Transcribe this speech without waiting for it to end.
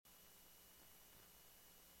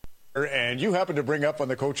And you happened to bring up on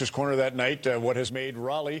the Coach's Corner that night what has made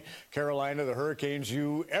Raleigh, Carolina, the Hurricanes,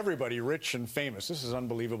 everybody rich and famous. This is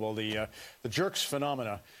unbelievable. The Jerks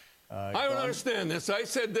phenomena. I don't understand this. I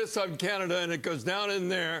said this on Canada, and it goes down in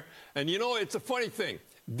there. And, you know, it's a funny thing.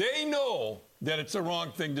 They know that it's the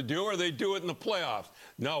wrong thing to do, or they do it in the playoffs.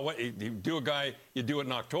 No, what you do you do it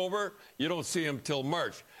in October, you don't see him till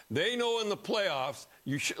March. They know in the playoffs,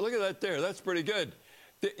 look at that there. That's pretty good.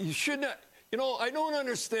 You should not. You know, I don't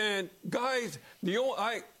understand, guys.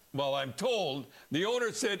 I'm told the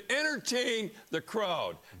owner said entertain the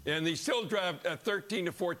crowd, and they still draft at 13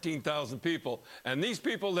 to 14,000 people. And these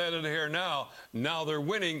people that are here now they're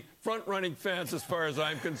winning. Front-running fans, as far as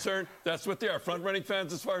I'm concerned. That's what they are, front-running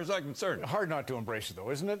fans, as far as I'm concerned. Hard not to embrace it,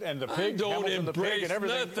 though, isn't it? And the pig, I don't Hamilton, embrace the pig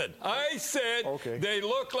and nothing. I said They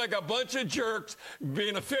look like a bunch of jerks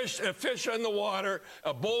being a fish in the water,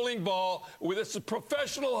 a bowling ball. This is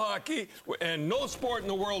professional hockey, and no sport in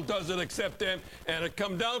the world does it except them. And it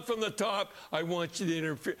come down from the top. I want you to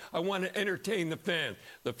interfere. I want to entertain the fans.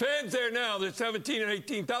 The fans there now, they're 17 and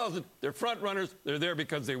 18,000. They're front runners. They're there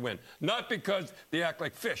because they win, not because they act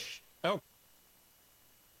like fish. Okay.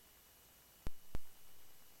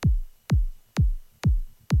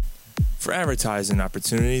 For advertising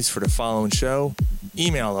opportunities for the following show,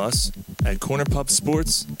 email us at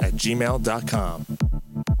cornerpubsports@gmail.com.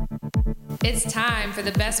 It's time for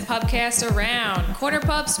the best pubcast around, Corner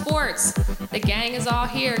Pub Sports. The gang is all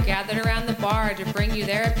here, gathered around the bar to bring you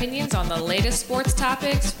their opinions on the latest sports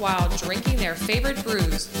topics while drinking their favorite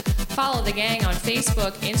brews. Follow the gang on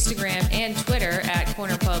Facebook, Instagram, and Twitter at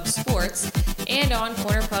Corner Pub Sports and on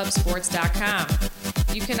cornerpubsports.com.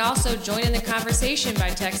 You can also join in the conversation by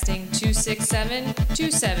texting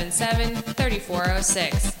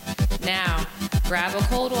 267-277-3406. Now, grab a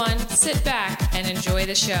cold one, sit back, and enjoy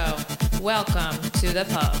the show. Welcome to the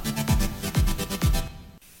pub.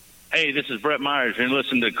 Hey, this is Brett Myers, and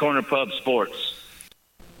listen to Corner Pub Sports.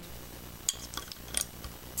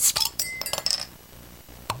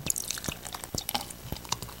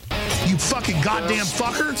 You fucking goddamn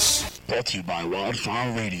fuckers! Brought to you by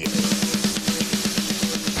Wildfire Radio.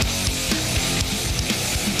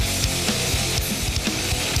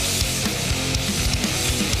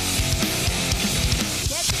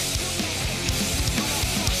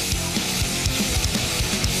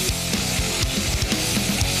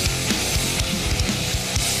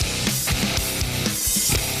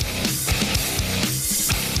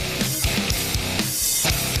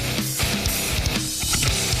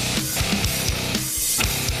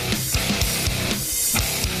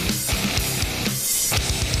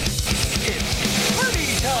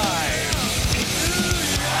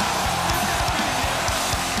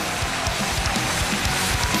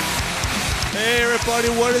 Everybody,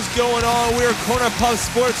 what is going on? We're Corner Pub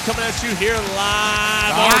Sports coming at you here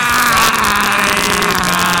live on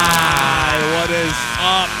Friday. What is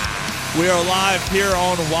up? We are live here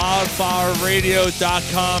on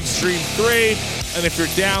wildfireradio.com, stream 3. And if you're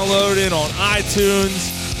downloading on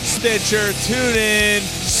iTunes, Stitcher, TuneIn,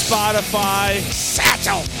 Spotify,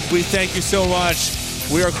 Satchel, we thank you so much.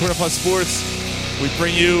 We are Corner Pub Sports. We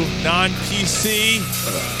bring you non-PC,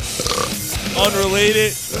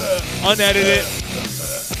 unrelated, unedited,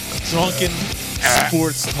 drunken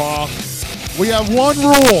sports talk. We have one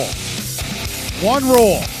rule. One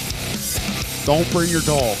rule. Don't bring your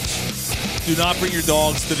dogs. Do not bring your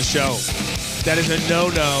dogs to the show. That is a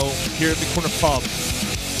no-no here at the Corner Pub.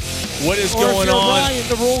 What is going on? Ryan,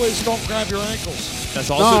 the rule is don't grab your ankles. That's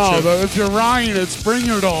also true. But if you're Ryan, it's bring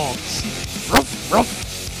your dogs. Ruff, ruff,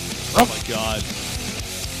 ruff. Oh, my God.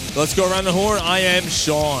 Let's go around the horn. I am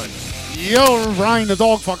Sean. Yo, Ryan, the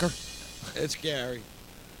dog fucker. It's Gary.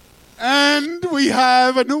 And we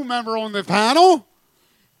have a new member on the panel.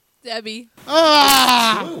 Debbie.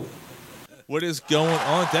 What is going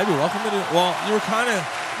on, Debbie? Welcome to the. Well, you were kind of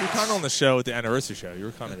on the show at the anniversary show. You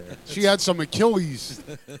were kind of there. She had some Achilles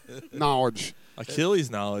knowledge. Achilles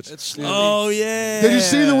knowledge. Oh yeah. Did you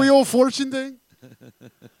see the Wheel of Fortune thing?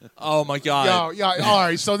 Oh my God. Yeah. All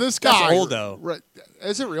right. So this guy. That's old though. Right,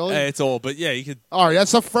 is it really? Hey, it's old, but yeah, you could. All right.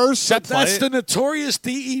 That's the first. That's the notorious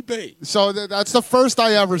DEB. So that's the first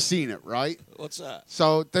I ever seen it. Right. What's that?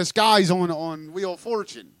 So this guy's on Wheel of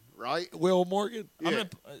Fortune. Right. Will Morgan. Yeah. I'm gonna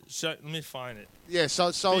let me find it. Yeah.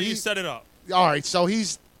 So you set it up. All right. So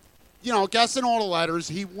he's, guessing all the letters.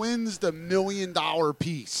 He wins the $1 million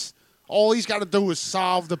piece. All he's got to do is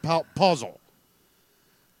solve the puzzle.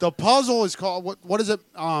 The puzzle is called, what is it?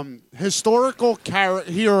 Historical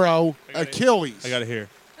hero Achilles. I got it here.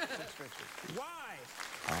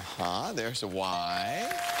 Why? There's a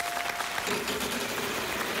why.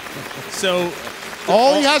 So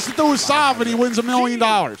all he has to do is solve it. He wins $1 million.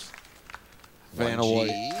 Vanna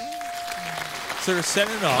White. So they're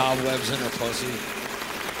setting it up. Cobwebs in her pussy.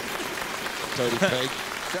 Dirty pig.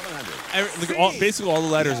 700. Basically, all the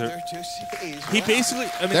letters are. He basically.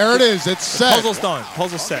 I mean, There it is. It's set. Puzzle's done.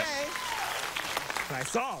 Puzzle's set. I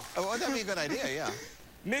solve. Oh, well, that'd be a good idea, yeah.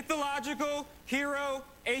 Mythological hero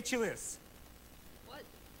Achilles.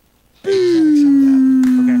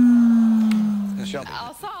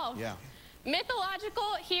 I'll solve. Yeah.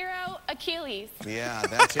 Mythological hero Achilles. Yeah,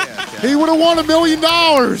 that's it. He would have won $1 million.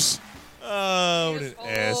 Oh, what an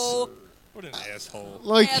ass. What an asshole.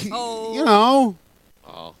 Like, Asshole. you know.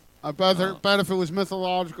 Oh. I bet if it was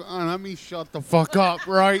mythological. Let me shut the fuck up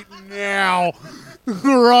right now.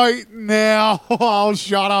 Right now. I'll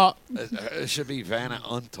shut up. It should be Vanna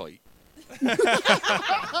Untight.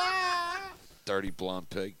 Dirty blonde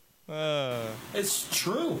pig. It's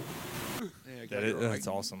true. Yeah, That's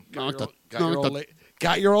awesome.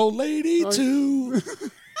 Got your old lady, too.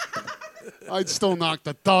 I'd still knock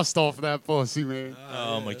the dust off of that pussy, man.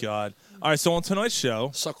 Oh, my God. All right, so on tonight's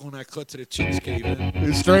show. Suck on that clit to the cheeks cave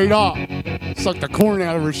in. Straight up. Suck the corn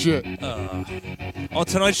out of her shit. On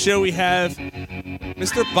tonight's show, we have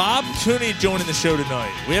Mr. Bob Cooney joining the show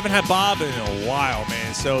tonight. We haven't had Bob in a while,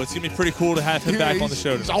 man, so it's going to be pretty cool to have him back on the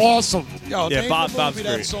show He's tonight. awesome. Yo, Yeah, name Bob's the movie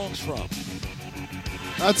that great. song's from.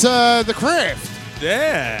 That's The Craft.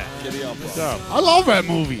 Yeah. Giddy up, What's bro. up? I love that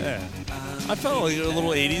movie. Yeah. I felt like a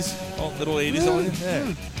little 80s. Little 80s on it.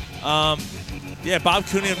 Yeah. Yeah, Bob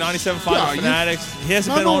Cooney of 97.5 Yeah, you- Fanatics. He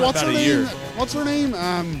hasn't been Remember, on what's about her a name? year. What's her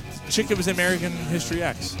name? Chick that was in American History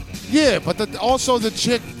X. Yeah, but also the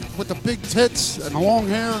chick with the big tits and the long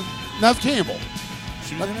hair, Nev Campbell.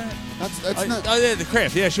 She was in that? That's not. Oh, yeah, The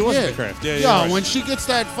Craft. Yeah, she was in The Craft. Yeah, yeah. right. When she gets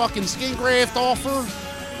that fucking skin graft off her,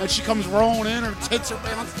 and she comes rolling in, her tits are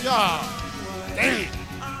bouncing. Yeah. Damn.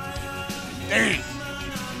 Damn.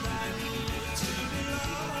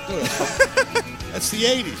 That's the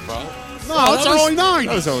 80s, bro. No, it's early 90s.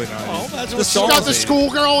 That was early 90s. Oh, that's The what She song got was the 80s.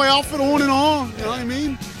 schoolgirl outfit on and on. You know what I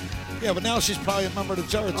mean? Yeah, but now she's probably a member of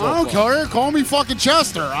the Geritol I don't Club. care. Call me fucking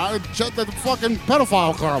Chester. I check the fucking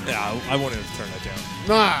pedophile club. Yeah, I wouldn't have turned that down.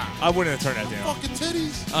 Nah. I wouldn't have turned that down. Fucking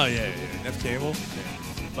titties. Oh, yeah. Nev Campbell.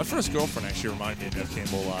 Yeah. My first girlfriend actually reminded me of Nev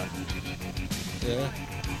Campbell a lot. Yeah.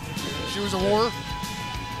 She was a whore.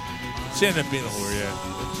 She ended up being a whore, yeah.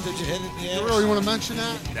 Did you hit it in the ass? You really want to mention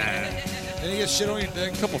that? Nah. Did you get shit on your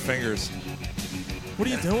dick? A couple fingers. What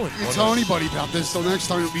are you doing? You tell anybody about this, so next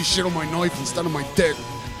time it'll be shit on my knife instead of my dick.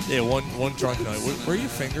 Yeah, one drunk night. Where are your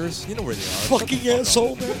fingers? You know where they are. Fucking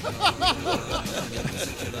asshole, man.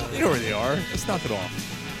 You know where they are. Let's knock it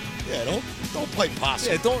off. Yeah, don't play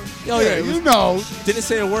possum. Yeah, don't. Oh, yeah, you know. Didn't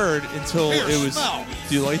say a word until Here, it was. smell.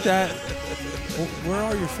 Do you like that? Well, where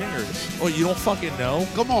are your fingers? Oh, you don't fucking know?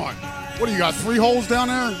 Come on. What do you got? 3 holes down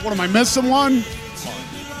there? What am I missing one? Get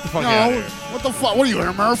the fuck No. out of here. What the fuck? What are you, a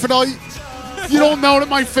hermaphrodite? You don't know that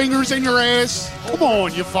my finger's in your ass? Come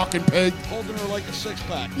on, you fucking pig. Holding her like a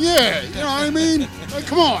six-pack. Yeah, you know what I mean? Like,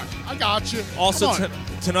 come on. I got you. Also, Come on.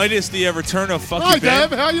 tonight is the return of Fuck Hi, You Ben.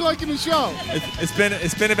 Deb. How you liking the show?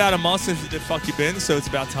 It's been about a month since we did Fuck You Ben, so it's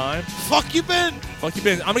about time. Fuck you, Ben. Fuck You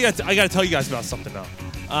Ben. I gotta tell you guys about something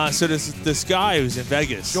now. So this guy who's in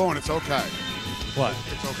Vegas. Sean, it's okay. What?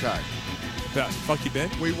 It's okay. About Fuck You Ben?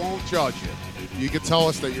 We won't judge you. You can tell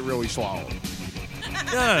us that you really swallowed.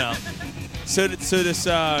 No. So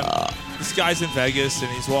this guy's in Vegas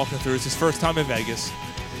and he's walking through. It's his first time in Vegas.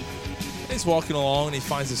 And he's walking along and he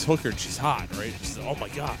finds this hooker and she's hot, right? She's like, oh my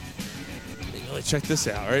god. Check this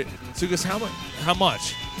out, right? So he goes, how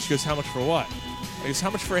much? She goes, how much for what? He goes, how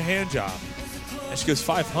much for a hand job? And she goes,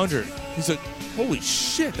 $500. He's like, holy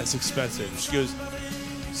shit, that's expensive. She goes,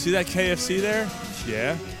 see that KFC there?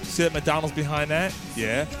 Yeah. See that McDonald's behind that?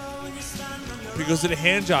 Yeah. He goes, to the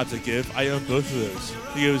hand jobs I give, I own both of those.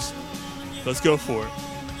 He goes, let's go for it.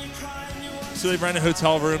 So they rent a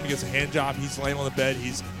hotel room. He gets a hand job. He's laying on the bed.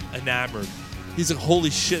 He's enamored. He's like, holy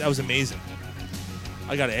shit, that was amazing.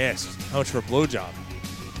 I got to ask, how much for a blowjob?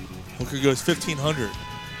 Hooker goes, $1,500.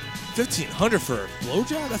 $1,500 for a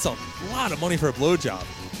blowjob? That's a lot of money for a blowjob.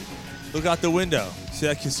 Look out the window. See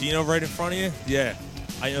that casino right in front of you? Yeah,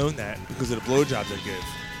 I own that because of the blowjobs I give.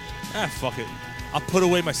 Fuck it. I'll put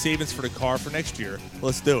away my savings for the car for next year.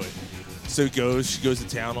 Let's do it. So she goes to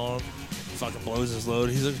town on him, fucking blows his load.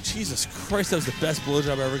 He's like, Jesus Christ, that was the best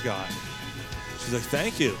blowjob I ever got. She's like,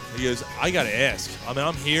 thank you. He goes, I gotta ask. I mean,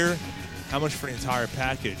 I'm here. How much for the entire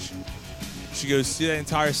package? She goes, see that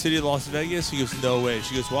entire city of Las Vegas? He goes, no way.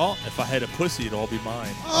 She goes, well, if I had a pussy, it'd all be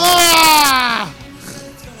mine. Ah!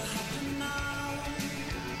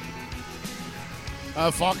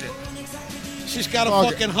 Fuck it. She's got a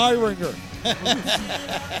Fuck fucking high ringer.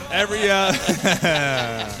 Every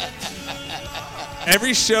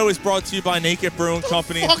Every show is brought to you by Naked Brewing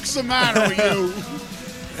Company. What's the matter with you?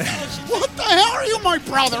 What the hell are you, my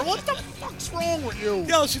brother? What the fuck's wrong with you?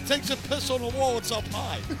 Yo, she takes a piss on the wall. It's up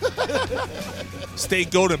high. Stay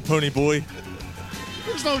golden, pony boy.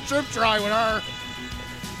 There's no drip dry with her.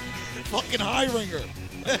 Fucking high ringer.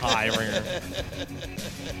 High ringer.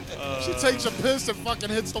 She takes a piss and fucking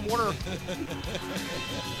hits the water.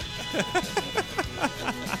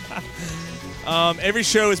 Every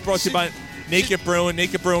show is brought to you by Naked Brewing,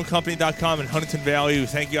 nakedbrewingcompany.com in Huntington Valley.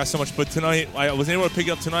 Thank you guys so much. But tonight, I wasn't able to pick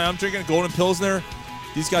it up tonight. I'm drinking Golden Pilsner.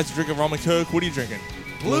 These guys are drinking rum and Coke. What are you drinking?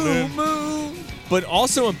 Blue Moon. But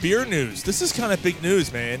also in beer news, this is kind of big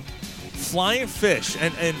news, man. Flying Fish.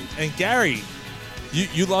 And Gary,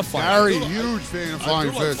 you love Flying Fish. Gary, huge fan of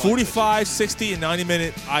Flying Fish. 45, 60, and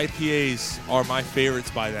 90-minute IPAs are my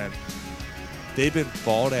favorites by them. They've been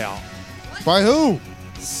bought out. By who?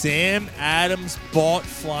 Sam Adams bought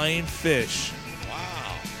Flying Fish.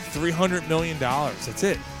 Wow. $300 million. That's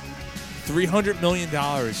it. $300 million.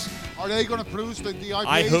 Are they going to produce the IPA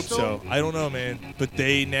I hope still? so. I don't know, man. But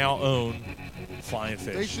they now own Flying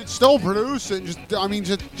Fish. They should still produce it.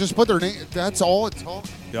 Just put their name. That's all it took.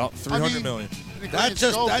 Yep, $300 million. That's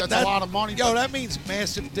a lot of money. Yo, that means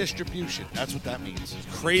massive distribution. That's what that means.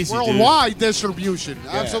 Crazy, worldwide distribution.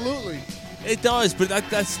 Yeah. Absolutely. It does, but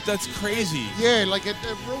that's crazy. Yeah, like it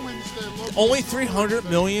ruins the local. Only $300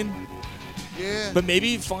 million. Yeah. But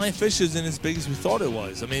maybe Flying Fish isn't as big as we thought it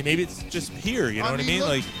was. I mean, maybe it's just here. You know what I mean?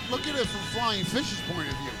 Look at it from Flying Fish's point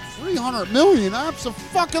of view. $300 million,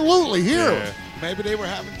 absolutely here. Yeah. Maybe they were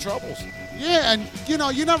having troubles. Yeah, and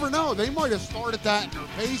you never know. They might have started that in their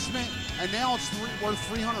basement, and now it's worth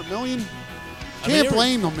 $300 million. Can't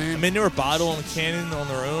blame them, man. I mean, they were bottling a cannon on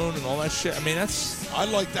their own and all that shit. I mean, that's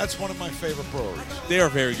one of my favorite breweries. They are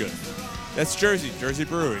very good. That's Jersey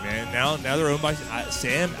Brewery, man. Now they're owned by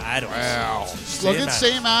Sam Adams. Wow. Look at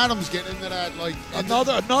Sam Adams getting into that, like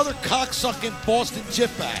another cocksucking Boston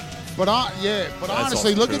chipback. But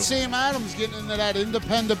honestly, look at Sam Adams getting into that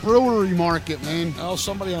independent brewery market, man. Oh,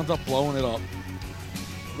 somebody ends up blowing it up.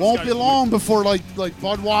 Won't be long before like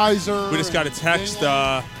Budweiser. We just got a text.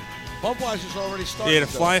 Budweiser's already started. Yeah, the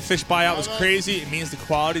Flying Fish buyout was crazy. It means the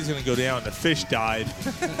quality's going to go down. The fish died.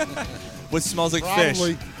 What smells like fish?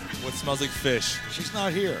 What smells like fish? She's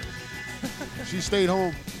not here. She stayed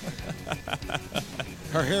home.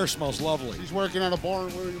 Her hair smells lovely. She's working at a bar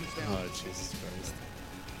in Williamstown. Oh, Jesus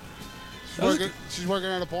Christ. She's working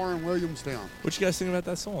at a bar in Williamstown. What you guys think about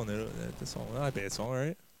that song? That song, not a bad song,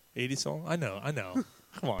 right? 80s song. I know.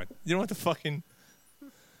 Come on, you don't have to fucking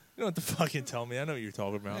tell me. I know what you're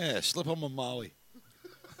talking about. Yeah, slip on my Molly.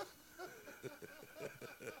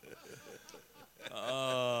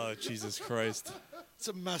 Oh, Jesus Christ! It's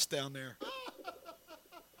a mess down there.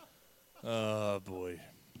 Oh boy.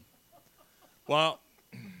 Well,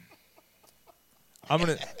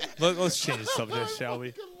 let's change the subject, shall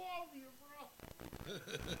we?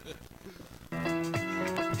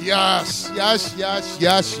 Yes.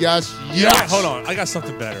 Hold on, I got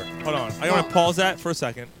something better. Hold on, I want to pause that for a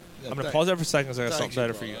second. I'm going to pause that for a second because I got something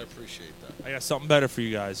better for you. I appreciate that. I got something better for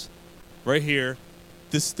you guys. Right here.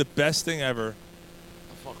 This is the best thing ever.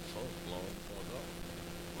 Love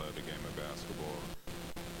the game of basketball.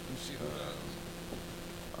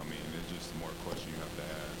 I mean, it's just more question you have to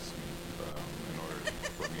ask me in order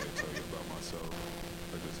for me to tell you about myself.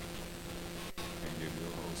 I just can't give you a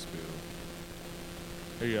whole spiel.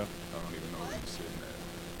 There you go. I don't even know where you're sitting at.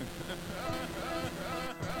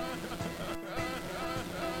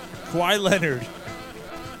 Kawhi Leonard.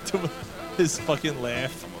 His fucking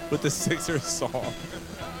laugh with the Sixers song.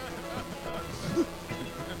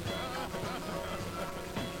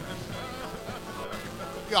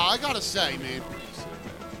 Yeah, I gotta say, man.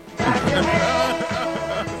 I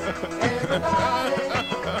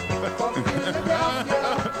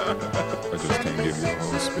just can't give you a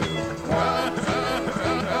whole spiel.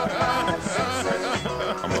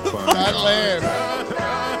 I'm a fun That laugh.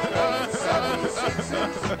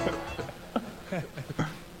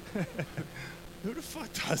 Who the fuck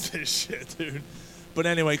does this shit, dude? But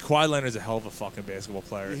anyway, Kawhi Leonard's a hell of a fucking basketball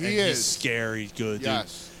player. He and is. He's scary good,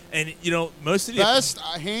 Yes. dude. And, most of the... Best,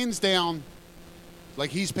 hands down, like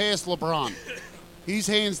he's past LeBron. He's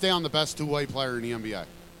hands down the best two-way player in the NBA.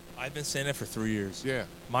 I've been saying that for 3 years. Yeah.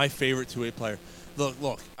 My favorite two-way player.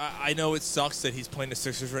 Look, I know it sucks that he's playing the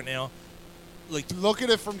Sixers right now. Look at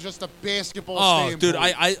it from just a basketball standpoint. Dude,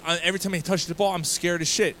 I every time he touches the ball, I'm scared as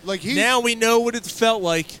shit. He's, now we know what it felt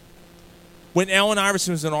like when Allen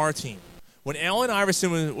Iverson was on our team. When Allen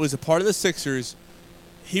Iverson was a part of the Sixers,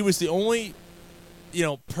 he was the only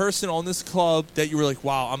person on this club that you were like,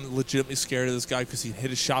 wow, I'm legitimately scared of this guy because he can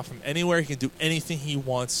hit a shot from anywhere. He can do anything he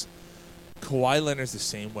wants. Kawhi Leonard's the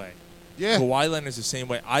same way. Yeah. Kawhi Leonard's the same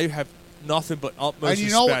way. I have nothing but utmost And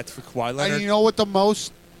you know respect for Kawhi Leonard. And you know what the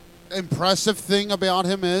most impressive thing about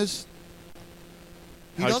him is?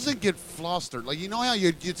 He doesn't get flustered. Like, you know how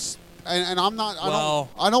you get... And I'm not...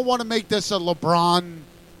 I don't want to make this a LeBron...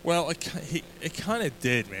 Well, it kind of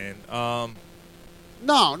did, man.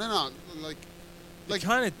 No. Like it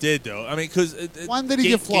kind of did, though. I mean, because... When did he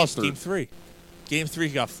get flustered? Game 3. Game 3,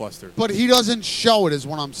 he got flustered. But he doesn't show it, is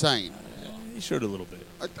what I'm saying. He showed a little bit.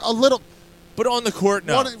 A little... But on the court,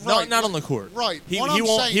 no. Right, not on the court. Right. He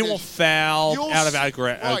won't foul out of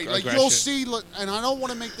aggression. Right, like you'll see, and I don't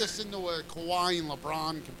want to make this into a Kawhi and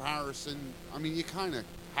LeBron comparison. I mean, you kind of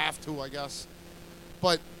have to, I guess.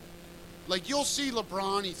 But, like, you'll see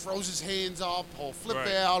LeBron, he throws his hands up, he'll flip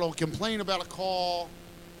out, he'll complain about a call.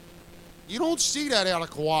 You don't see that out of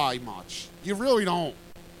Kawhi much. You really don't.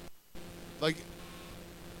 Like,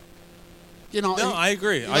 No, I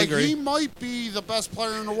agree. I agree. He might be the best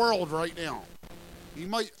player in the world right now. He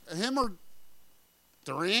might, him or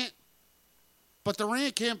Durant. But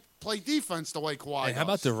Durant can't play defense the way Kawhi does. How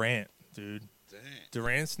about Durant, dude?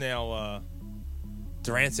 Durant's now,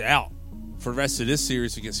 Durant's out for the rest of this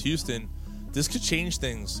series against Houston. This could change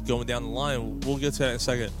things going down the line. We'll get to that in a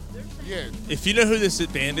second. Yeah. If you know who this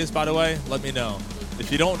band is, by the way, let me know. If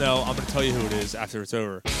you don't know, I'm going to tell you who it is after it's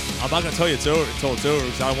over. I'm not going to tell you it's over until it's over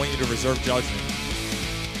because I want you to reserve judgment.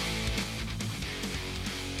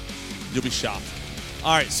 You'll be shocked.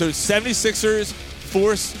 All right, so 76ers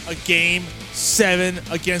force a Game 7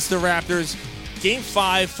 against the Raptors. Game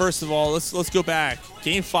 5, first of all, let's go back.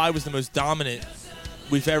 Game 5 was the most dominant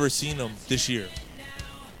we've ever seen them this year.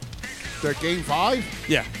 The Game 5?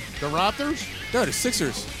 Yeah. The Raptors? No, the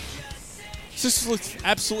Sixers. Sixers looked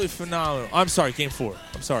absolutely phenomenal. I'm sorry, Game 4.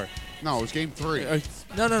 I'm sorry. No, it was Game 3.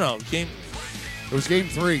 No. It was Game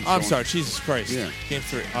 3. I'm sorry, Jesus Christ. Yeah. Game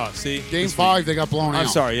 3. Oh, see? Game 5, they got blown out. I'm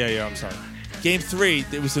sorry, yeah, I'm sorry. Game 3,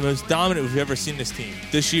 it was the most dominant we've ever seen this team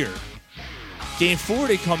this year. Game 4,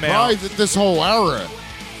 they come out. Probably this whole era.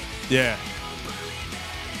 Yeah.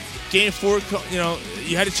 Game 4,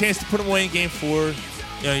 you had a chance to put them away in Game 4.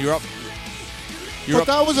 You're up.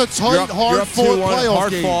 That was a tight, hard-fought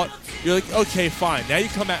playoff game. Hard-fought. You're like, okay, fine. Now you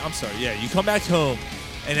come back. I'm sorry. Yeah, you come back home,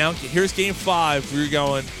 and now here's Game 5. Where you're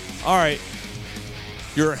going. All right,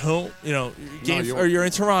 you're at home. You're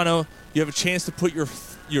in Toronto. You have a chance to put your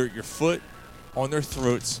foot on their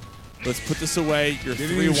throats. Let's put this away. You're 3-1. They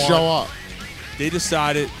didn't even show up. They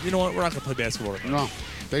decided, you know what? We're not going to play basketball right now. No,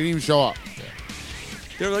 they didn't even show up. Yeah.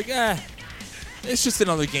 They were like, it's just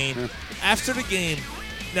another game. Yeah. After the game.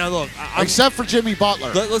 Now, look. Except for Jimmy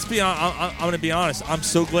Butler. Let's be honest. I'm going to be honest. I'm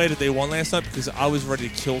so glad that they won last night because I was ready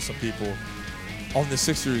to kill some people on the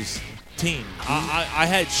Sixers team. I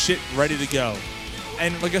had shit ready to go.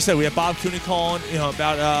 And like I said, we had Bob Cooney calling,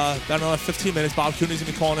 about another 15 minutes. Bob Cooney's going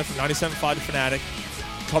to be calling it from 97.5 to Fanatic.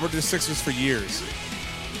 Covered the Sixers for years.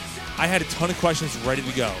 I had a ton of questions ready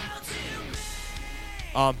to go.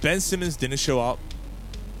 Ben Simmons didn't show up.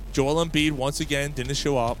 Joel Embiid, once again, didn't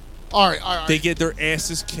show up. All right. They get their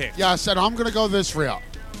asses kicked. Yes, and I'm going to go this route.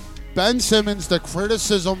 Ben Simmons, the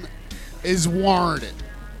criticism is warranted.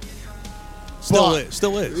 Still is.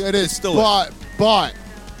 It is. But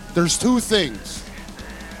there's two things.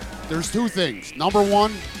 Number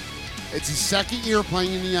one, it's his second year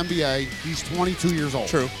playing in the NBA. He's 22 years old.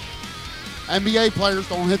 True. NBA players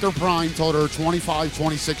don't hit their prime until they're 25,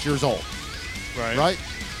 26 years old. Right?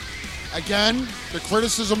 Again, the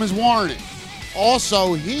criticism is warranted.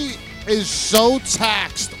 Also, he is so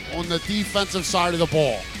taxed on the defensive side of the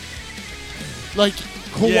ball. Like,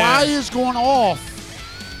 Kawhi is going off,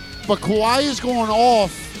 but Kawhi is going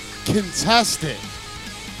off contested.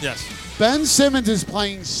 Yes. Ben Simmons is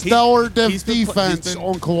playing stellar defense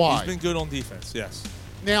on Kawhi. He's been good on defense, yes.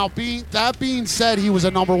 Now, that being said, he was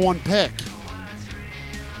a number one pick.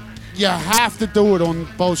 You have to do it on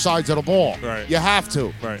both sides of the ball. Right. You have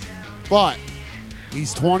to. Right. But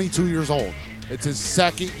he's 22 years old. It's his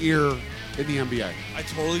second year in the NBA. I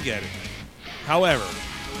totally get it. However,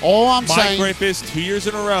 saying, my gripe is 2 years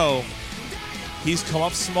in a row, he's come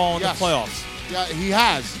up small in the playoffs. Yeah, he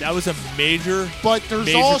has. That was a major But there's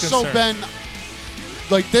major also concern. been,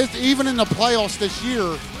 like this, even in the playoffs this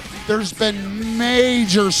year, there's been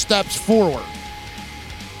major steps forward.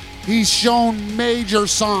 He's shown major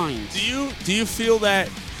signs. Do you feel that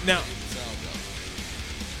now?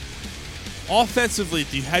 Offensively,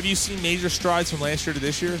 have you seen major strides from last year to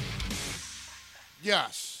this year?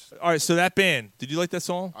 Yes. All right, so that band, did you like that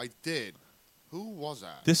song? I did. Who was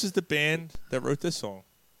that? This is the band that wrote this song.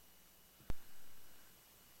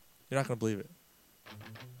 You're not gonna believe it.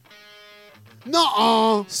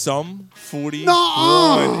 Nuh-uh. Sum 41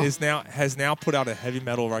 Nuh-uh. has now put out a heavy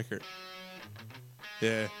metal record.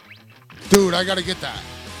 Yeah. Dude, I gotta get that.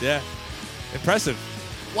 Yeah. Impressive.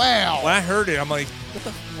 Wow. When I heard it, I'm like, what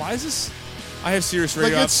the? Why is this? I have Sirius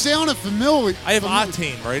Radio. Like, it sounded familiar. I have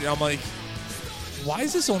Octane, right? I'm like, why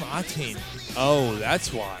is this on Octane? Oh,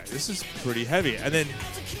 that's why. This is pretty heavy. And then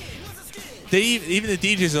even the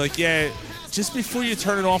DJs are like, yeah, just before you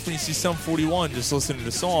turn it off when you see Sum 41, just listen to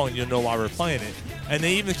the song and you'll know why we're playing it. And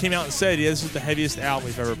they even came out and said, yeah, this is the heaviest album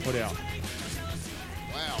we've ever put out.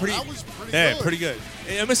 Wow, Pretty, that was pretty yeah, good. pretty good.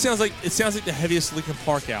 It almost sounds like the heaviest Linkin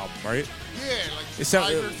Park album, right? Yeah, like It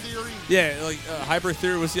sound- Hybrid Theory. Yeah, like Hybrid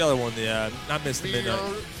Theory was the other one. The not Missed the Midnight.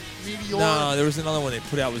 Meteor. No, there was another one they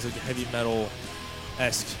put out was like heavy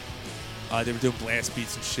metal-esque. They were doing blast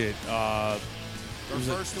beats and shit. Their it was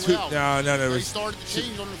first like two two- albums. no, there They was started to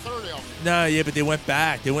change on the third album. no, yeah, but they went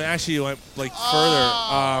back. They went like further.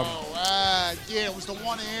 Yeah, it was the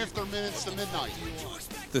one after Minutes to Midnight.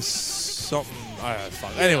 The something.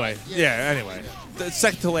 Fuck. Anyway, anyway, the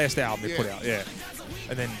second to last album they put out. Yeah,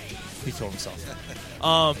 and then he killed himself.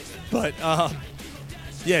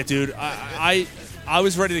 Yeah, dude, I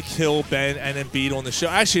was ready to kill Ben and Embiid on the show.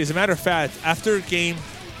 Actually, as a matter of fact, after Game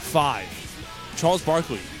 5, Charles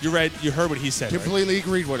Barkley, you heard what he said. Right? Completely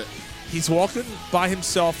agreed with it. He's walking by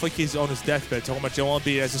himself like he's on his deathbed, talking about Joel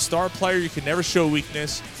Embiid. As a star player, you can never show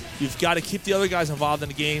weakness. You've got to keep the other guys involved in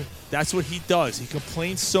the game. That's what he does. He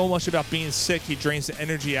complains so much about being sick, he drains the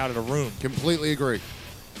energy out of the room. Completely agree.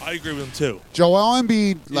 I agree with him, too. Joel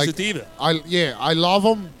Embiid, He's a diva. I love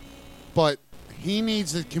him, but he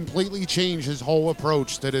needs to completely change his whole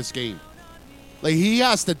approach to this game. Like, he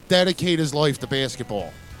has to dedicate his life to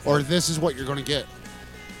basketball, or this is what you're going to get.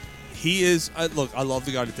 He is. Look, I love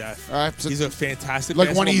the guy to death. He's a fantastic.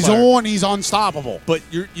 Like, when he's player. on, he's unstoppable. But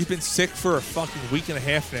you've been sick for a fucking week and a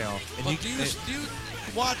half now, and Look, do you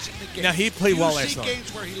watch the game? Now, he played well last Do you night. see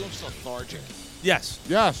games where he looks lethargic? Yes.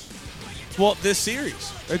 Well, this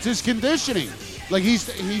series, it's his conditioning. Like, he's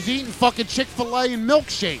eating fucking Chick-fil-A and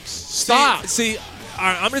milkshakes. Stop. See, all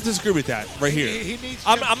right, I'm going to disagree with that right here. He needs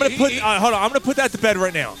I'm Chip- going to put. he- Hold on. I'm going to put that to bed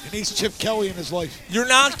right now. He needs Chip Kelly in his life. You're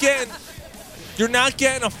not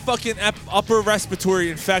getting a fucking upper respiratory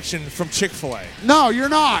infection from Chick-fil-A. No, you're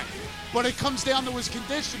not. But it comes down to his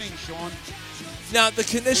conditioning, Sean. Now, the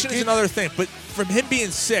condition is another thing, but from him being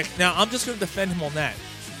sick, now I'm just going to defend him on that.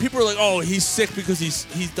 People are like, oh, he's sick because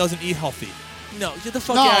he doesn't eat healthy. No, get the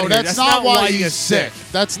fuck out of here. That's not why he's gets sick.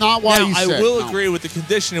 That's not why now, he's sick. I will No. agree with the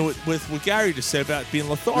condition with what Gary just said about being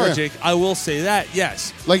lethargic. I will say that,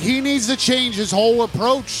 yes. Like, he needs to change his whole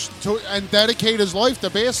approach to and dedicate his life to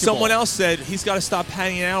basketball. Someone else said he's got to stop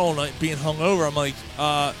hanging out all night being hungover. I'm like,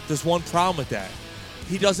 there's one problem with that.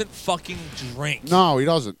 He doesn't fucking drink. No, he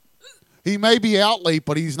doesn't. He may be out late,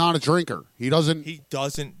 but he's not a drinker. He doesn't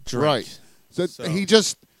drink. Right. So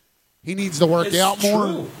he needs to work out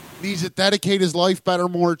more. Needs to dedicate his life better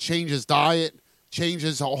more, change his diet, change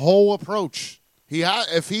his whole approach.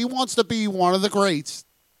 If he wants to be one of the greats,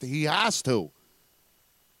 he has to.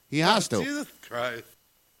 He has to. Jesus Christ.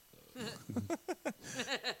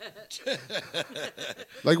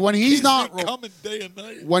 Like, when he's not coming day and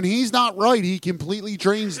night. when he's not right, he completely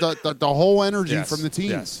drains the whole energy from the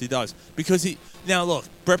team. Yes, he does. Because now look,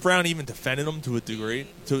 Brett Brown even defended him to a degree.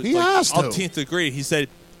 He has to. Umpteenth degree. He said,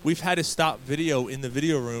 we've had to stop video in the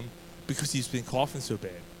video room because he's been coughing so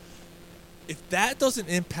bad. If that doesn't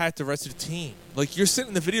impact the rest of the team, like, you're sitting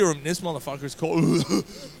in the video room and this motherfucker's coughing.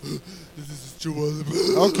 This is Joel.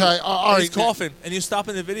 Okay, all right. He's coughing, and you're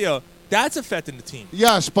stopping the video. That's affecting the team.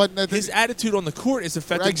 Yes, but His attitude on the court is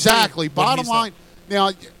affecting exactly. the team when Bottom he's not- line.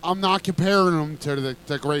 Now, I'm not comparing him to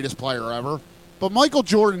the greatest player ever, but Michael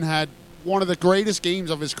Jordan had one of the greatest games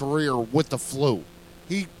of his career with the flu.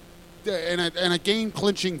 He in a game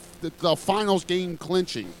clinching, the finals game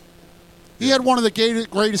clinching. He had one of the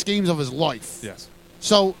greatest games of his life. Yes.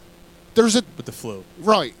 So there's a with the flu.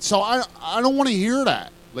 Right. So I don't want to hear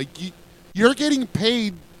that. Like, you're getting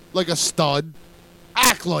paid like a stud.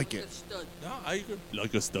 Act like it. No, I agree.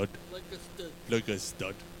 Like a stud. Like a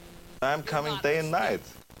stud. I'm coming day and night.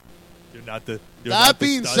 You're not the. That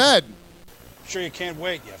being said, I'm sure you can't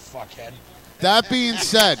wait, you fuckhead. that being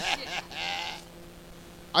said,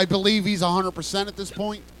 I believe he's 100% at this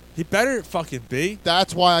point. He better fucking be.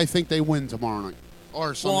 That's why I think they win tomorrow night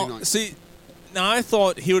or Sunday night. See, now I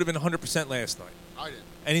thought he would have been 100% last night. I didn't.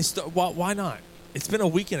 And he's why not? It's been a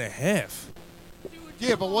week and a half.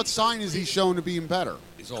 Yeah, but what sign is he showing to being better?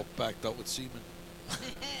 He's all backed up with semen.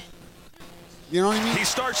 You know what I mean? He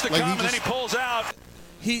starts to Like, come he and then just- he pulls out.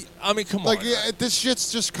 I mean, come like, on. yeah, this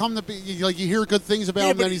shit's just come to be. Like, you hear good things about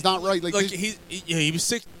him, but then he's not right. Like he was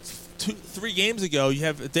sick 3 games ago. You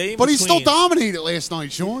have a day in but he still between. dominated last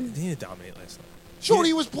night, Sean. He didn't dominate last night. Sean,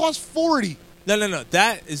 he was plus 40. No.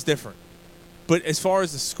 That is different. But as far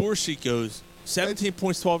as the score sheet goes, 17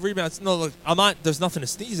 points, 12 rebounds. No, look, I'm not. There's nothing to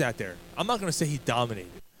sneeze at there. I'm not going to say he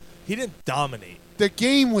dominated. He didn't dominate. The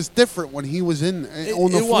game was different when he was on the It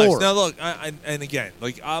floor. was. Now look, and again,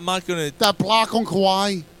 like I'm not going to. That block on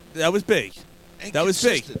Kawhi. That was big. That was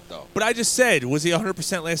big. Though. But I just said, was he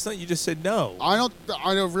 100% last night? You just said no. I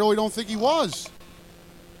really don't think he was.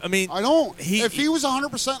 I mean, I don't. If he was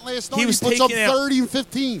 100% last night, he puts up 30 and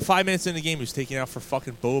 15. 5 minutes in the game, he was taken out for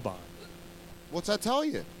fucking Boban. What's that tell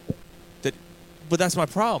you? But that's my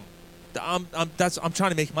problem. I'm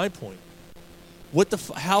trying to make my point.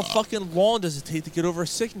 How fucking long does it take to get over a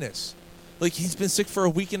sickness? Like, he's been sick for a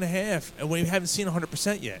week and a half, and we haven't seen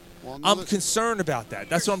 100% yet. Well, I'm concerned about that.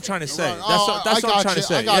 That's what I'm trying to say. Right. That's what I'm trying to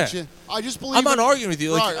say. I got you. I just believe I'm not arguing with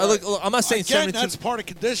you. Like, right. Look, I'm not saying Again, 17. that's part of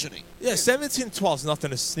conditioning. Yeah, 17-12 is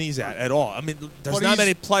nothing to sneeze at all. I mean, there's But not he's-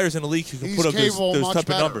 many players in the league who can he's put up capable those much type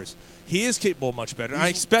better. of numbers. He is capable of much better. And I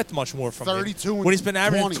He's expect much more from him. 32 and when he's been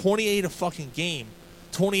averaging 20. 28 a fucking game,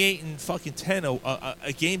 28 and fucking 10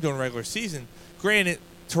 a game during regular season. Granted,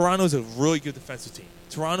 Toronto's a really good defensive team.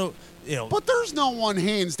 Toronto, But there's no one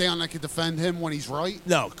hands down that can defend him when he's right.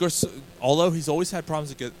 No, although he's always had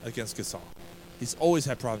problems against Gasol. He's always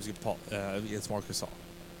had problems against Marc Gasol.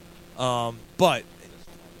 But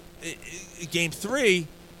in Game 3,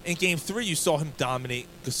 you saw him dominate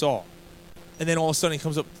Gasol. And then all of a sudden he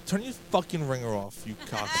comes up, turn your fucking ringer off, you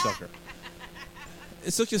cocksucker.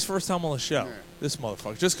 It's like his first time on the show. Yeah. This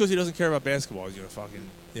motherfucker. Just because he doesn't care about basketball, he's going to fucking,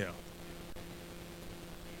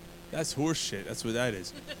 That's horse shit. That's what that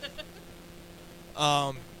is.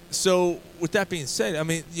 So with that being said, I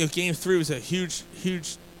mean, Game 3 was a huge,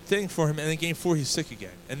 huge thing for him, and then Game 4 he's sick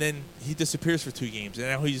again, and then he disappears for 2 games, and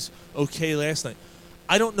now he's okay last night.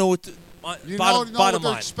 I don't know what. Bottom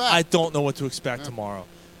line, I don't know what to expect tomorrow.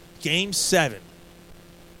 Game 7.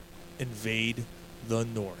 Invade the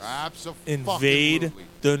North. Absolutely. Invade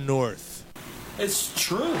the North. It's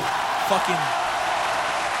true. Fucking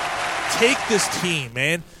take this team,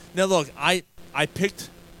 man. Now look, I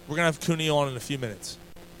picked. We're gonna have Cooney on in a few minutes.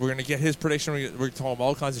 We're gonna get his prediction. We're gonna talk about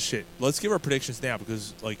all kinds of shit. Let's give our predictions now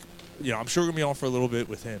because, I'm sure we're gonna be on for a little bit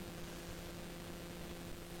with him.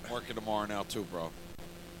 I'm working tomorrow now too, bro.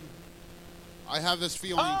 I have this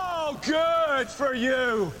feeling. Oh, good for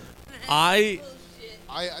you. I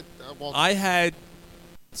well, had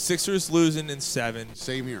Sixers losing in 7.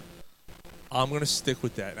 Same here. I'm going to stick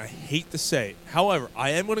with that. And I hate to say it. However,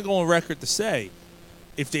 I am going to go on record to say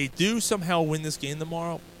if they do somehow win this game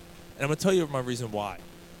tomorrow, and I'm going to tell you my reason why.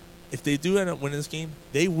 If they do end up winning this game,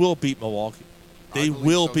 they will beat Milwaukee. They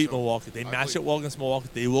will beat Milwaukee. They match it well against Milwaukee.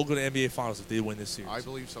 They will go to NBA Finals if they win this series. I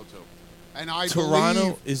believe so, too. And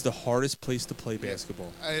Toronto is the hardest place to play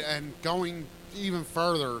basketball. And going even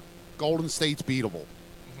further, Golden State's beatable.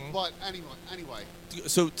 Mm-hmm. But anyway.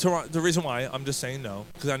 So Toronto, the reason why I'm just saying no,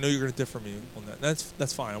 because I know you're going to differ me on that.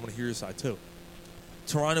 That's fine. I want to hear your side too.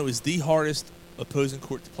 Toronto is the hardest opposing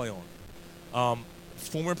court to play on.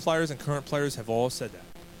 Former players and current players have all said that.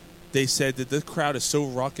 They said that this crowd is so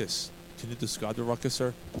ruckus. Can you describe the ruckus,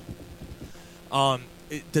 sir?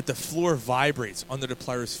 That the floor vibrates under the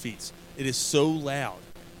players' feet. It is so loud.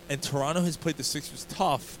 And Toronto has played the Sixers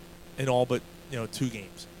tough in all but 2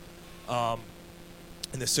 games.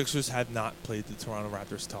 And the Sixers have not played the Toronto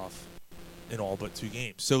Raptors tough in all but 2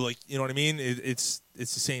 games. So, you know what I mean? It's the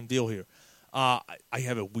same deal here. I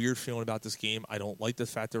have a weird feeling about this game. I don't like the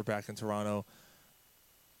fact they're back in Toronto.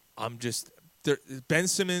 Ben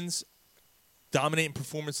Simmons dominating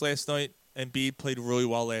performance last night. Embiid played really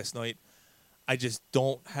well last night. I just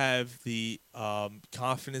don't have the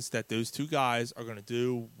confidence that those 2 guys are going to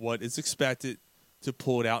do what is expected to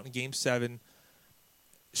pull it out in Game 7.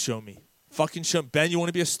 Show me. Fucking show me. Ben, you want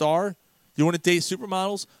to be a star? You want to date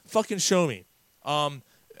supermodels? Fucking show me.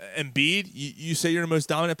 Embiid, you say you're the most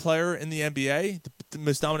dominant player in the NBA, the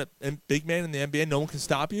most dominant big man in the NBA. No one can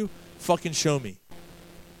stop you. Fucking show me.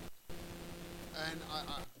 And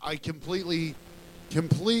I completely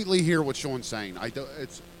hear what Sean's saying.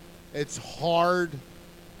 It's hard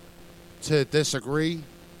to disagree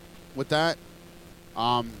with that.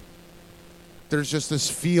 There's just this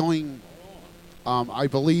feeling. I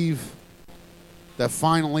believe that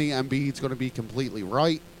finally Embiid's going to be completely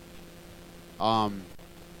right.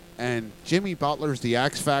 And Jimmy Butler's the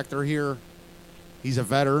X factor here. He's a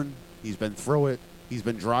veteran. He's been through it. He's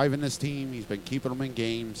been driving this team. He's been keeping them in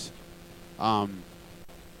games.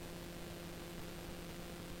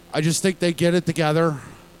 I just think they get it together.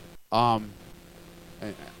 I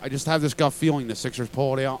just have this gut feeling the Sixers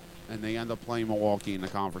pull it out, and they end up playing Milwaukee in the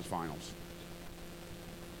conference finals.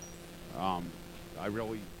 I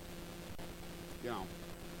really,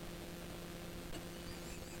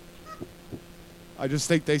 I just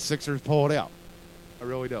think they Sixers pull it out. I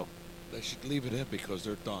really do. They should leave it in because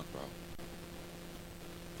they're done, bro.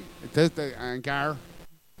 And Gar,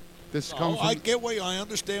 this comes from... I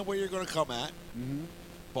understand where you're going to come at,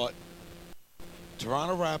 but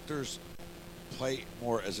Toronto Raptors play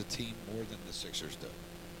more as a team more than the Sixers do.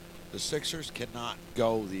 The Sixers cannot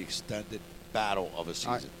go the extended battle of a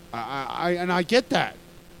season. I get that.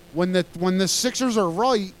 When the Sixers are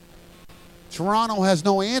right, Toronto has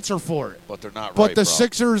no answer for it. But they're not But right, the bro.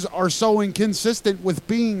 Sixers are so inconsistent with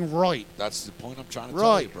being right. That's the point I'm trying to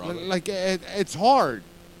tell you, brother. Like, it's hard.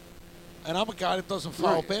 And I'm a guy that doesn't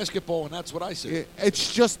follow basketball, and that's what I see.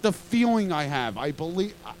 It's just the feeling I have. I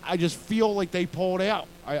just feel like they pulled out.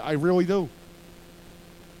 I really do.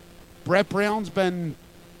 Brett Brown's been...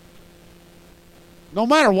 No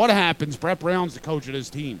matter what happens, Brett Brown's the coach of this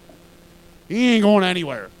team. He ain't going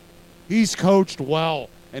anywhere. He's coached well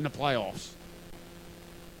in the playoffs.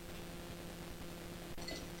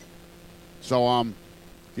 So,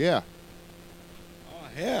 yeah. Oh,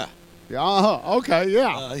 yeah. Yeah, okay,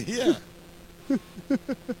 yeah. Yeah.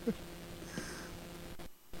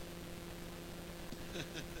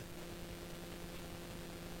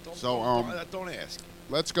 Don't ask.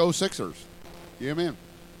 Let's go Sixers. Yeah, man.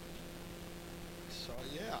 So,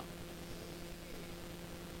 yeah.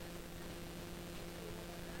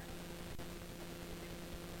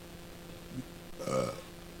 Uh,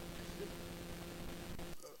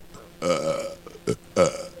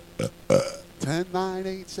 10, 9,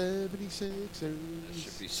 8, 76ers. It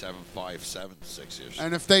should be 7-5-7 Sixers.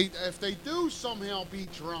 And if they do somehow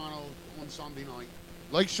beat Toronto on Sunday night,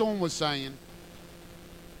 like Sean was saying,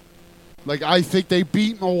 like I think they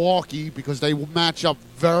beat Milwaukee because they will match up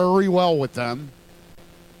very well with them.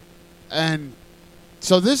 And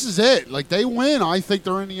so this is it. Like they win, I think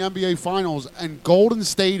they're in the NBA Finals, and Golden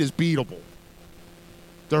State is beatable.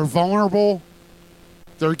 They're vulnerable.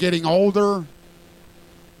 They're getting older.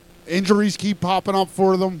 Injuries keep popping up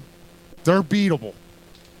for them. They're beatable.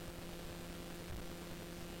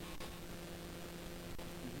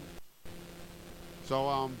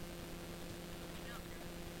 So,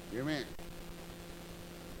 yeah, man.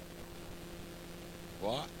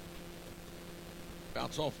 What?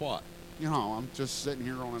 Bounce off what? You know, I'm just sitting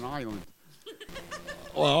here on an island.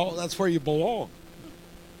 Well, that's where you belong.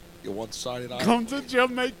 You're one-sided island. Come to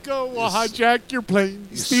Jamaica, we'll hijack your plane,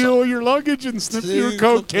 steal your luggage, and sniff your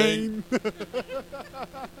cocaine.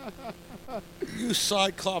 You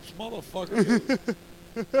Cyclops motherfucker.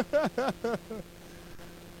 All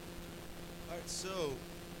right, so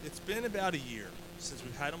it's been about a year since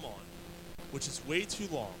we've had him on, which is way too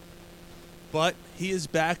long. But he is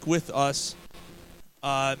back with us.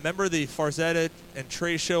 Remember the Farzetta and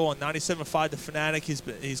Trey show on 97.5 The Fanatic?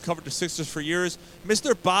 He's covered the Sixers for years.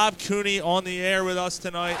 Mr. Bob Cooney on the air with us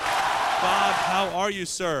tonight. Bob, how are you,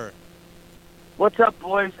 sir? What's up,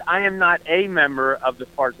 boys? I am not a member of the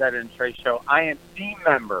Farzetta and Trey show. I am the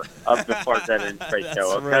member of the Farzetta and Trey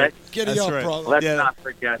show, okay? Right. Giddy up, brother. Let's not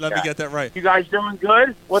forget that. Let me get that right. You guys doing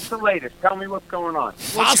good? What's the latest? Tell me what's going on.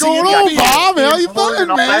 What's going on, Bob? How you feeling,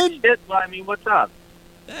 All that man? shit? Well, I mean, what's up?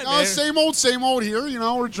 Same old here. You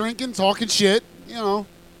know, we're drinking, talking shit. You know.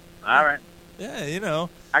 All right. Yeah, you know.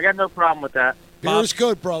 I got no problem with that. Beer's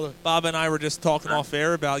good, brother. Bob and I were just talking off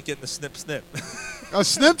air about getting the snip. A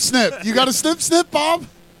snip. You got a snip, Bob?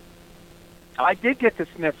 I did get to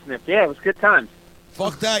sniff. Yeah, it was good times.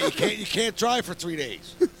 Fuck that. You can't drive for 3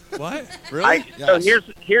 days. What? Really? So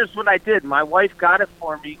here's what I did. My wife got it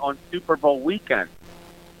for me on Super Bowl weekend.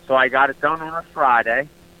 So I got it done on a Friday.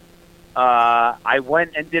 I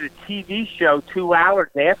went and did a TV show 2 hours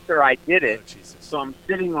after I did it. So I'm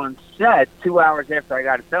sitting on set 2 hours after I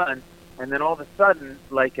got it done. And then all of a sudden,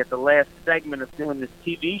 like at the last segment of doing this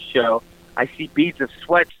TV show, I see beads of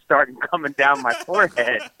sweat starting coming down my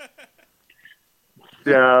forehead.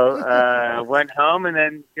 So went home and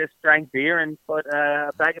then just drank beer and put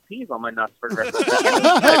a bag of peas on my nuts for the rest of the day.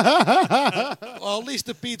 Well, at least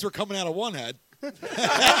the beads were coming out of one head.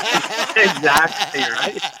 Exactly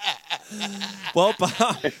right. Well,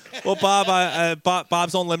 Bob,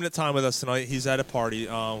 Bob's on limited time with us tonight. He's at a party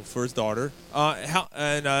for his daughter.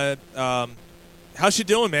 How's she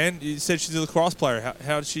doing, man? You said she's a lacrosse player.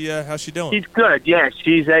 How's she doing? She's good. Yeah,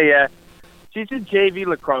 she's a JV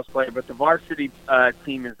lacrosse player, but the varsity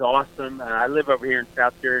team is awesome. I live over here in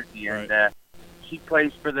South Jersey, and She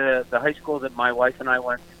plays for the high school that my wife and I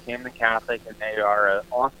went to, Camden Catholic, and they are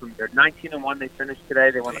awesome. They're 19-1. They finished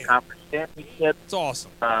today. They won the conference championship. It's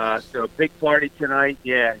awesome. So a big party tonight.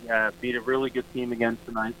 Yeah, beat a really good team again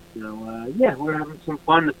tonight. So yeah, we're having some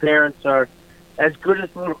fun. The parents are as good as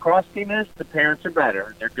the lacrosse team is. The parents are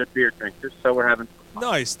better. They're good beer drinkers, so we're having some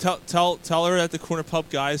fun. Nice. Tell her that the Corner Pub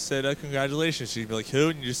guys said congratulations. She'd be like, who?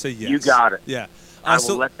 And you just say yes. You got it. Yeah. I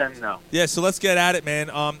will let them know. Yeah, so let's get at it,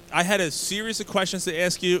 man. I had a series of questions to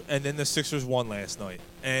ask you, and then the Sixers won last night.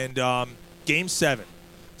 And Game 7.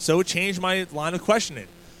 So it changed my line of questioning.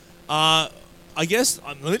 I guess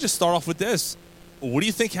let me just start off with this. What do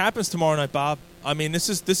you think happens tomorrow night, Bob? I mean, this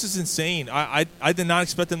is insane. I did not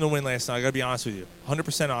expect them to win last night. I got to be honest with you.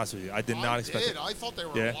 100% honest with you. I did not expect it. I thought they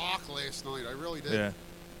were locked last night. I really did. Yeah.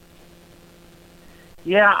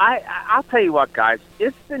 Yeah, I'll tell you what, guys.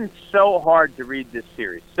 It's been so hard to read this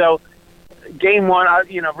series. So, Game 1,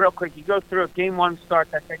 real quick, you go through it. Game 1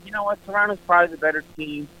 starts. I said, you know what? Toronto's probably the better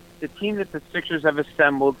team. The team that the Sixers have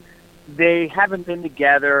assembled, they haven't been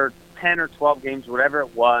together 10 or 12 games, whatever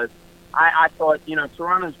it was. I thought,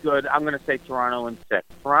 Toronto's good. I'm going to say Toronto in 6.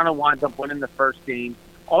 Toronto winds up winning the first game.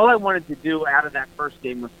 All I wanted to do out of that first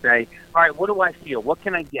game was say, all right, what do I feel? What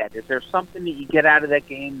can I get? Is there something that you get out of that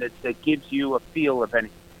game that gives you a feel of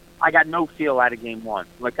anything? I got no feel out of Game 1.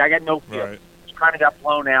 Like, I got no feel. Right. Just kind of got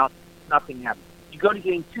blown out. Nothing happened. You go to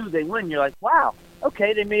Game 2, they win. You're like, wow,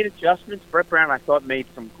 okay, they made adjustments. Brett Brown, I thought, made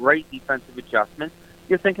some great defensive adjustments.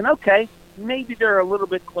 You're thinking, okay, maybe they're a little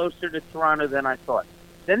bit closer to Toronto than I thought.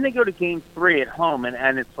 Then they go to Game 3 at home,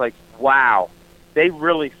 and it's like, wow, they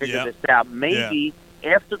really figured this out. Maybe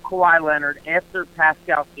after Kawhi Leonard, after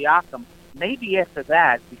Pascal Siakam, maybe after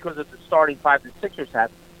that, because of the starting five the Sixers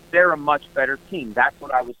have, they're a much better team. That's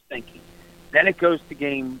what I was thinking. Then it goes to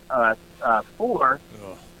Game 4,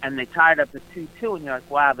 and they tied up at 2-2, and you're like,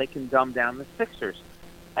 wow, they can dumb down the Sixers.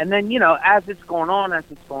 And then, as it's going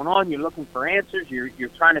on, you're looking for answers. You're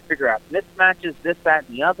trying to figure out mismatches, this, that,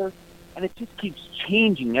 and the other, and it just keeps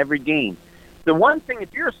changing every game. The one thing,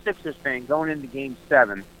 if you're a Sixers fan going into Game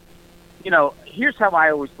 7, here's how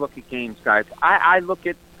I always look at games, guys. I look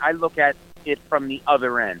at it from the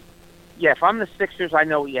other end. Yeah, if I'm the Sixers, I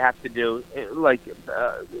know what you have to do.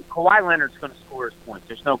 Kawhi Leonard's going to score his points.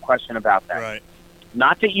 There's no question about that. Right.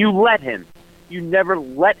 Not that you let him. You never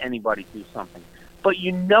let anybody do something. But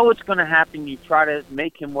you know it's going to happen. You try to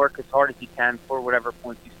make him work as hard as he can for whatever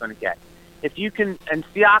points he's going to get. If you can, and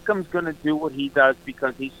Siakam's going to do what he does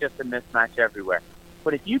because he's just a mismatch everywhere.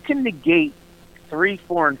 But if you can negate 3,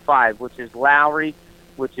 4, and 5, which is Lowry,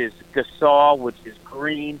 which is Gasol, which is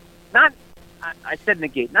Green. I said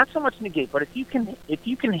negate, not so much negate, but if you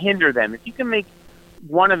can hinder them, if you can make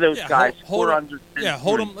one of those guys score under 10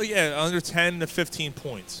 hold them under 10 to 15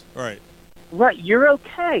 points. Right, you're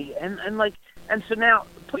okay, and so now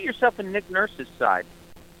put yourself in Nick Nurse's side.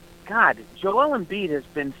 God, Joel Embiid has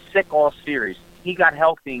been sick all series. He got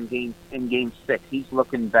healthy in game 6. He's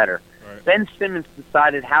looking better. Right. Ben Simmons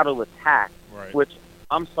decided how to attack. Right. Which,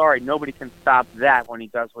 I'm sorry, nobody can stop that when he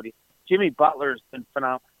does what he... Jimmy Butler has been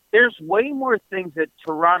phenomenal. There's way more things that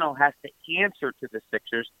Toronto has to answer to the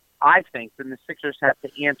Sixers, I think, than the Sixers have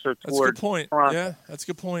to answer towards That's a good point. Toronto. Yeah, that's a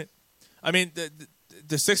good point. I mean,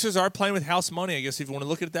 the Sixers are playing with house money, I guess, if you want to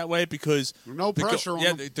look at it that way, because... No pressure on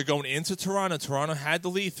them. They're going into Toronto. Toronto had the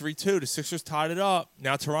lead 3-2. The Sixers tied it up.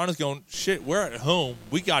 Now Toronto's going, shit, we're at home.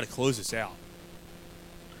 We got to close this out.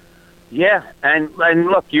 Yeah, and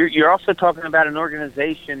look, you're also talking about an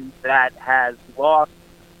organization that has lost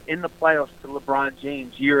in the playoffs to LeBron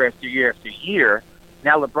James year after year after year.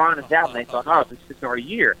 Now LeBron is out, and they thought, oh, this is our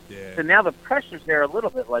year. Yeah. So now the pressure's there a little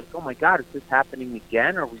bit, like, oh, my God, is this happening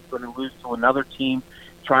again? Are we going to lose to another team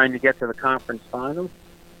trying to get to the conference finals?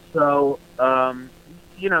 So,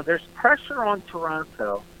 there's pressure on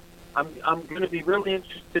Toronto. I'm going to be really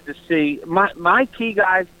interested to see. My key,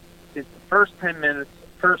 guys, is the first 10 minutes,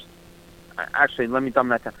 actually, let me dumb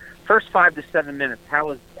that down. First 5 to 7 minutes, how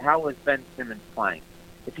is Ben Simmons playing?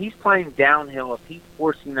 If he's playing downhill, if he's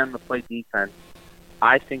forcing them to play defense,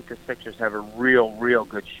 I think the Sixers have a real, real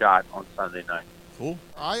good shot on Sunday night. Cool.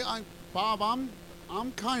 Bob,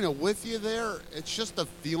 I'm kind of with you there. It's just a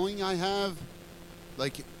feeling I have.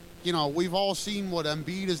 Like, we've all seen what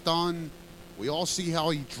Embiid has done. We all see how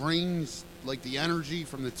he drains, the energy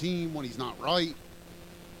from the team when he's not right.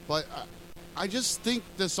 But I just think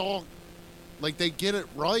this all, they get it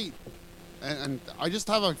right. And I just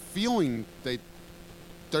have a feeling they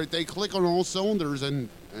click on all cylinders and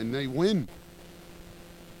they win.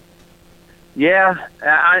 Yeah,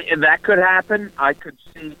 that could happen. I could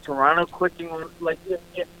see Toronto clicking on,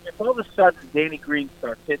 if all of a sudden Danny Green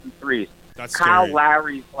starts hitting threes. That's Kyle scary.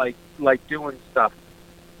 Lowry's like doing stuff.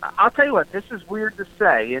 I'll tell you what, this is weird to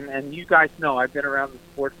say, and you guys know I've been around the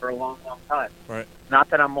sport for a long, long time. Right. Not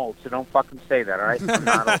that I'm old, so don't fucking say that, all right? I'm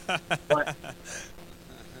not old. But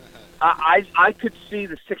I could see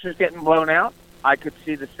the Sixers getting blown out. I could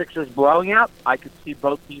see the Sixers blowing out. I could see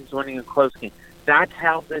both teams winning a close game. That's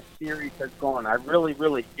how this series has gone. I really,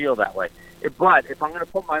 really feel that way. But if I'm going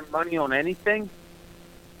to put my money on anything,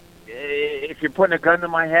 if you're putting a gun to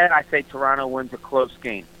my head, I say Toronto wins a close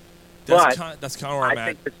game. That's But kind of where I'm I at.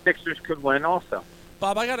 think the Sixers could win also.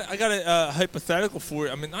 Bob, I got a hypothetical for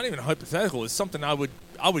you. I mean, not even a hypothetical. It's something I would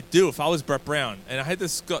do if I was Brett Brown. And I had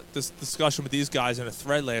this discussion with these guys in a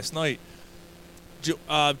thread last night.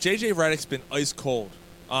 J.J. Redick's been ice cold.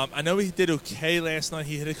 I know he did okay last night.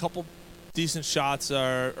 He hit a couple decent shots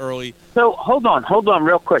early. So hold on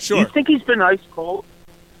real quick. Sure. Do you think he's been ice cold?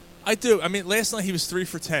 I do. I mean, last night he was 3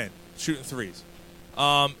 for 10 shooting threes.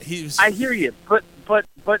 He was. I hear you, but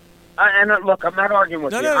and look, I'm not arguing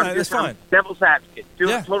with you. No, I'm that's just fine. Devil's advocate.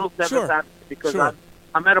 Yeah, Total devil's sure. advocate because Sure.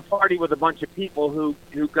 I'm at a party with a bunch of people who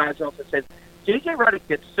guys also said J.J. Redick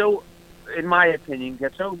gets so, in my opinion,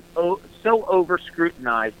 gets so over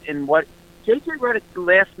scrutinized in what J.J. Redick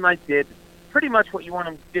last night did. Pretty much what you want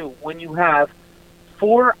him to do when you have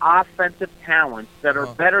 4 offensive talents that are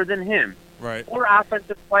better than him. Right. 4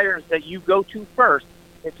 offensive players that you go to first.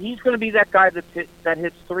 If he's going to be that guy that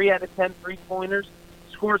hits 3 out of 10 3-pointers,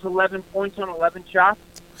 scores 11 points on 11 shots.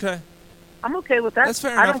 Okay. I'm okay with that. That's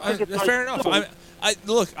fair I enough. don't think it's That's fair enough.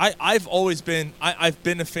 cool. I've always been. I've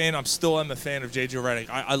been a fan. I'm still am a fan of J.J. Redick.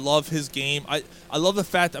 I love his game. I love the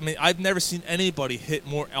fact. I mean, I've never seen anybody hit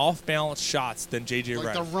more off-balance shots than J.J. Redick.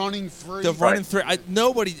 Like the running three. The running three.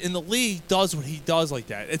 Nobody in the league does what he does like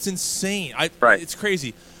that. It's insane. It's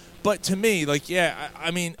crazy. But to me,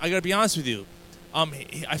 I mean, I got to be honest with you.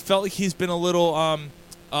 I felt like he's been a little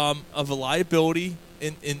of a liability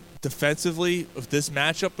in defensively of this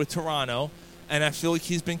matchup with Toronto, and I feel like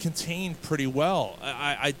he's been contained pretty well.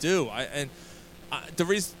 I do. The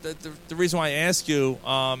reason why I ask you,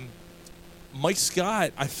 Mike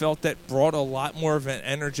Scott, I felt that brought a lot more of an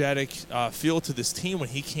energetic feel to this team when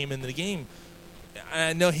he came into the game.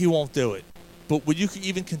 I know he won't do it, but would you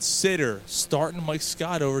even consider starting Mike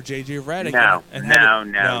Scott over J.J. Redick? No. No,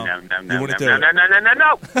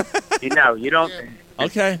 you don't.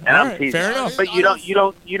 Okay, And all I'm right, teasing. fair enough. But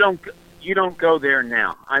you don't go there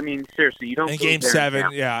now. I mean, seriously, you don't. In go Game there 7, now.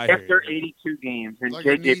 yeah, I hear After 82 games, and Like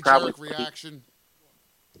a JJ probably knee-jerk reaction.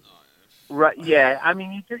 Right? Yeah. I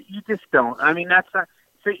mean, you just don't. I mean, that's not.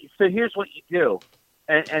 So here's what you do,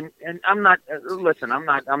 and I'm not. Listen, I'm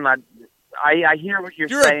not. I hear what you're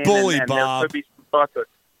saying. A bully, and Bob. there could be some thought to it,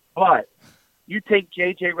 but you take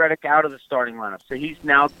J.J. Redick out of the starting lineup, so he's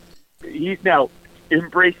now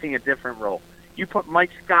embracing a different role. You put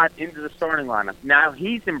Mike Scott into the starting lineup. Now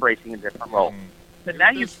he's embracing a different role. So now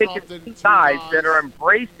you've taken 2 guys that are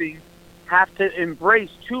have to embrace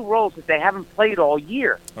 2 roles that they haven't played all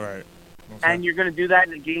year. All right. And you're going to do that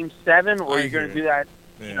in Game 7, or I you're going to hear do that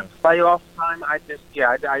Yeah. in a playoff time. I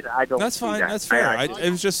don't. That's see fine. that. That's fair. It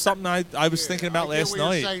was just something I was thinking about I get last what you're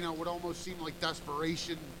night. saying. It would almost seem like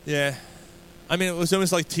desperation. Yeah. I mean, it was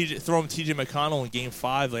almost like throwing T.J. McConnell in Game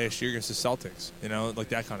 5 last year against the Celtics. You know, like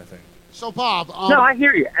that kind of thing. So, Bob. No, I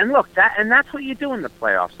hear you. And look, that's what you do in the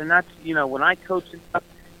playoffs. And that's, when I coach and stuff,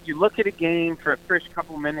 you look at a game for the first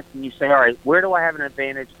couple of minutes and you say, all right, where do I have an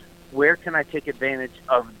advantage? Where can I take advantage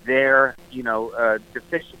of their,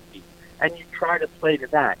 deficiency? And you try to play to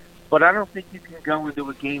that. But I don't think you can go into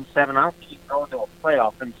a Game 7. I don't think you can go into a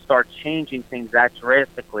playoff and start changing things that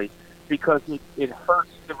drastically because it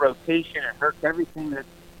hurts the rotation. It hurts everything that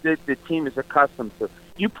the team is accustomed to.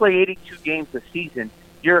 You play 82 games a season,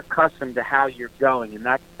 you're accustomed to how you're going, and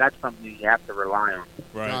that's something you have to rely on.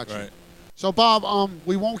 Right, Gotcha. right. So, Bob,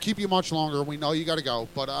 we won't keep you much longer. We know you got to go,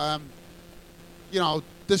 but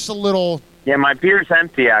this is a little. Yeah, my beer's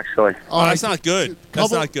empty actually. Oh, that's not good.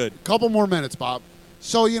 That's not good. Couple more minutes, Bob.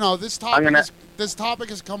 So this topic this topic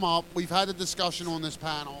has come up. We've had a discussion on this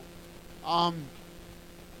panel.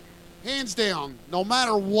 Hands down, no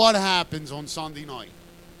matter what happens on Sunday night,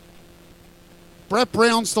 Brett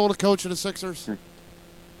Brown's still the coach of the Sixers.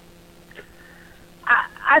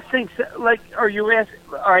 I think so. Are you asking?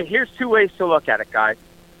 All right, here's 2 ways to look at it, guys.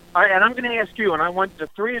 All right, and I'm going to ask you, and I want the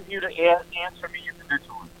 3 of you to answer me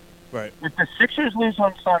individually. Right. If the Sixers lose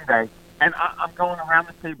on Sunday, and I'm going around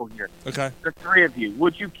the table here. Okay. The 3 of you,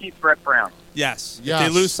 would you keep Brett Brown? Yes. Yes. If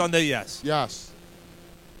they lose Sunday, yes. Yes.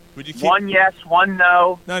 Would you keep 1 yes, 1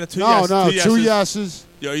 no. No, 2 No, yeses. no, 2 2 yeses. yeses.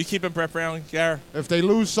 Yo, you keeping Brett Brown, Gary? If they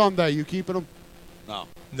lose Sunday, you keeping them? No.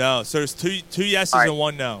 No. So there's two yeses All right. and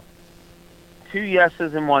 1 no. 2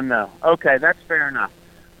 yeses and 1 no. Okay, that's fair enough.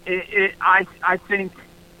 I think,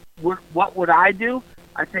 what would I do?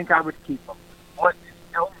 I think I would keep him. What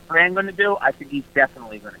is Elton Brand going to do? I think he's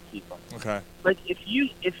definitely going to keep him. Okay. Like, if you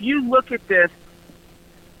look at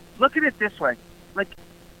it this way. Like,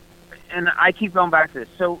 and I keep going back to this.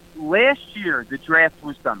 So last year, the draft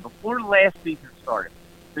was done. Before last season started,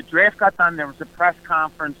 the draft got done. There was a press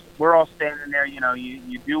conference. We're all standing there. You know,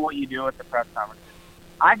 you do what you do at the press conference.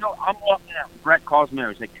 I'm walking out. Brett calls me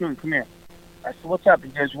over. He's like, Coon, come here. I said, what's up? He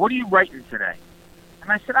goes, what are you writing today?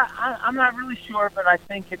 And I said, I'm not really sure, but I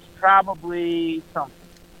think it's probably something.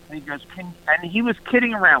 And he goes, and he was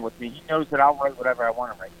kidding around with me. He knows that I'll write whatever I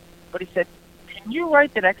want to write. But he said, can you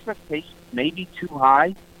write that expectations may be too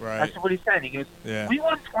high? Right. I said, what he said. He goes, Yeah. we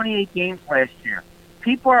won 28 games last year.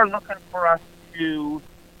 People are looking for us to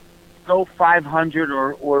go 500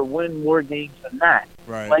 or win more games than that.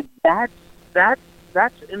 Right. Like,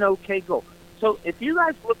 that's an okay goal. So if you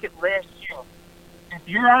guys look at last year, if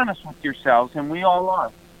you're honest with yourselves, and we all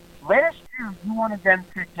are, last year you wanted them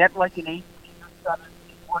to get like an 18 or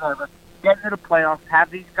 17, whatever, get into the playoffs, have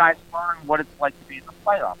these guys learn what it's like to be in the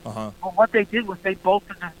playoffs. Uh-huh. But what they did was they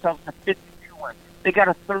bolstered themselves to 52 wins. They got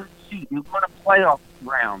a third seed. They won a playoff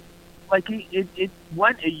round. Like, it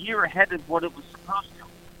went a year ahead of what it was supposed to.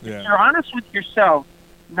 Yeah. If you're honest with yourselves,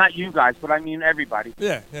 not you guys, but I mean everybody.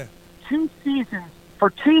 Yeah. 2 seasons,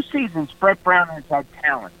 for 2 seasons, Brett Brown has had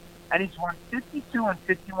talent. And he's won 52 and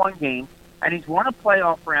 51 games, and he's won a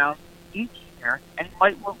playoff round each year, and he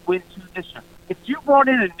might win 2 this year. If you brought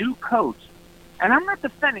in a new coach, and I'm not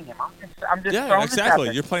defending him, I'm just Yeah, throwing exactly. this out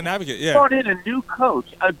there. You're playing advocate. Yeah. Brought in a new coach,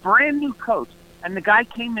 a brand new coach, and the guy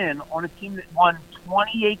came in on a team that won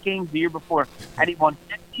 28 games the year before, and he won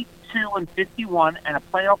 52 and 51 and a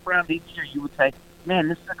playoff round each year. You would say, man,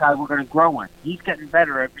 this is a guy we're going to grow in. He's getting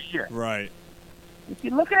better every year. Right. If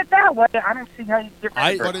you look at it that way, I don't see how you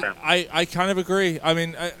different. I kind of agree. I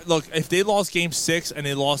mean, look, if they lost Game 6 and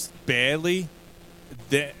they lost badly,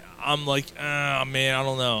 I'm like, man, I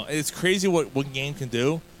don't know. It's crazy what one game can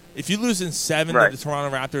do. If you lose in 7 to the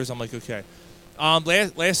Toronto Raptors, I'm like, okay.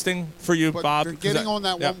 Last thing for you, But Bob. getting on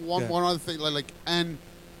that one other thing, like, and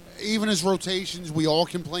even his rotations, we all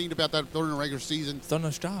complained about that during the regular season. He's done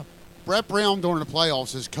his job. Brett Brown during the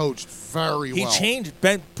playoffs has coached very well. He changed.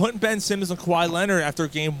 Putting Ben Simmons and Kawhi Leonard after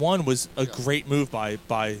Game 1 was a great move by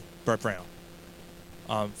Brett Brown.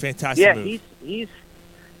 Fantastic move. He's.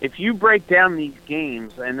 If you break down these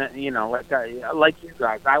games, and like you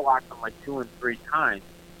guys, I watched them like 2 and 3 times.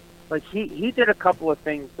 Like he did a couple of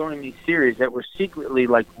things during these series that were secretly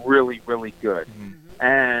like really, really good. Mm-hmm.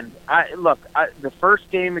 And the first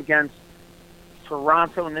game against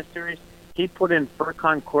Toronto in this series, he put in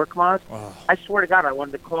Furkan Korkmaz. Oh. I swear to God, I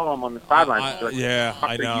wanted to call him on the sideline. I What know. the fuck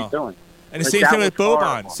are you doing? And the Like, same that thing with was Boban.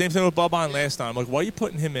 horrible. Same thing with Boban last time. Like, why are you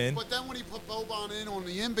putting him in? But then when he put Boban in on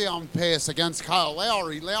the inbound pass against Kyle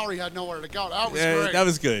Lowry had nowhere to go. That was great. That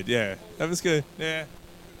was good. Yeah, that was good. Yeah.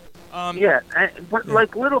 But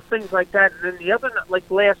like little things like that. And then the other, like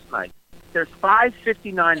last night, there's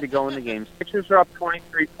 5:59 to go in the game. Sixers are up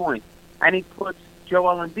 23 points, and he puts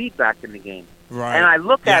Joel Embiid back in the game. Right. And I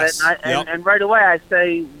look at it, Yes. and right away I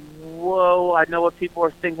say, "Whoa! I know what people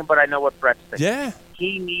are thinking, but I know what Brett's thinking." Yeah.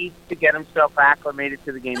 He needs to get himself acclimated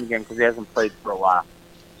to the game again because he hasn't played for a while.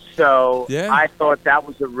 So I thought that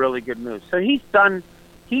was a really good move. So he's done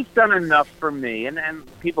enough for me. And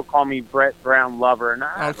people call me Brett Brown lover. And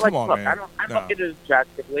I come on, look, man. I don't look at it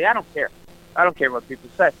objectively. I don't care. I don't care what people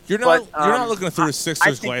say. You're not looking through the I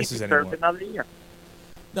Sixers think glasses he deserves anymore. another year.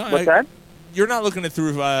 No, What's that? You're not looking at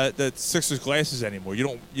through the Sixers glasses anymore.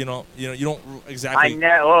 You don't exactly.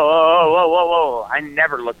 Whoa! I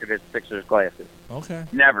never looked at his Sixers glasses. Okay.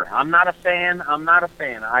 Never. I'm not a fan.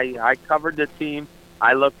 I covered the team.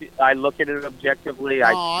 I look at it objectively.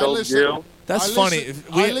 I still do. That's funny.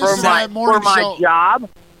 For my job.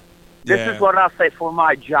 This is what I'll say. For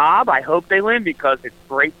my job, I hope they win because it's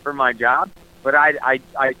great for my job. But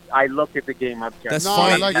I look at the game objectively. That's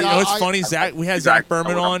funny. You know what's funny? We had Zach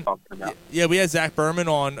Berman on. Yeah, we had Zach Berman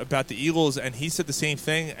on about the Eagles, and he said the same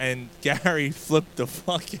thing. And Gary flipped the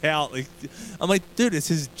fuck out. Like, I'm like, dude, it's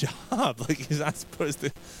his job. Like, he's not supposed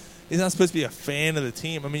to be a fan of the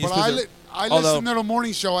team. I mean, I listen to the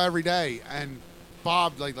morning show every day, and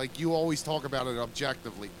Bob, like you always talk about it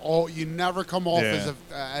objectively. You never come off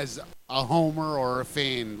as a homer or a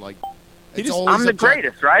fan. Like, I'm the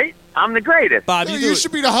greatest, right? I'm the greatest. Bob, you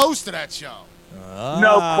should be the host of that show. No,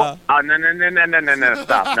 stop.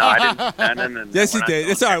 No, I didn't. No. Yes, he did.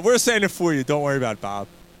 It's all right. We're saying it for you. Don't worry about it, Bob.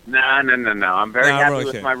 No. I'm very happy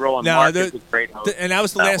with my role in Marcus. It's great host. And that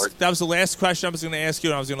was the last. That was the last question I was going to ask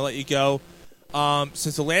you, and I was going to let you go.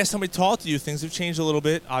 Since the last time we talked to you, things have changed a little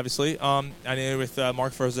bit, obviously. I know with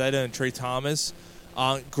Mark Farzetta and Trey Thomas.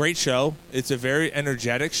 Great show. It's a very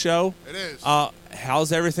energetic show. It is.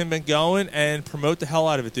 How's everything been going? And promote the hell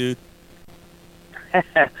out of it, dude.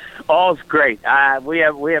 All's great. We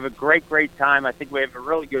have a great time. I think we have a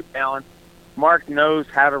really good balance. Mark knows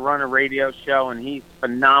how to run a radio show, and he's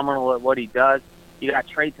phenomenal at what he does. You got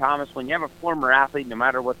Trey Thomas. When you have a former athlete, no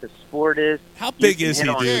matter what the sport is, how big is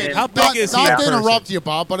he, dude? How big is he? Not to interrupt you,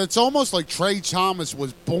 Bob, but it's almost like Trey Thomas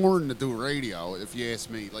was born to do radio, if you ask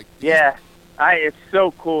me. Yeah. It's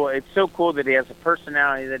so cool. It's so cool that he has a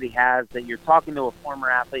personality that he has, that you're talking to a former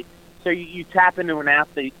athlete. So you tap into an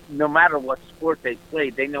athlete, no matter what sport they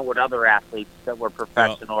played, they know what other athletes that were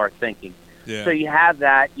professional are thinking. Yeah. So you have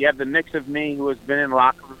that. You have the mix of me, who has been in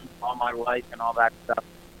locker rooms all my life and all that stuff.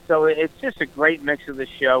 So it's just a great mix of the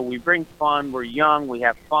show. We bring fun. We're young. We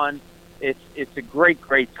have fun. It's a great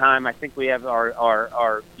time. I think we have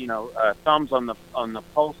our thumbs on the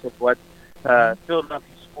pulse of what Philadelphia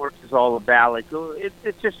sports is all about. Like,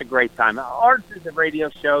 it's just a great time. Ours is a radio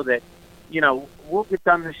show that, we'll get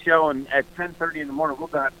done the show, and at 10:30 in the morning, we'll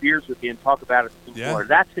go have beers with you and talk about it some more.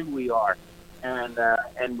 That's who we are, and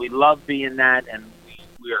we love being that, and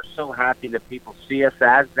we are so happy that people see us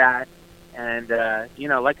as that. And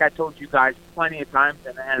like I told you guys plenty of times,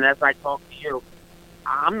 and as I talk to you,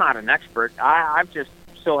 I'm not an expert. I've just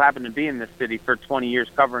so happened to be in this city for 20 years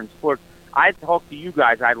covering sports. I talk to you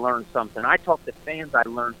guys, I learned something. I talk to fans, I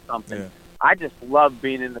learned something. Yeah. I just love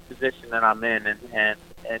being in the position that I'm in, and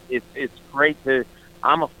it's great to.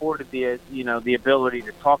 I'm afforded the ability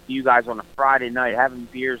to talk to you guys on a Friday night, having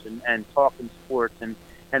beers and talking sports, and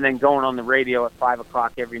then going on the radio at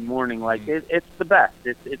 5:00 every morning. Like it's the best.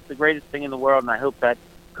 It's the greatest thing in the world, and I hope that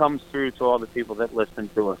comes through to all the people that listen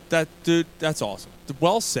to us. That's awesome.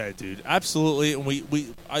 Well said, dude. Absolutely, and we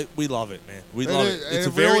love it, man. We love it. It's a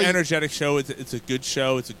really very energetic show. It's a good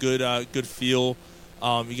show. It's a good feel.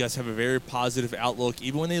 You guys have a very positive outlook.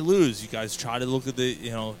 Even when they lose, you guys try to look at at it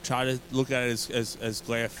as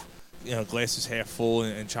glass is half full,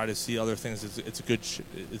 and try to see other things. It's a good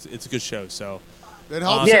show. So it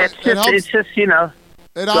helps. It's just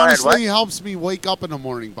It honestly helps me wake up in the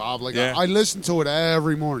morning, Bob. I listen to it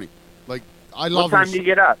every morning. Like, I love it. What time do you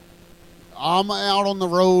get up? I'm out on the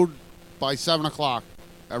road by 7:00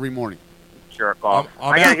 every morning. Jerk off.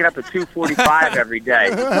 I got to get up at 2:45 every day.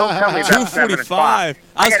 Don't tell me about 2:45.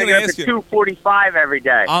 I got to get up at 2:45 every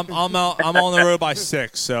day. I'm on the road by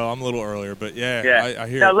 6, so I'm a little earlier. But I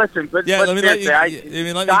hear. Now listen, but let me let you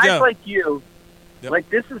guys go. like you, like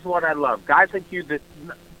this is what I love. Guys like you that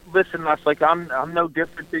listen to us. Like I'm no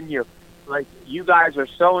different than you. Like, you guys are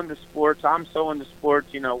so into sports. I'm so into sports.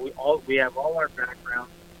 We have all our backgrounds.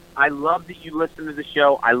 I love that you listen to the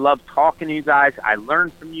show. I love talking to you guys. I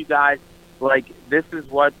learn from you guys. Like, this is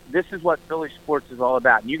what Philly sports is all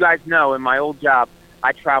about. And you guys know, in my old job,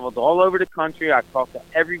 I traveled all over the country. I talked to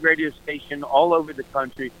every radio station all over the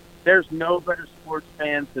country. There's no better sports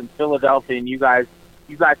fans than Philadelphia, and you guys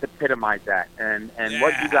epitomize that. And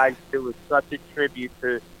what you guys do is such a tribute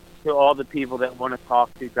to all the people that want to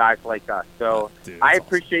talk to guys like us. So I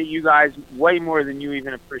appreciate you guys way more than you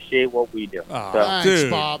even appreciate what we do. Thanks,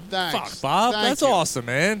 Bob. Thanks. Fuck, Bob. That's awesome,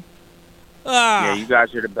 man. Yeah, you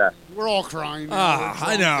guys are the best. We're all crying now.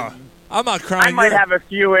 I know. I'm not crying. I might have a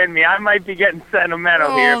few in me. I might be getting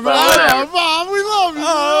sentimental here, but whatever. Bob, we love you.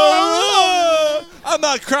 I'm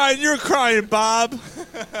not crying. You're crying, Bob. All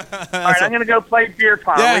right, I'm going to go play beer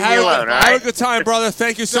pong. Leave me alone, all right? Have a good time, brother.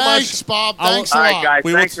 Thank you so much. Thanks, Bob. Thanks a lot. All right,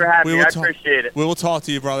 guys. Thanks for having me. I appreciate it. We will talk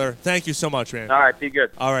to you, brother. Thank you so much, man. All right, be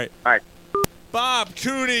good. All right. All right. Bob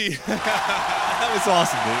Cooney. That was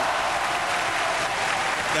awesome, dude.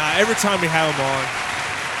 Every time we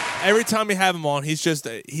have him on, he's just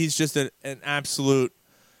an absolute.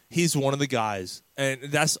 He's one of the guys, and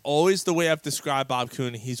that's always the way I've described Bob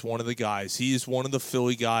Cooney. He's one of the guys. He is one of the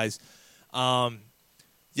Philly guys.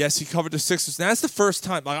 Yes, he covered the Sixers. And that's the first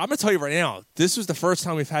time. Like, I'm gonna tell you right now, this was the first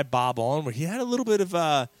time we've had Bob on where he had a little bit of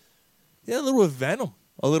venom,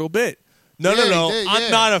 a little bit. No.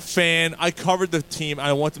 I'm not a fan. I covered the team.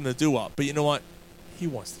 I want them to do well, but you know what? He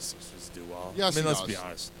wants the Sixers to do well. Yes, let's be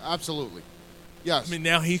honest. Absolutely. Yes.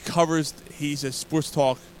 Now he's a sports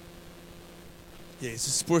talk. Yeah, he's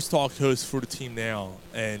a sports talk host for the team now,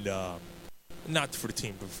 and not for the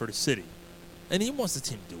team, but for the city. And he wants the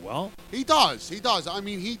team to do well. He does. I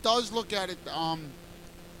mean, he does look at it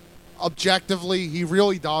objectively. He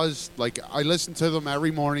really does. Like, I listen to them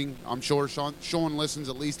every morning. I'm sure Sean listens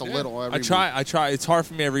at least a little every morning. I try. It's hard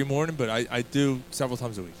for me every morning, but I do several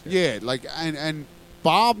times a week. Yeah, and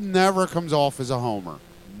Bob never comes off as a homer.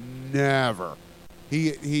 Never.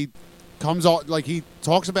 He comes out like he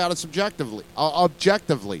talks about it subjectively,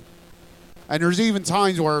 objectively. And there's even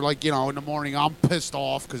times where, like, you know, in the morning I'm pissed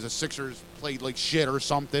off because the Sixers played like shit or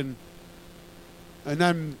something. And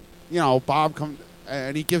then, you know, Bob comes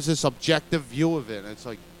and he gives this objective view of it. And it's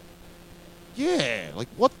like, yeah, like,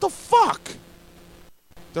 what the fuck?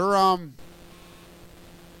 They're,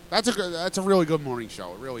 that's a really good morning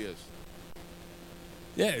show. It really is.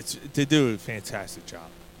 Yeah, they do a fantastic job.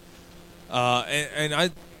 And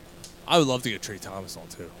I would love to get Trey Thomas on,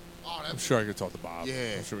 too. I'm sure I could talk to Bob.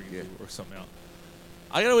 Yeah. I'm sure we can work something out.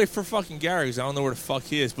 I gotta wait for fucking Gary because I don't know where the fuck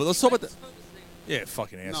he is. But let's talk about the... Yeah,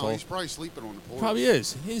 fucking asshole. No, he's probably sleeping on the porch. Probably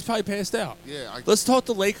is. He's probably passed out. Yeah. Let's talk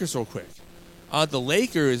the Lakers real quick. The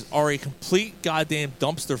Lakers are a complete goddamn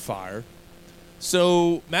dumpster fire.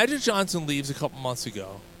 So Magic Johnson leaves a couple months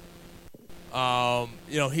ago.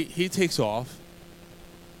 You know, he takes off.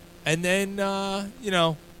 And then, you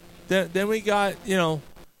know, then we got, you know,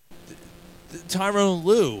 Tyronn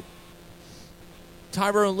Lue.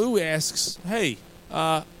 Tyronn Lue asks, hey,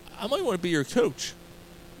 I might want to be your coach.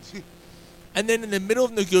 And then in the middle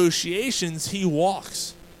of negotiations, he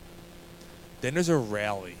walks. Then there's a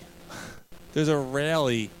rally. There's a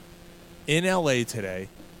rally in L.A. today.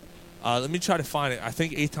 Let me try to find it. I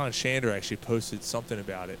think Eitan Shander actually posted something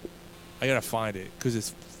about it. I got to find it because it's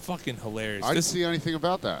fucking hilarious. I didn't see anything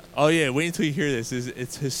about that. Oh, yeah. Wait until you hear this.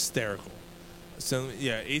 It's hysterical. So,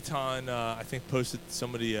 yeah, Eitan, I think, posted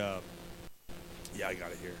somebody... yeah, I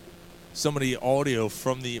got it here. Somebody audio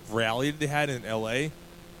from the rally that they had in L.A.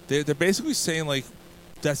 They're basically saying, like,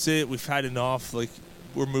 that's it. We've had enough. Like,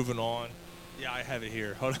 we're moving on. Yeah, I have it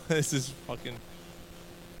here. Hold on. This is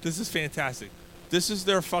fantastic. This is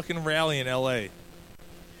their fucking rally in L.A.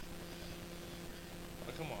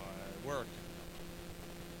 Oh, come on. Work.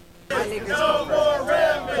 No more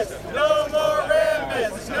Rambus! No more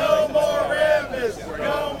Rambus! No more Rambus!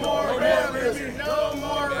 No more Rambus! No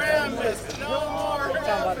more Rambus! No more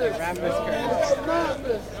Rambus!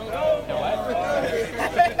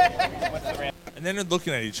 And then they're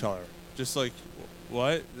looking at each other, just like,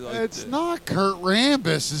 what? Like, It's not Kurt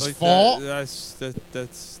Rambis' like fault. That's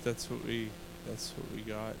what we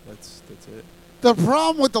got. That's it. The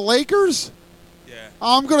problem with the Lakers? Yeah.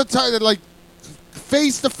 I'm going to tell you that, like,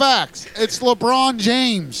 face the facts. It's LeBron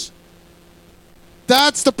James.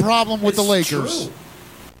 That's the problem with the Lakers. True.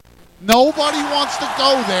 Nobody wants to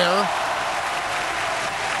go there.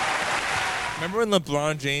 Remember when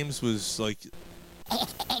LeBron James was like,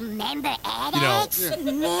 Remember Alex? You know.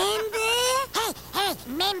 Remember? Hey,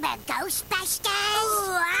 remember Ghostbusters?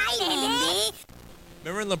 Oh, I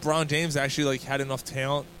remember when LeBron James actually like had enough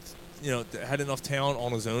talent, had enough talent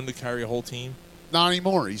on his own to carry a whole team? Not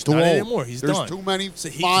anymore. He's too Not old. anymore. He's There's done. too many So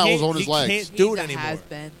miles on his he legs. can't do He's it a anymore.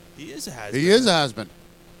 has-been. He is a has-been. He is a has-been.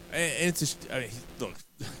 And it's just, look.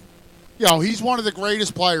 Yo, he's one of the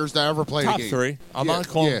greatest players to ever play Top the game. three. I'm Yeah, not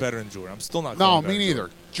calling yeah. him better than Jordan. I'm still not No, calling him me better than neither.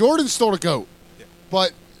 Jordan. Jordan's still the GOAT.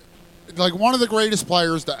 But, like, one of the greatest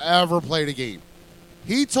players to ever play the game.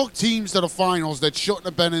 He took teams to the finals that shouldn't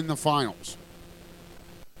have been in the finals.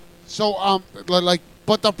 So,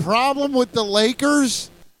 but the problem with the Lakers...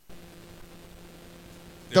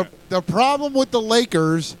 The problem with the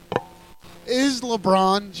Lakers is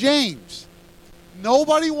LeBron James.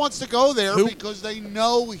 Nobody wants to go there because they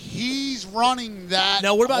know he's running that.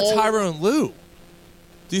 Now, what about whole- Tyronn Lue?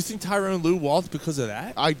 Do you think Tyronn Lue walked because of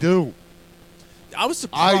that? I do. I was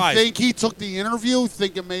surprised. I think he took the interview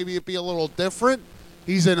thinking maybe it'd be a little different.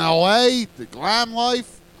 He's in L.A., the glam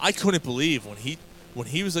life. I couldn't believe when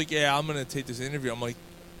he was like, yeah, I'm going to take this interview. I'm like,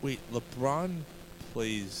 wait, LeBron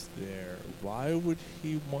plays there. Why would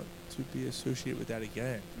he want to be associated with that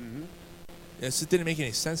again? Mm-hmm. Yes, it didn't make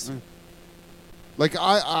any sense to me. Like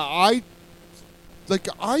I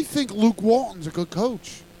think Luke Walton's a good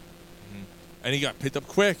coach. And he got picked up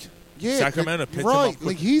quick. Yeah, Sacramento picked him right. up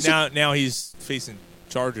quick. Like now he's facing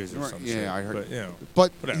charges or something. Yeah, I heard. But, you know,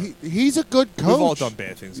 but whatever. he's a good coach. We've all done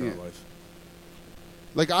bad things in Yeah. our life.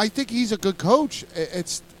 Like, I think he's a good coach.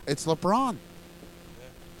 It's LeBron.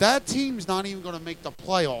 That team's not even going to make the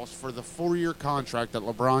playoffs for the 4-year contract that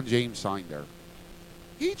LeBron James signed there.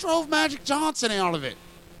 He drove Magic Johnson out of it.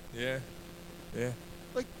 Yeah. Yeah.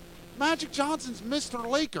 Like, Magic Johnson's Mr.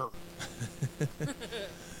 Laker.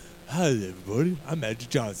 Hi, everybody. I'm Magic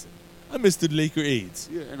Johnson. I'm Mr. Laker AIDS.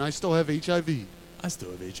 Yeah, and I still have HIV. I still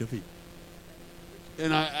have HIV.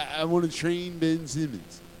 And I want to train Ben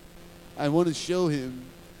Simmons. I want to show him.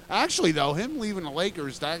 Actually, though, him leaving the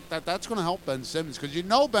Lakers, that's going to help Ben Simmons because you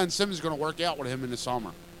know Ben Simmons is going to work out with him in the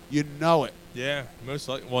summer. You know it. Yeah, most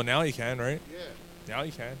likely. Well, now he can, right? Yeah. Now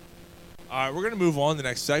he can. All right, we're going to move on to the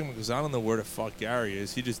next segment because I don't know where the fuck Gary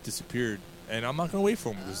is. He just disappeared. and I'm not going to wait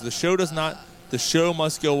for him because the show does not. The show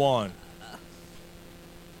must go on.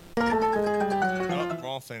 Oh,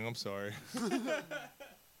 wrong thing. I'm sorry. Where the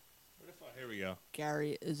fuck? Here we go.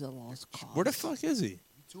 Gary is a lost cause. Where the fuck is he?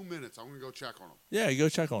 2 minutes. I'm gonna go check on him. Yeah, you go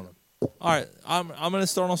check on him. All right, I'm going to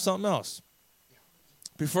start on something else.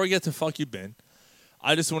 Before I get to fuck you, Ben,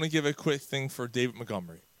 I just want to give a quick thing for David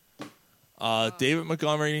Montgomery. David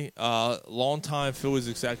Montgomery, longtime Phillies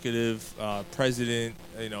executive, president.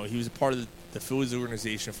 You know, he was a part of the Phillies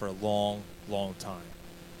organization for a long, long time.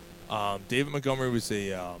 David Montgomery was he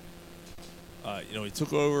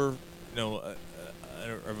took over, an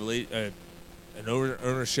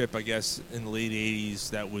ownership, I guess, in the late '80s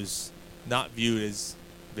that was not viewed as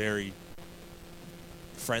very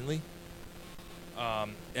friendly.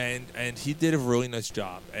 And he did a really nice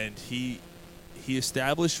job, and he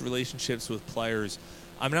established relationships with players.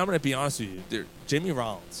 I mean, I'm going to be honest with you. Jimmy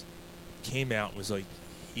Rollins came out and was like,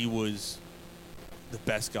 he was the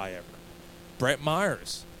best guy ever. Brett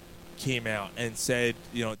Myers came out and said,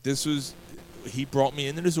 he brought me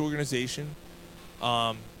into this organization.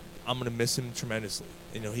 I'm going to miss him tremendously.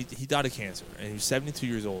 He died of cancer, and he was 72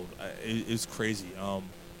 years old. It was crazy.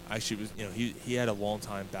 Actually, he had a long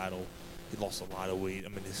time battle. He lost a lot of weight. I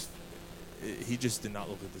mean, he just did not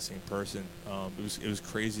look like the same person. It was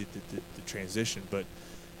crazy the transition. But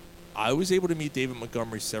I was able to meet David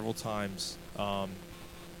Montgomery several times.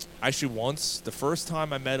 Actually, once the first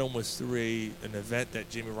time I met him was through an event that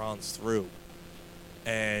Jimmy Rollins threw,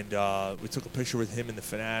 and we took a picture with him and the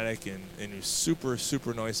Fanatic, and he was super,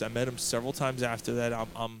 super nice. I met him several times after that.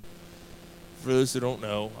 I'm for those who don't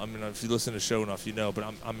know, I mean, if you listen to the show enough, you know, but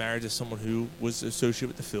I'm married to someone who was associated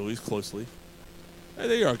with the Phillies closely. Hey,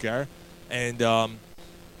 there you are, Gary. And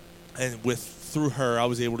through her, I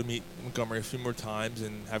was able to meet Montgomery a few more times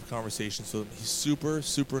and have conversations with him. He's super,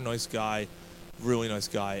 super nice guy, really nice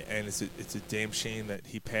guy, and it's a damn shame that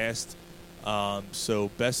he passed.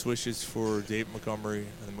 So best wishes for Dave Montgomery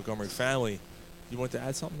and the Montgomery family. You want to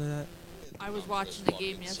add something to that? I was watching the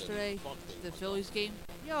game yesterday, the Phillies game.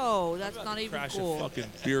 Yo, that's not even Crash cool. a fucking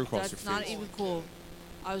beer across That's your not face. even cool.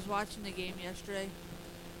 I was watching the game yesterday,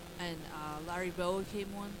 and Larry Bowa came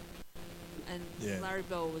on, and Yeah. Larry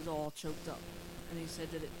Bowa was all choked up, and he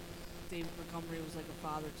said that David Montgomery was like a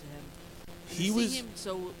father to him. And He to was- see him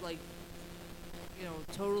so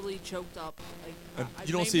totally choked up. Like And it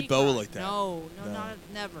you don't made see me Bowa cry. like that. No, No.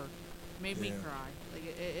 never. Made me Yeah. cry.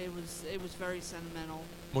 Like it was very sentimental.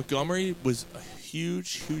 Montgomery was a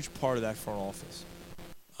huge, huge part of that front office,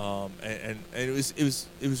 and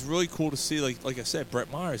it was really cool to see. Like I said,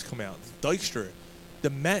 Brett Myers come out, Dykstra, the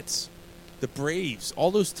Mets, the Braves,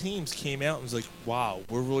 all those teams came out and was like, "Wow,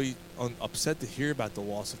 we're really upset to hear about the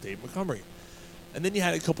loss of Dave Montgomery." And then you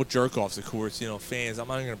had a couple jerk-offs, of course, fans. I'm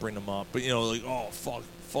not even going to bring them up, but like, "Oh,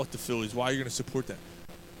 fuck the Phillies. Why are you going to support that?"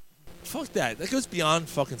 Fuck that. That goes beyond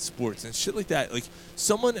fucking sports and shit like that. Like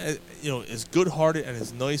someone, as good-hearted and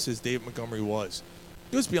as nice as David Montgomery was,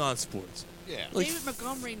 goes beyond sports. Yeah. David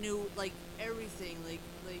Montgomery knew like everything, like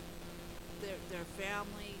their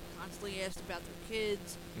family, constantly asked about their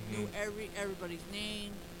kids, knew everybody's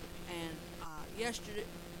name, and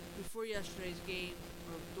before yesterday's game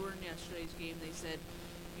or during yesterday's game, they said,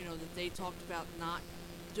 that they talked about not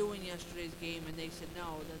doing yesterday's game, and they said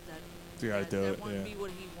no, You gotta do that it, wouldn't yeah. be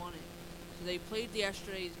what he wanted. So they played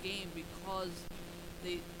yesterday's game because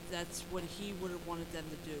that's what he would have wanted them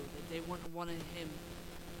to do. That they wouldn't have wanted him.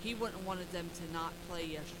 He wouldn't have wanted them to not play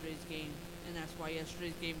yesterday's game, and that's why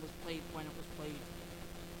yesterday's game was played when it was played.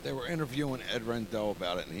 They were interviewing Ed Rendell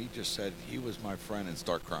about it, and he just said he was my friend and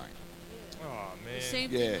start crying. Oh man. The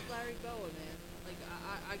same Yeah. thing with Larry Bowa, man. Like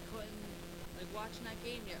I couldn't watching that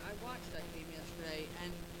game. I watched that game yesterday,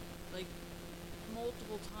 and like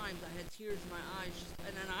multiple times I had tears in my eyes,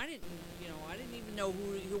 and then I didn't even know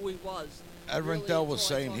who he was. Ed really, Rendell was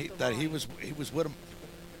until I saying talked to that he Ryan. was with him.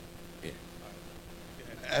 Yeah.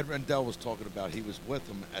 Ed Rendell was talking about he was with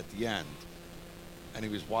him at the end, and he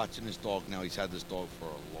was watching his dog. Now he's had this dog for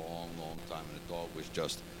a long, long time, and the dog was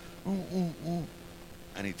just,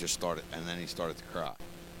 and he just started, and then he started to cry.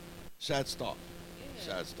 Sad stuff.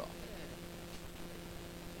 Sad stuff.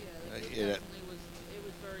 Yeah, it Yeah. definitely was. It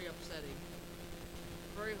was very upsetting.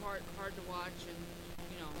 Very hard to watch, and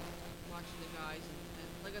watching the guys, and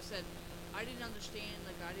like I said, I didn't understand.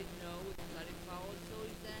 Like I didn't know because I didn't follow the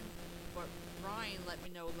Phillies then. But Ryan let me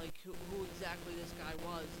know like who exactly this guy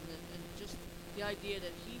was, and just the idea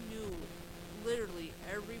that he knew literally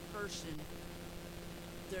every person,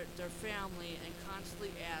 their family, and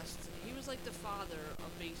constantly asked. He was like the father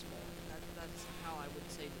of baseball. That's how I would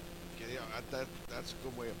say it. Yeah, that's a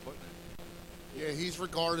good way of putting it. Yeah, he's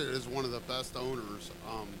regarded as one of the best owners.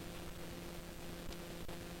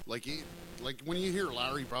 Like when you hear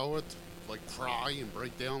Larry Bowa cry and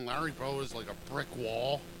break down, Larry Bowa is like a brick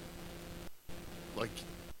wall. Like,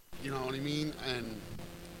 you know what I mean? And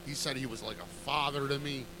he said he was like a father to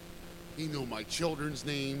me. He knew my children's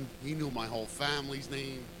name. He knew my whole family's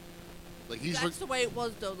name. Like That's the way it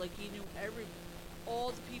was, though. Like, he knew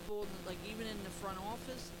all the people, like, even in the front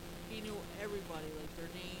office, he knew everybody, like, their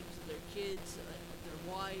names, their kids,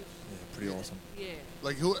 their wives. Yeah, pretty awesome. Yeah.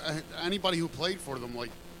 Like, anybody who played for them,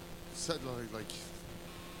 like, said, like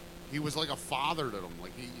he was like a father to them.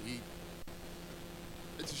 Like, he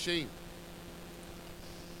it's a shame.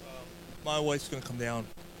 My wife's gonna come down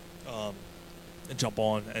and jump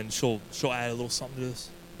on, and she'll add a little something to this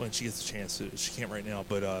when she gets a chance. She can't right now,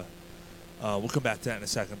 but we'll come back to that in a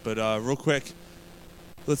second. But real quick,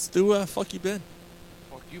 let's do Fuck You Ben.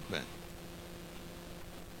 Fuck you, Ben.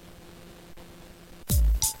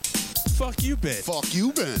 Fuck you, Ben. Fuck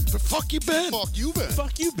you, Ben. Fuck you, Ben. Fuck you, Ben.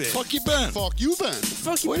 Fuck you, Ben. Fuck you, Ben. Fuck you, Ben.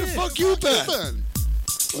 Fuck you, Where Ben. the fuck you, Ben?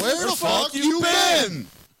 Where the fuck you been?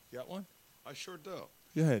 Got one? I sure do.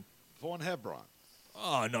 Go ahead. Vaughn Hebron.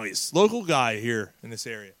 Oh, nice. Local guy here in this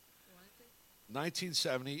area.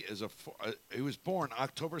 1970 he was born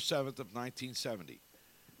October 7th of 1970.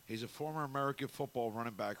 He's a former American football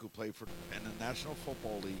running back who played in the National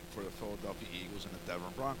Football League for the Philadelphia Eagles and the Denver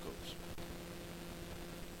Broncos.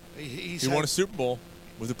 He won a Super Bowl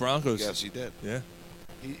with the Broncos. Yes, he did. Yeah.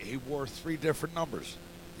 He wore 3 different numbers.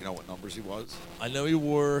 You know what numbers he was? I know he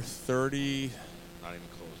wore 30. Not even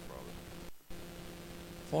close,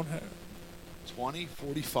 Phone brother. 20,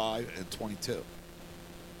 45, and 22.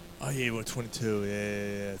 Oh, yeah, he wore 22.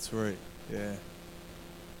 Yeah, that's right. Yeah.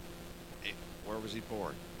 Where was he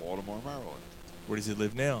born? Baltimore, Maryland. Where does he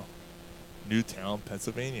live now? Newtown,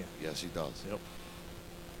 Pennsylvania. Yes, he does. Yep.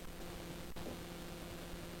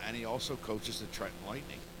 And he also coaches the Trenton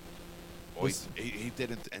Lightning. Well, he did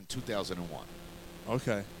in 2001.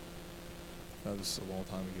 Okay. That was a long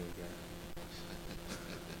time ago,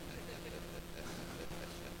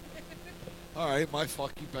 All right, my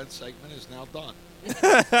Fuck You Ben segment is now done.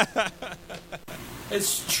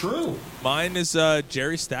 It's true. Mine is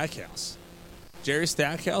Jerry Stackhouse. Jerry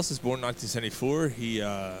Stackhouse is born in 1974.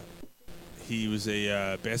 He was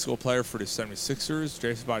a basketball player for the 76ers,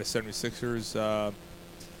 drafted by the 76ers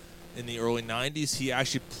in the early 90s. He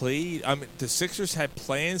actually played. The Sixers had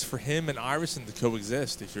plans for him and Iverson to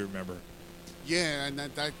coexist, if you remember. Yeah, and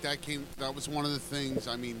that was one of the things.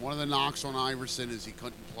 I mean, one of the knocks on Iverson is he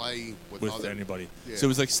couldn't play with anybody. Yeah. So it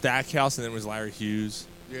was like Stackhouse, and then it was Larry Hughes.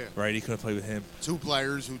 Yeah. Right, he couldn't play with him. 2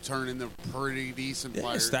 players who turned into pretty decent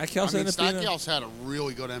players. Stackhouse ended up being Stackhouse had a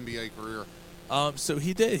really good NBA career. So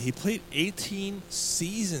he did. He played 18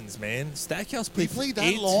 seasons, man. Stackhouse played He played for that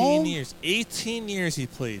 18 long? years. 18 years he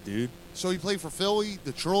played, dude. So he played for Philly,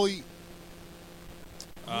 Detroit.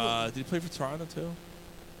 Did he play for Toronto too?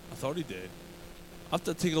 I thought he did. I'll have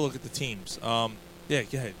to take a look at the teams. Yeah,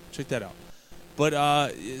 go ahead. Check that out. But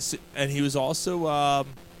and he was also an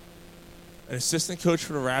assistant coach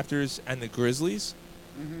for the Raptors and the Grizzlies.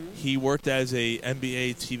 Mm-hmm. He worked as a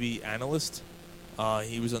NBA TV analyst.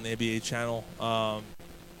 He was on the NBA channel.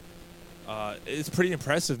 It's pretty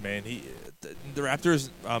impressive, man. The Raptors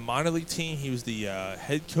minor league team. He was the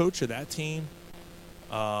head coach of that team.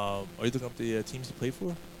 Are you looking up the teams he played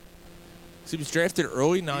for? So he was drafted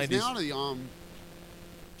early 90s. He's now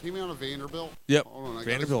came out of Vanderbilt. Yep. Hold on,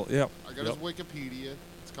 Vanderbilt. Yep. I got his Wikipedia.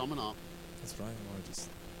 It's coming up. That's right. I want to just.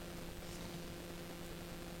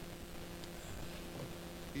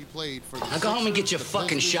 He played for the Now go home and get your the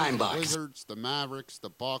fucking Pistons, shine the box. Wizards, the Mavericks, the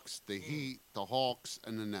Bucks, the Heat, the Hawks,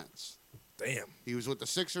 and the Nets. Damn. He was with the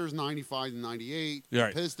Sixers 95 to 98, You're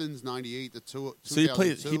right. the Pistons 98 to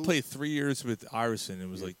 2002. So he played 3 years with Iverson and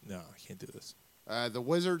was like, no, I can't do this. The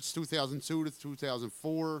Wizards 2002 to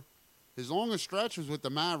 2004. His longest stretch was with the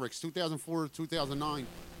Mavericks 2004 to 2009.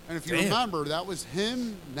 And if you Damn. remember, that was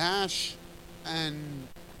him, Nash, and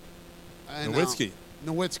Nowitzki.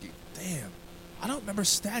 Nowitzki. Damn. I don't remember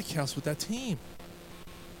Stackhouse with that team.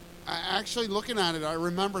 Actually, looking at it, I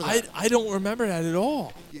remember that. I don't remember that at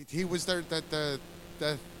all. He was there the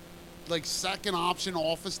second option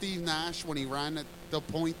off of Steve Nash when he ran at the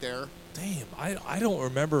point there. Damn, I don't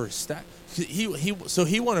remember So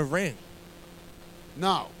he won a ring.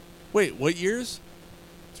 No. Wait, what years?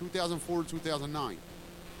 2004 to 2009.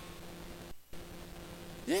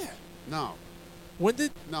 Yeah. No. When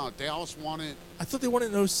did? No, Dallas won it. I thought they won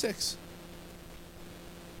it in 06.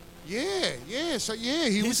 Yeah. So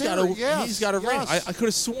he was got there. He's got a ring. I could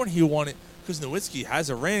have sworn he won it because Nowitzki has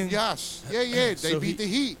a ring. Yes. Yeah. They beat the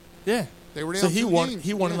Heat. Yeah. They were down so he 2 won. games.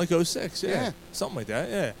 He won in Yeah. like 06. Yeah. Something like that.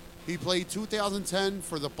 Yeah. He played 2010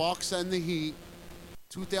 for the Bucks and the Heat.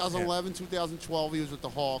 2011, 2012, he was with the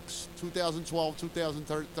Hawks. 2012,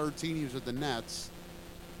 2013, he was with the Nets.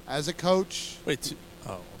 As a coach. Wait.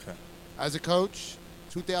 Oh, okay. As a coach,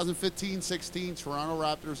 2015-16, Toronto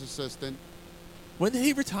Raptors assistant. When did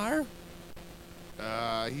he retire?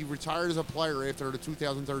 He retired as a player after the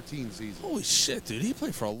 2013 season. Holy shit, dude. He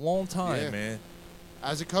played for a long time, man.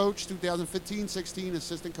 As a coach, 2015-16,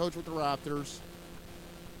 assistant coach with the Raptors.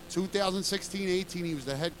 2016-18, he was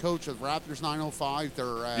the head coach of Raptors 905.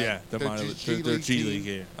 Their G League.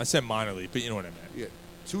 Yeah. I said minor league, but you know what I meant. Yeah.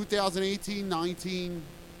 2018-19,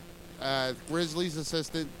 Grizzlies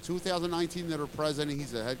assistant. 2019, they're president.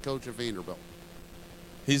 He's the head coach of Vanderbilt.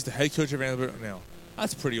 He's the head coach of Vanderbilt now.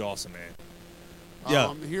 That's pretty awesome, man.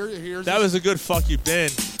 Yeah. Here's that was a good fuck you,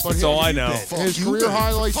 Ben. That's all I know. His career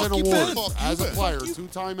highlights and awards as a player: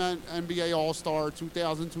 two-time NBA All-Star,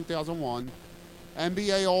 2000-2001,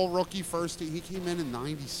 NBA All-Rookie first team. He came in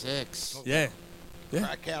 '96. Yeah.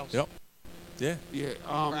 Crack house. Yep. Yeah. Yeah.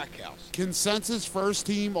 Crack house. Consensus first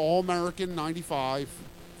team All-American '95,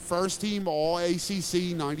 first team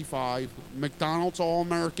All-ACC '95, McDonald's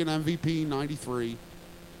All-American MVP '93.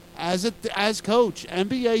 As coach,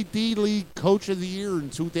 NBA D-League Coach of the Year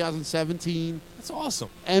in 2017. That's awesome.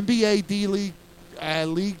 NBA D-League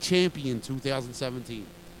League Champion 2017.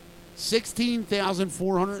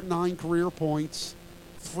 16,409 career points,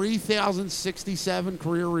 3,067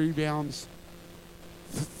 career rebounds,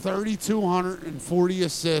 3,240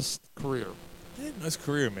 assists career. Yeah, nice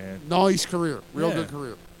career, man. Nice career. Real good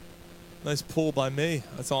career. Nice pull by me.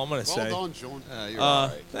 That's all I'm going to say. Well done, Sean. You're all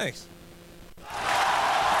right. Thanks.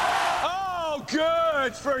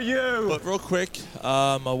 Good for you. But real quick,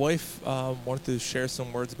 my wife wanted to share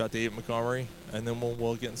some words about David Montgomery, and then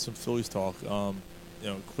we'll get into some Phillies talk.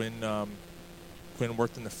 Quinn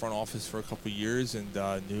worked in the front office for a couple of years and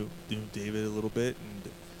knew David a little bit.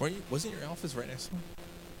 And wasn't your office right next to him?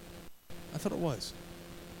 I thought it was.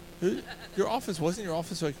 Your office wasn't your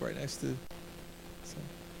office like right next to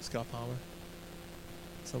Scott Palmer?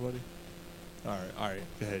 Somebody? All right,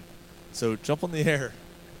 go ahead. So jump on the air.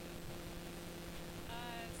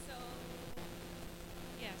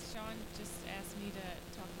 Sean just asked me to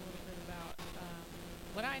talk a little bit about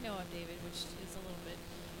what I know of David, which is a little bit.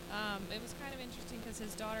 It was kind of interesting because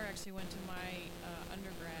his daughter actually went to my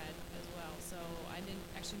undergrad as well, so I didn't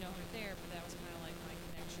actually know her there, but that was kind of like my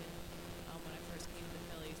connection when I first came to the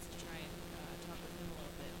Phillies to try and talk with him a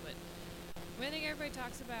little bit. But I think everybody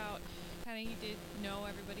talks about kind of he did know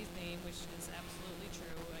everybody's name, which is absolutely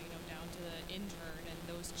true, down to the intern, and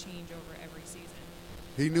those change over every season.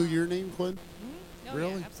 He knew your name, Quinn? No,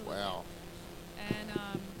 really? Yeah, absolutely. Wow. And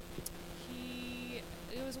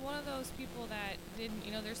it was one of those people that didn't,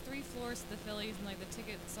 there's 3 floors to the Phillies, and like the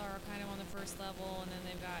tickets are kind of on the first level, and then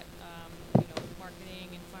they've got,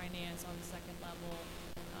 marketing and finance on the second level,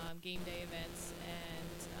 game day events,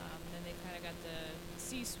 and then they kind of got the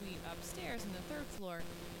C-suite upstairs in the 3rd floor.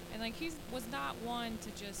 And like he was not one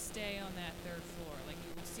to just stay on that 3rd floor. Like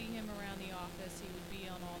you would see him around the office, he would be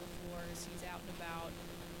on all the floors, he's out and about.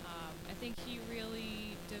 I think he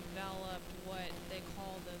really developed what they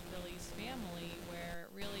call the Phillies family,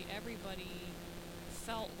 where really everybody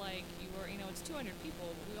felt like you were, it's 200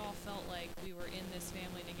 people, but we all felt like we were in this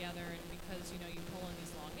family together. And because, you pull in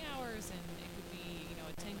these long hours, and it could be,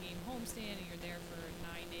 a 10-game homestand, and you're there for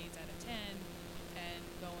 9 days out of 10, and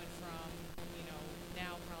going from,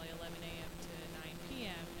 now probably 11 a.m. to 9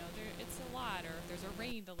 p.m., it's a lot. Or if there's a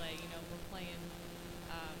rain delay, we're playing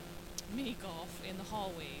mini golf in the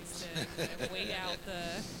hallways to kind of wait out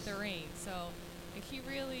the rain. So like he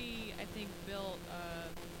really, I think, built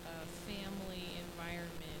a family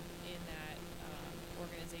environment in that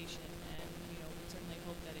organization, and we certainly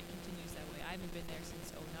hope that it continues that way. I haven't been there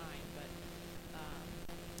since '09, but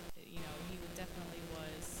he definitely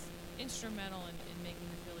was instrumental in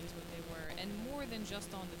making the Phillies what they were, and more than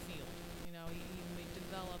just on the field. He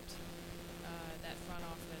developed that front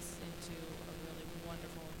office into a really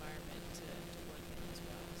wonderful environment to work in as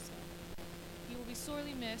well. So he will be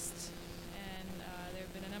sorely missed, and there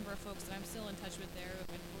have been a number of folks that I'm still in touch with there who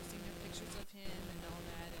have been posting their pictures of him and all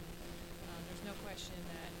that, and there's no question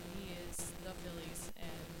that he is the Phillies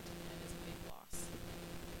and is a big loss.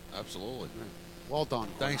 Absolutely. Well done.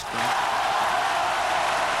 Thanks, Quinn.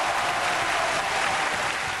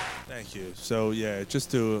 Thank you. So yeah,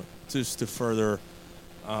 just to further,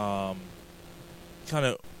 kind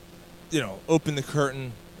of, open the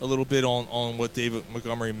curtain a little bit on what David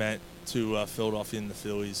Montgomery meant to Philadelphia and the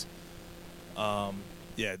Phillies.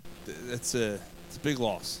 It's a big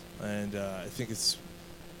loss, and I think it's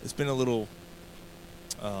been a little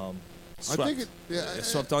swept,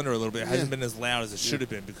 swept under a little bit. It hasn't been as loud as it should have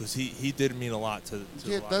been because he did mean a lot to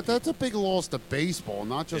a lot of that's a big loss to baseball,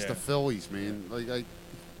 not just the Phillies, man.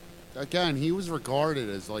 Again, he was regarded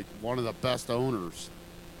as like one of the best owners,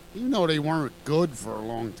 even though they weren't good for a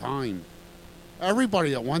long time.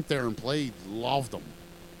 Everybody that went there and played loved him,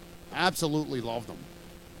 absolutely loved him.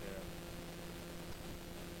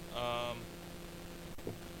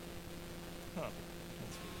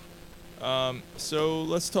 So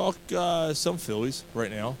let's talk some Phillies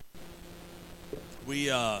right now.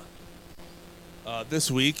 We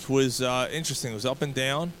this week was interesting. It was up and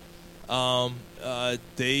down.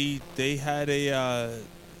 They had a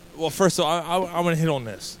well. First of all, I want to hit on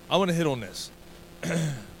this.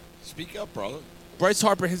 Speak up, brother. Bryce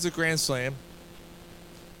Harper hits a grand slam.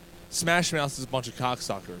 Smash Mouth is a bunch of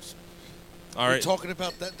cocksuckers. All right, We're talking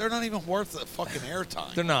about that. They're not even worth the fucking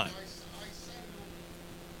airtime. They're not. I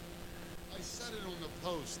said it on the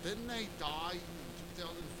post. Didn't they die in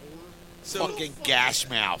 2004? Fucking gas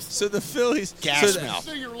mouth. So the Phillies, gas mouth.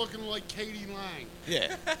 So you're looking like Katie Lang.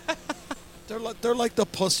 Yeah. They're like the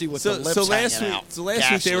pussy with the lips hanging out. So last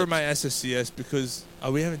Gas week they were lips. my SSCS because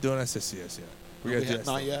we haven't done SSCS yet. We gotta do have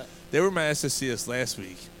that not stuff. yet. They were my SSCS last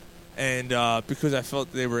week, and because I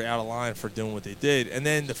felt they were out of line for doing what they did, and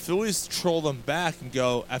then the Phillies troll them back and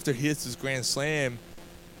go after he hits his grand slam.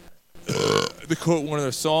 They quote one of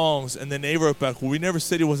their songs, and then they wrote back, "Well, we never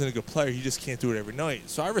said he wasn't a good player. He just can't do it every night."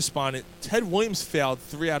 So I responded, "Ted Williams failed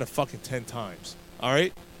 3 out of fucking 10 times. All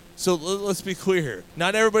right, so let's be clear here.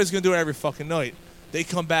 Not everybody's gonna do it every fucking night." They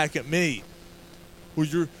come back at me. Well,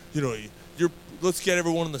 you're. Let's get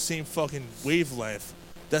everyone on the same fucking wavelength.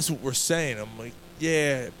 That's what we're saying. I'm like,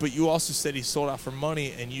 yeah, but you also said he sold out for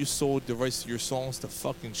money, and you sold the rights to your songs to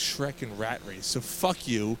fucking Shrek and Rat Race. So fuck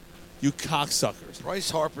you, you cocksuckers. Bryce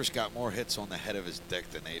Harper's got more hits on the head of his dick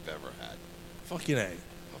than they've ever had. Fucking A.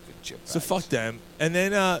 Fucking chip So bags. fuck them. And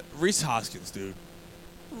then Reese Hoskins, dude.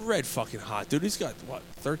 Red fucking hot, dude. He's got,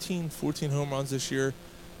 13, 14 home runs this year.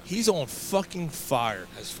 He's on fucking fire.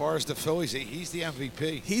 As far as the Phillies, he's the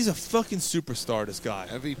MVP. He's a fucking superstar, this guy.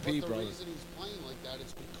 MVP, brother. The reason he's playing like that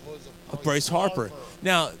is because of Bryce Harper.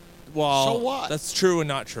 Now, well, So what? That's true and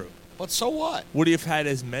not true. But so what? Would he have had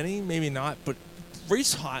as many? Maybe not. But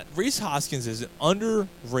Reese Hoskins is an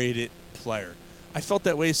underrated player. I felt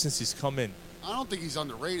that way since he's come in. I don't think he's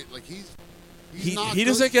underrated. Like he's He not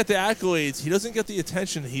doesn't good. get the accolades. He doesn't get the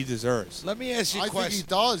attention he deserves. Let me ask you a I question. think he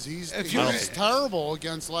does. He's you're- terrible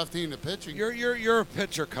against left-handed pitching. You're a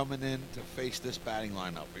pitcher coming in to face this batting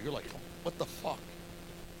lineup. You're like, what the fuck?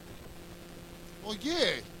 Well,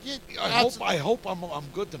 yeah. I hope I'm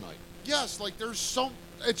good tonight. Yes, like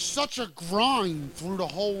it's such a grind through the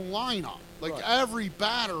whole lineup. Like Right. every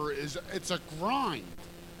batter it's a grind.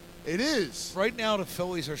 It is. Right now, the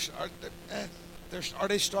Phillies are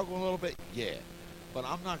they struggling a little bit? Yeah, but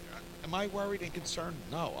I'm not. Am I worried and concerned?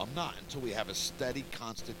 No, I'm not. Until we have a steady,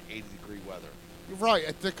 constant 80-degree weather. You're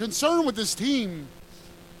right. The concern with this team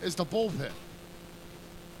is the bullpen.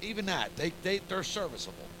 Even that, they're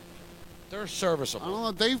serviceable. They're serviceable. I don't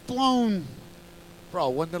know. They've blown. Bro,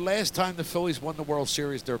 when the last time the Phillies won the World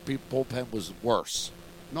Series, their bullpen was worse.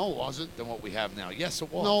 No, it wasn't. Than what we have now. Yes,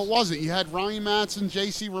 it was. No, it wasn't. You had Ryan Matson,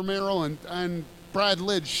 J.C. Romero, and Brad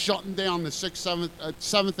Lidge shutting down the 6th,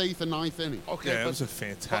 7th, 8th, and 9th inning. Okay, Yeah, it was a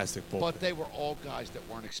fantastic bullpen. But they were all guys that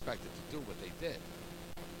weren't expected to do what they did.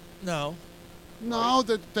 No. No,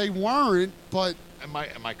 that they weren't. But Am I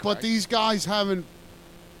correct? but these guys haven't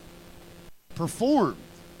performed.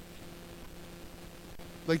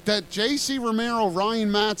 Like that, J.C. Romero,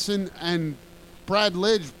 Ryan Matson, and Brad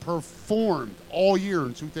Lidge performed all year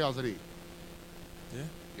in 2008. Yeah.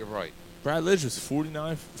 You're right. Brad Lidge was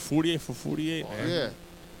 48 for 48, man. Yeah.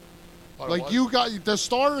 But Like you got the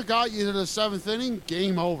starter got you to the 7th inning,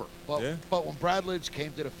 game over. But, but when Brad Lidge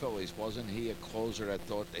came to the Phillies, wasn't he a closer that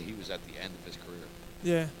thought that he was at the end of his career?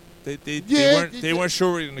 Yeah. Yeah, They weren't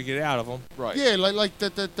sure we were going to get out of him. Right. Yeah, like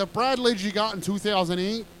the Brad Lidge you got in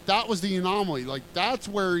 2008, that was the anomaly. Like that's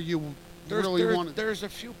where you really want. There's a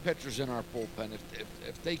few pitchers in our bullpen.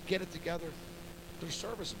 If they get it together, they're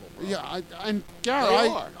serviceable, bro. Yeah, and Garrett, They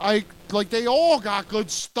are. I like they all got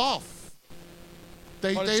good stuff.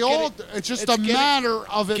 They But it's just a matter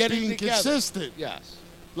of it getting being together. consistent. Yes.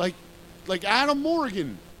 Like Adam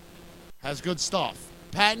Morgan has good stuff.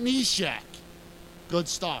 Pat Neshek, good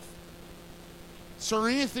stuff. Sir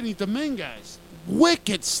Anthony Dominguez,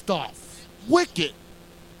 wicked stuff. Wicked.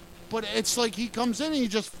 But it's like he comes in and he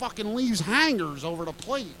just fucking leaves hangers over the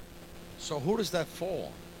plate. So who does that fall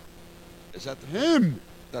on? Is that him?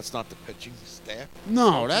 That's not the pitching staff?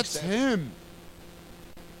 No, Coaching that's staff? him.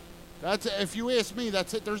 That's if you ask me,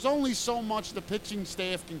 that's it. There's only so much the pitching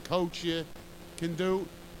staff can coach you, can do.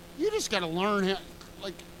 You just got to learn how.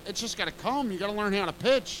 Like it's just got to come. You got to learn how to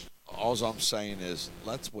pitch. All I'm saying is,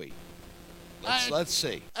 let's wait. Let's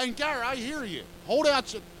see. And Gary, I hear you. Hold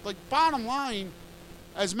out. Like bottom line,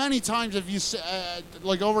 as many times have you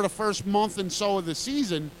like over the first month and so of the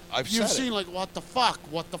season, you've seen like what the fuck,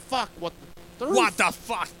 what the fuck, what the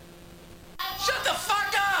fuck. Shut the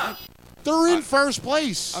fuck up! They're in first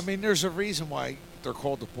place. I mean, there's a reason why they're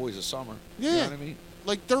called the Boys of Summer. Yeah. You know what I mean?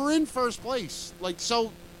 Like they're in first place. Like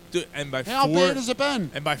so. Dude, and by how bad has it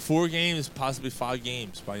been? And by 4 games, possibly 5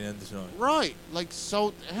 games by the end of the night. Right. Like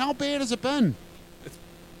so. How bad has it been?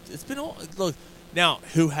 It's been all. Look, now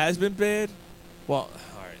who has been bad? Well, all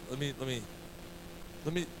right. Let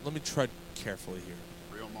me tread carefully here.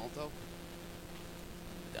 Real Malto.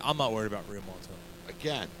 I'm not worried about Real Malto.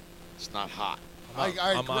 Again, it's not hot.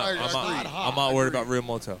 I'm not worried about Real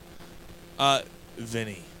Malto.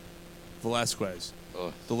 Vinny Velasquez.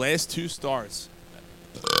 The last 2 starts.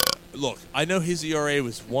 Look, I know his ERA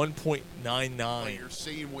was 1.99. But you're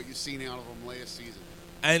seeing what you've seen out of him last season.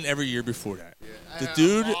 And every year before that. Yeah. The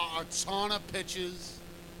dude. A ton of pitches.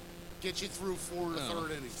 Get you through 4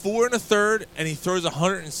 1/3 innings. 4 1/3, and he throws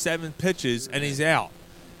 107 pitches, and he's out.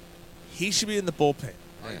 He should be in the bullpen.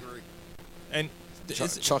 I agree. And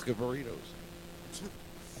Chuck burritos.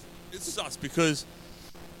 It sucks because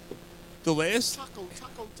the last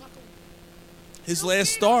his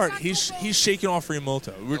last start, he's shaking off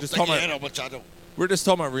Realmuto. We're just talking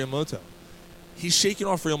about Realmuto. He's shaking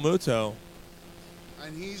off Realmuto.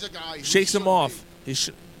 And he's a guy who shakes him off.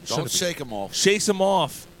 Don't shake him off. Shakes him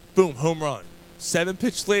off. Boom, home run. 7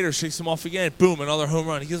 pitches later, shakes him off again. Boom, another home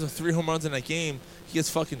run. He gives him 3 home runs in that game. He gets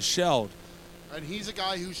fucking shelled. And he's a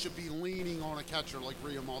guy who should be leaning on a catcher like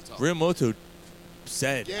Realmuto. Realmuto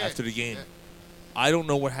said after the game, I don't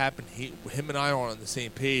know what happened. Him and I aren't on the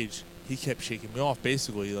same page. He kept shaking me off.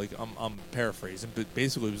 Basically, like I'm paraphrasing, but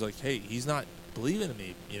basically he was like, "Hey, he's not believing in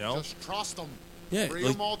me, you know. Just trust him." Yeah,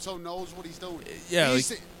 Realmuto knows what he's doing. Yeah,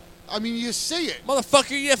 I mean, you see it,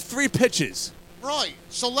 motherfucker. You have 3 pitches. Right.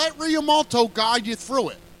 So let Realmuto guide you through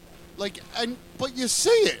it. But you see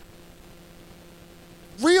it.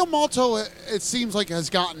 Realmuto, it seems like, has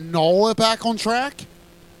gotten Nola back on track.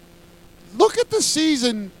 Look at the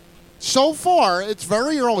season so far. It's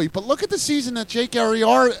very early, but look at the season that Jake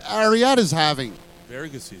Arrieta's having. Very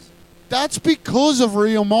good season. That's because of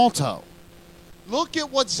Realmuto. Look at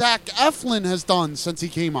what Zach Eflin has done since he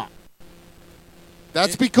came up.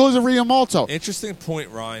 That's because of Realmuto. Interesting point,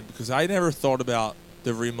 Ryan, because I never thought about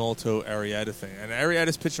the Realmuto Arrieta thing. And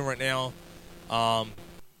Arrieta's pitching right now.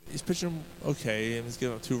 He's pitching okay, and he's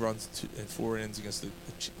giving up 2 runs in 4 innings against the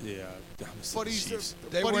Chiefs.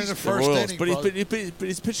 They were in the first inning, but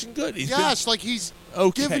he's pitching good. He's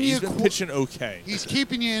okay. Giving you he's been pitching okay. He's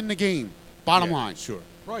keeping you in the game. Bottom line, sure.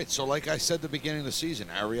 Right. So, like I said at the beginning of the season,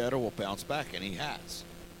 Arrieta will bounce back, and he has.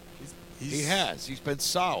 He has. He's been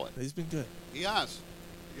solid. He's been good. He has.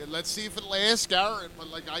 Yeah, let's see if it lasts, Garrett. But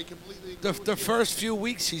I completely agree the first few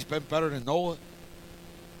weeks he's been better than Nola.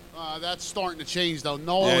 That's starting to change, though.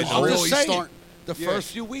 Nola's really starting. The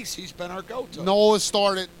first few weeks, he's been our go-to. Nola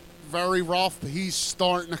started very rough. He's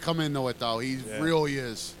starting to come into it, though. He really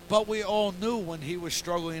is. But we all knew when he was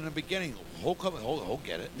struggling in the beginning, he'll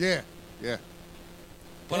get it. Yeah.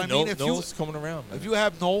 But I mean, if Nola's coming around, man. If you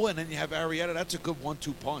have Nola and then you have Arrieta, that's a good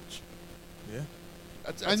 1-2 punch. Yeah.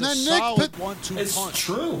 That's and a then solid 1-2 it's punch.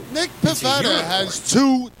 True. Nick Pivetta has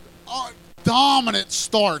 2 dominant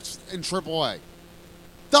starts in AAA.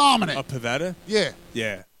 Dominant. Pivetta? Yeah.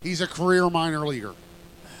 Yeah. He's a career minor leaguer.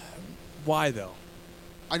 Why, though?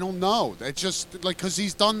 I don't know. It's just because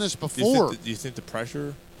he's done this before. Do you think the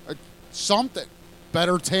pressure? Something.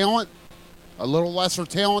 Better talent. A little lesser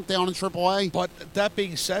talent down in AAA. But that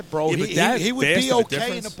being said, bro, Yeah, he would be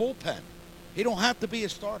okay in the bullpen. He don't have to be a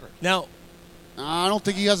starter. Now, I don't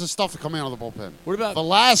think he has the stuff to come out of the bullpen. What about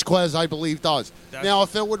Velasquez? I believe does. Now,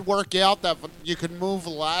 if it would work out that you could move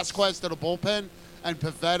Velasquez to the bullpen and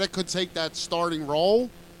Pivetta could take that starting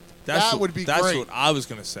role, that would be great. That's what I was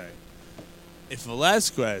going to say. If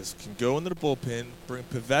Velasquez can go into the bullpen, bring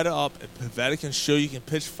Pivetta up, and Pivetta can show you can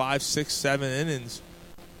pitch 5, 6, 7 innings,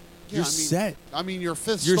 you're set. I mean, your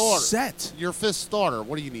fifth You're starter. set. Your fifth starter.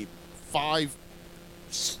 What do you need? 5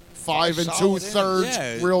 and solid 2/3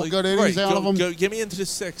 innings. real good innings out of him. Get me into the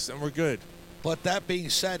 6th, and we're good. But that being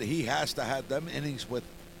said, he has to have them innings with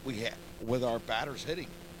our batters hitting.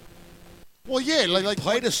 Well, yeah,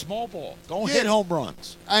 play the small ball. Don't hit home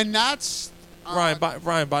runs. And that's Ryan.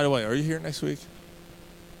 By the way, are you here next week?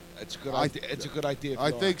 It's a good idea. It's a good idea.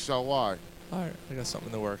 I think so. Why? All right, I got something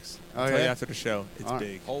in the works. Oh, I'll tell you yeah? after the show. It's All right.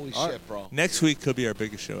 big. Holy All shit, right. bro. Next week could be our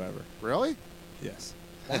biggest show ever. Really? Yes.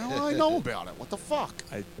 Why don't I know about it? What the fuck?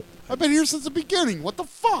 I've been here since the beginning. What the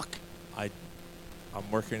fuck? I'm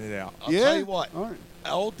working it out. I'll tell you what. All right.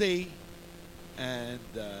 LD and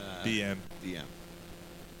BM. BM.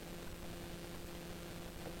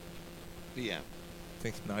 BM. I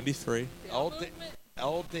think 93 LD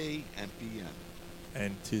and BM.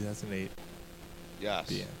 and 2008 Yes.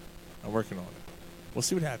 BM. I'm working on it. We'll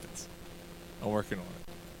see what happens. I'm working on it.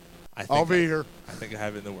 I'll be here. I think I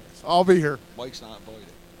have it in the works. I'll be here. Mike's not invited.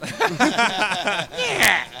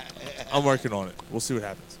 I'm working on it. We'll see what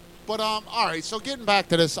happens. But all right. So getting back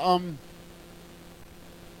to this,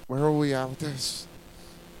 where are we at with this?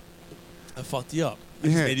 I fucked you up. I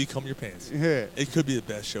just Yeah. made you cum your pants. Yeah. It could be the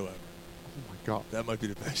best show ever. Oh my god. That might be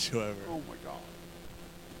the best show ever. Oh my god.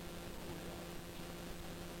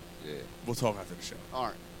 Yeah. We'll talk after the show. All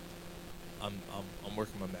right. I'm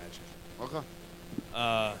working my magic. Okay.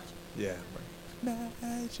 Yeah.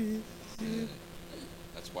 Magic. Yeah.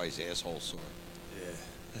 That's why his asshole sore. Yeah.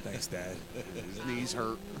 Thanks, Dad. His knees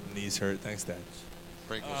hurt. Knees hurt. Thanks, Dad.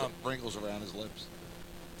 Wrinkles around his lips.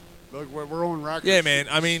 Look, we're on record. Yeah, man.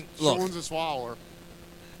 I mean, look. Sean's a swallower.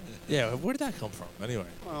 Yeah. Where did that come from? Anyway.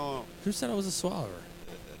 I don't know. Who said I was a swallower?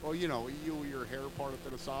 Well, you know, you with your hair parted to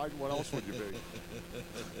the side. What else would you be?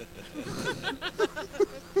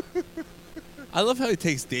 I love how he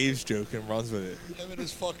takes Dave's joke and runs with it. Him and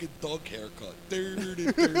his fucking dog haircut.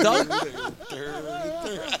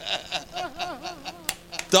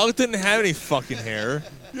 Doug didn't have any fucking hair.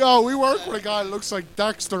 Yo, we work with a guy that looks like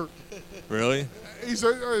Dexter. Really? He's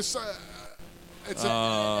it's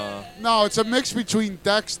a mix between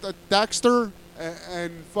Dexter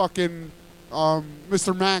and fucking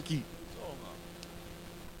Mr. Mackey.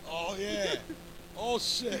 Oh yeah. Oh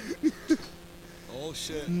shit. Oh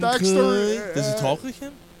shit. Dexter. Does he talk like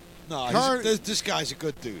him? No, this guy's a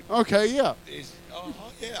good dude. Okay, yeah.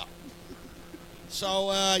 Yeah.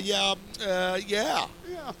 So yeah. Yeah.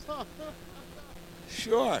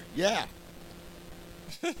 Sure. Yeah.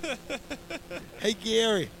 Hey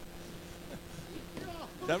Gary.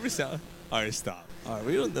 That would sound. All right, stop. All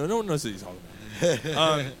right, no one knows what he's talking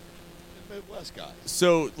about. Midwest guy.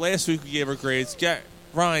 So last week we gave our grades.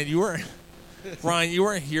 Ryan, you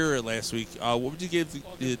weren't here last week. What would you give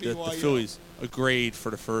the Phillies a grade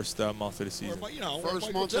for the first month of the season?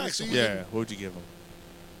 First month of the season. Yeah. What would you give them?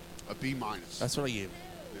 A B minus. That's what I gave him.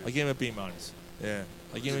 I gave him a B minus. Yeah.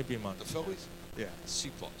 I gave him a B minus. The Phillies? Yeah.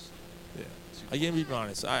 C plus. Yeah. I gave him a B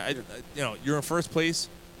minus. I you're in first place.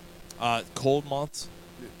 Cold month.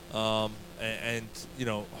 And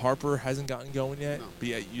Harper hasn't gotten going yet, but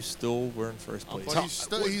yet you still were in first place.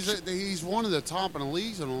 But he's one of the top in the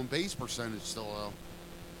leagues and on base percentage still though.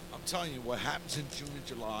 I'm telling you, what happens in June and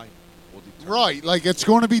July will determine. Right, like it's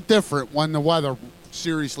going to be different when the weather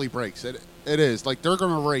seriously breaks. It is like they're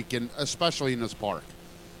going to rake, especially in this park.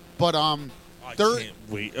 But I can't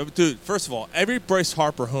wait, dude. First of all, every Bryce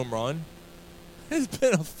Harper home run has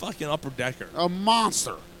been a fucking upper decker, a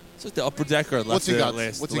monster. It's like the upper decker left the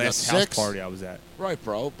last house party I was at. Right,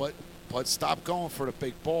 bro. But stop going for the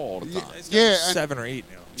big ball all the time. Yeah, 7 or 8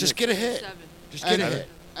 now. Just get a hit. Just get a hit.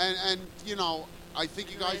 And I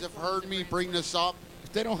think you guys have heard me bring this up.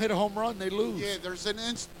 If they don't hit a home run, they lose. Yeah, there's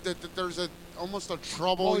almost a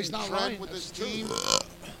troubling not trend right. with That's this team. true.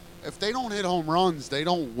 If they don't hit home runs, they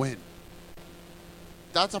don't win.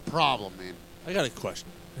 That's a problem, man. I got a question.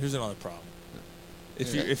 Here's another problem.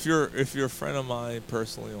 If you're a friend of mine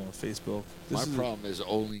personally on Facebook, My problem is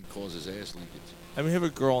Olean causes ass leakage. I mean, we have a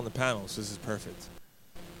girl on the panel, so this is perfect.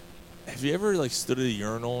 Have you ever stood at a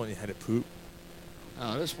urinal and you had to poop?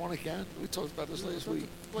 Oh, this one again? We talked about this last week.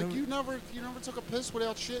 Like you never took a piss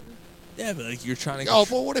without shitting? Yeah, but you're trying to. Oh,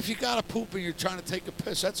 but what if you got to poop and you're trying to take a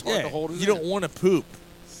piss? That's hard to hold it. You don't want to poop.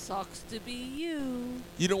 Sucks to be you.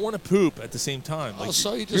 You don't want to poop at the same time.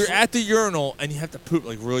 So you're at the urinal and you have to poop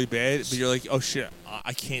really bad, but you're like, oh shit,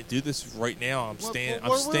 I can't do this right now. I'm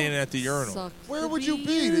standing at the urinal. Where would you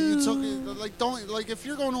be? You took if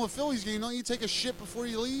you're going to a Phillies game, don't you take a shit before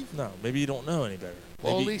you leave? No, maybe you don't know any better.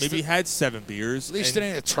 Well, maybe you had 7 beers. At least it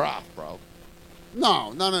ain't a trough, bro.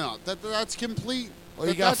 No. That's complete.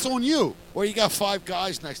 Well, that's on you. Well, you got 5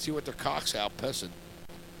 guys next to you with their cocks out pissing.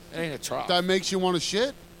 It ain't a trough. That makes you want to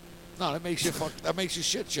shit? No, that makes you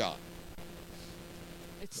shit shot.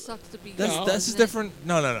 It sucks to be. That's a different.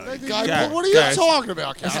 No. What are you talking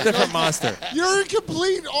about, Cal? That's a different monster. You're a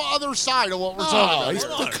complete other side of what we're talking about. He's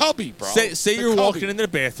the cubby, bro. Say you're walking into the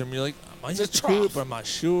bathroom. You're like, I might have to poop, but I'm not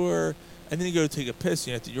sure. And then you go to take a piss. And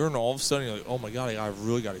you have to urinal. All of a sudden, you're like, oh my god, I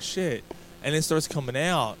really got to shit. And it starts coming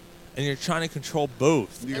out. and you're trying to control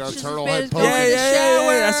both. You got a just turtle as bad head as poke. going to the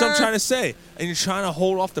shower. That's what I'm trying to say. And you're trying to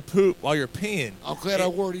hold off the poop while you're peeing. I'm glad I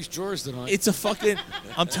wore these drawers tonight. It's a fucking.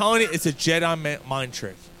 I'm telling you, it's a Jedi mind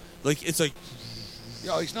trick. Like it's like.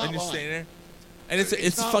 Yo, he's not and you're lying. standing there, and it's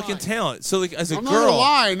He's a not fucking lying. talent. So like as a I'm not gonna girl,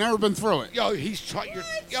 lie, I never been through it. Yo,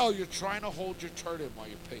 you're trying to hold your turd in while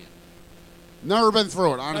you're peeing. Never been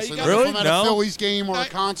through it, honestly. No, like Really? if I'm at No? a Phillies game or a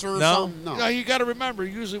concert or No? something. No. No, you got to remember.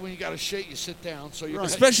 Usually, when you got to shit, you sit down. So you're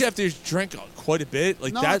especially after you drink quite a bit,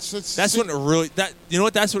 like No, that's it's- when it really you know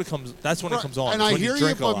what that's what it comes that's when it comes on. And It's I when hear you you,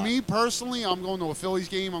 drink a but lot. me personally, I'm going to a Phillies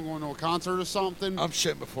game. I'm going to a concert or something. I'm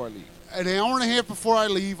shitting before I leave. An hour and a half before I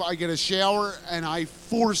leave, I get a shower and I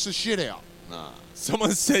force the shit out. Nah.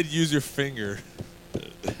 Someone said use your finger.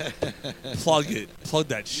 Plug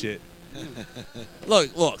that shit. Look.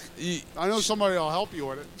 I know somebody will help you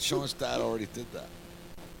with it. Sean's dad already did that.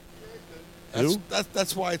 Who?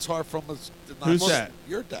 That's why it's hard from us. Who's that?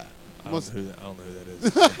 Your dad. I don't know who that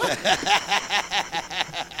is.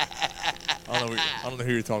 I don't know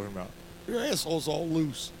who you're talking about. Your asshole's all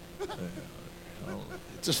loose. I don't know.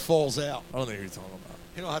 It just falls out. I don't know who you're talking about.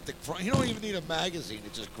 You don't have to. You don't even need a magazine.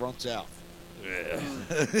 It just grunts out.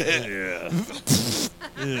 Yeah.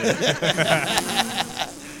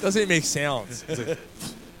 Doesn't even make sounds. It's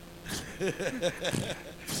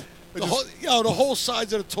like, the whole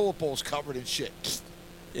sides of the toilet bowl is covered in shit.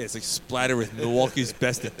 yeah, it's like splattered with Milwaukee's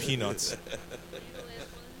best of peanuts.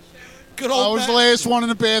 Good I old was the last one in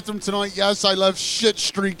the bathroom tonight. Yes, I left shit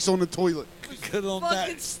streaks on the toilet. Good old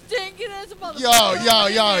Fucking stinking as a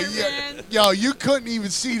motherfucker. Yo, you couldn't even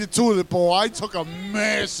see the toilet bowl. I took a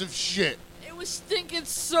massive shit. It was stinking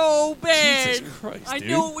so bad. Jesus Christ, I dude.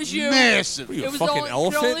 knew it was you. Massive. What are you, a It was fucking only,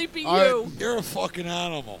 elephant? could only be you. You're a fucking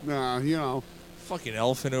animal. Nah, you know. Fucking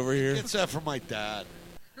elephant over here. It's that from my dad.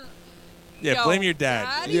 Yeah, Yo, blame your dad.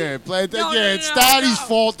 Daddy? Yeah, No, it's no, Daddy's no.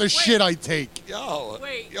 fault the Wait. shit I take. Yo,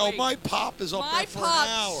 Wait, my pop is up My there for pop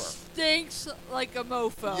an hour. stinks like a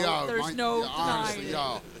mofo. Yo, There's no honestly,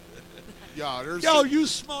 denying it. there's Yo, you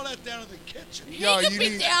smell that down in the kitchen. Yo, He could you be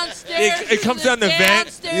need- downstairs. It comes down the vent.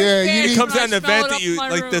 downstairs Yeah, you It need- comes down the I smell vent it that up you my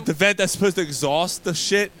like room. the vent that's supposed to exhaust the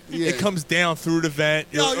shit. Yeah. It comes down through the vent.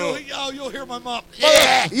 Yo, You're- you'll hear my mom.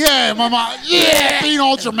 Yeah, my mom. Yeah, being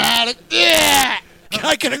all dramatic. Yeah. Can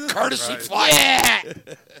I get a courtesy flight? Yeah.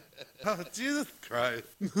 Oh, Jesus Christ.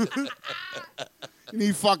 You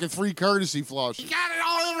need fucking free courtesy flush. Got it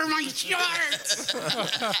all over my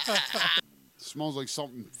shirt. Smells like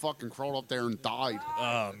something fucking crawled up there and died.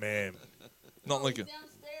 Oh man, not like a.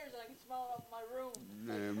 Downstairs, I can smell it up my room.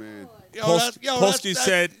 Yeah, man.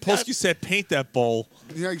 Polsky said paint that bowl.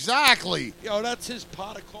 Yeah, exactly. Yo, that's his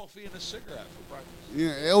pot of coffee and a cigarette for breakfast.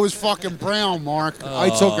 Yeah, it was fucking brown, Mark. I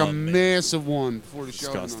Oh, took a man. massive one before the show.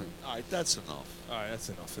 Disgusting. tonight. All right, that's enough. All right, that's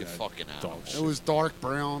enough. You of that fucking dog animal. shit. It was dark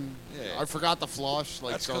brown. Yeah. I forgot to flush.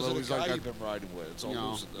 Like, That's so because there of was the guy like a, you've been riding with. It's all you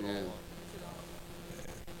know, loosened it yeah. all up.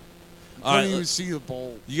 I All right, couldn't even see the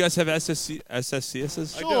bowl. You guys have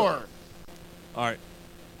SSCSs? Sure. All right.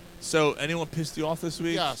 So, anyone pissed you off this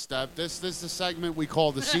week? Yes, this is the segment we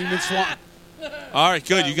call the Seaman Swan. All right,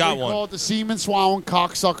 good. You got we one. call it the Seaman Swan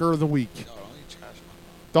Cocksucker of the Week.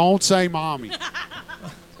 Don't say mommy.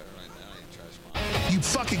 You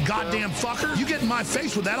fucking goddamn fucker. You get in my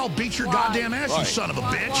face with that, I'll beat your goddamn ass, you son of a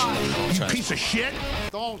bitch. You piece of shit.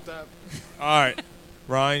 Don't that. All right.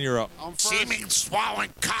 Ryan, you're up. I'm Seeming swallowing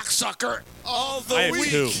cocksucker of I have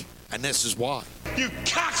two. And this is why. You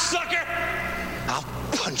cocksucker! I'll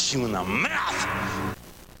punch you in the mouth.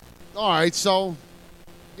 All right, so,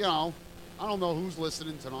 you know, I don't know who's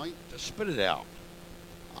listening tonight. Just spit it out.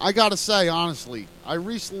 I got to say, honestly, I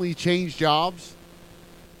recently changed jobs.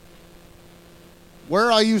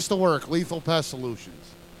 Where I used to work, Lethal Pest Solutions,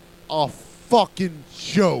 a fucking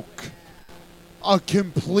joke. A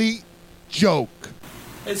complete joke.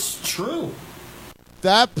 It's true.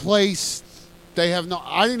 That place, they have no...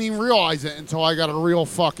 I didn't even realize it until I got a real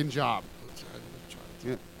fucking job.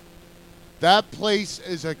 Yeah. That place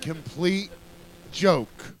is a complete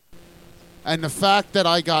joke. And the fact that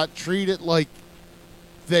I got treated like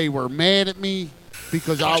they were mad at me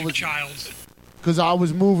because I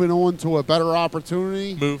was moving on to a better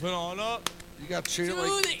opportunity. Moving on up. You got treated To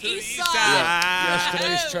like the east side.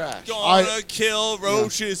 yesterday's trash. Gonna kill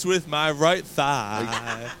roaches with my right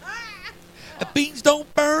thigh. Beans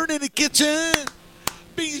don't burn in the kitchen.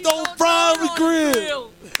 Beans don't fry on the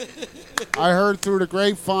grill. I heard through the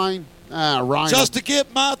grapevine, Ryan. Just to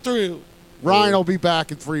get my thrill. Ryan will be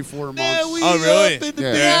back in 3-4 months. Oh, really?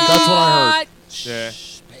 Yeah, that's what I heard. Yeah.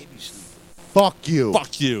 Fuck you.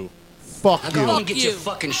 Fuck you. Fuck Go you. and get your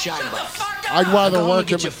fucking shine box. I'd rather Go on work and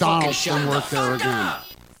get at your fucking McDonald's than shine work box. there again.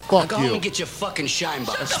 Fuck Go you. home and get your fucking shine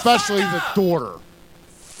box. Especially the daughter.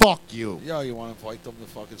 Fuck you. Yo, you want to invite them to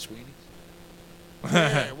fucking Sweeney's?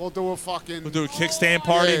 Yeah, we'll do a fucking. We'll do a kickstand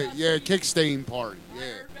party. Yeah, kickstand party.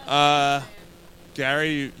 Yeah.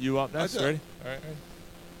 Gary, you up next? I do. Ready? All right.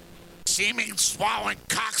 Seeming swallowing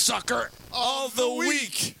cocksucker Of the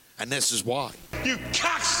week. And this is why. You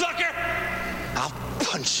cocksucker! I'll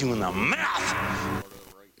punch you in the mouth!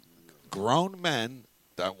 Grown men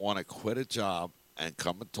that want to quit a job and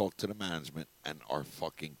come and talk to the management and are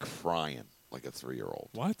fucking crying like a 3-year-old.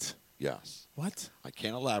 What? Yes. What? I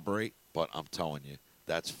can't elaborate, but I'm telling you,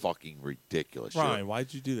 that's fucking ridiculous. Ryan,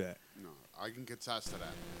 why'd you do that? No, I can contest to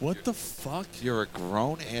that. What the fuck? You're a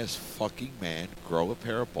grown-ass fucking man. Grow a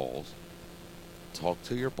pair of balls. Talk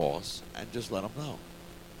to your boss and just let him know.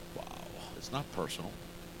 Wow. It's not personal.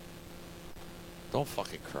 Don't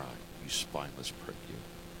fucking cry, you spineless prick, you.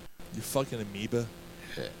 You fucking amoeba?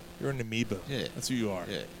 Yeah. You're an amoeba. Yeah. That's who you are.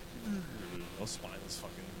 Yeah. No spineless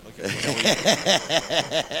fucking. Like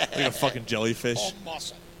a fucking jellyfish. All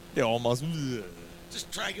muscle. Yeah, all muscle.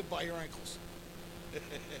 Just drag it by your ankles.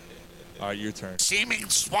 All right, your turn. Seeming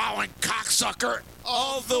swallowing cocksucker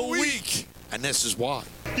Of the week. And this is why.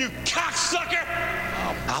 You cocksucker!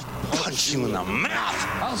 I'll punch you in the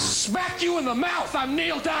mouth! I'll smack you in the mouth. I'm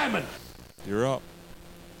Neil Diamond. You're up.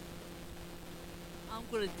 I'm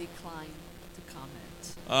going to decline to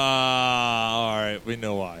comment. All right, we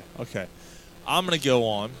know why. Okay. I'm going to go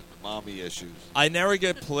on. Mommy issues. I never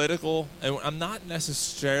get political, and I'm not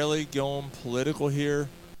necessarily going political here,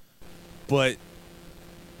 but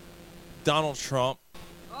Donald Trump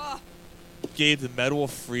gave the Medal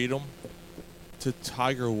of Freedom to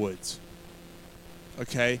Tiger Woods.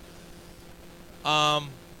 Okay? The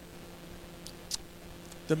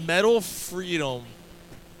Medal of Freedom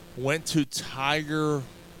went to Tiger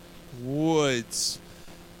Woods.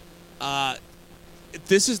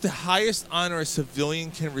 This is the highest honor a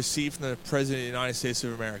civilian can receive from the President of the United States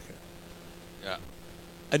of America. Yeah.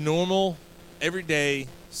 A normal, everyday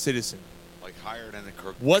citizen. Like higher than the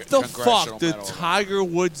What the Congressional fuck did Medal of Tiger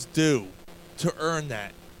Woods do to earn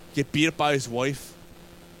that? Get beat up by his wife?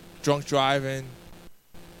 Drunk driving?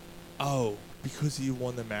 Oh, because he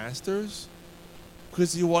won the Masters?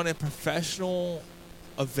 Because he won a professional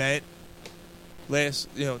event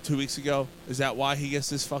 2 weeks ago? Is that why he gets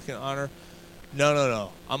this fucking honor?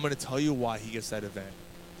 No. I'm going to tell you why he gets that event.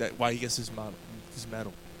 Why he gets his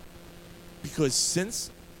medal. Because since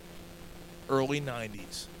early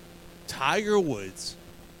 90s, Tiger Woods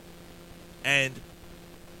and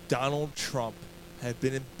Donald Trump have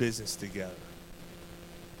been in business together.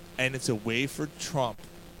 And it's a way for Trump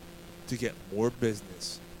to get more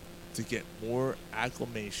business, to get more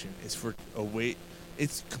acclamation. It's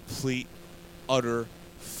complete, utter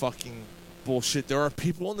fucking bullshit. There are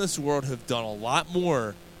people in this world who have done a lot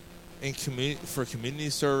more for community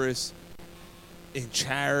service, in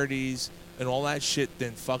charities, and all that shit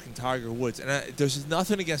than fucking Tiger Woods. And there's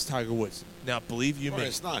nothing against Tiger Woods. Now, believe you me.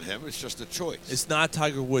 It's not him. It's just a choice. It's not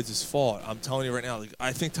Tiger Woods' fault. I'm telling you right now.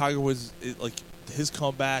 I think Tiger Woods, his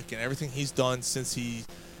comeback and everything he's done since he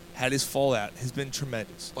had his fallout has been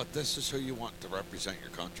tremendous. But this is who you want to represent your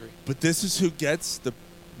country? But this is who gets the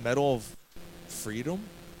Medal of Freedom?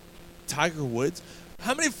 Tiger Woods?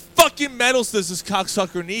 How many fucking medals does this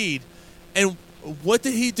cocksucker need? And what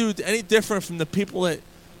did he do any different from the people that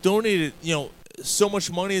donated, so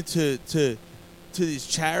much money to these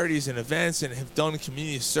charities and events and have done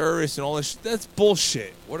community service and all this shit? That's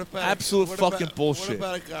bullshit. What about absolute fucking bullshit?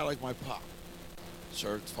 What about a guy like my pop?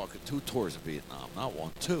 Served fucking 2 tours of Vietnam, not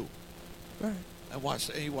 1, 2. Right. And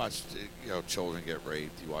he watched children get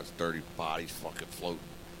raped. He watched dirty bodies fucking floating,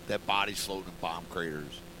 dead bodies floating in bomb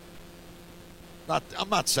craters. I'm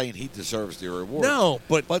not saying he deserves the reward. No,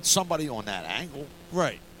 but somebody on that angle,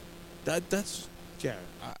 right? That's Gary.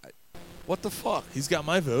 What the fuck? He's got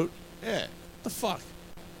my vote. Yeah. What the fuck?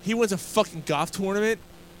 He wins a fucking golf tournament.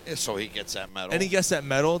 Yeah, so he gets that medal. And he gets that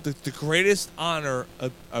medal. The greatest honor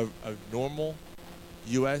a normal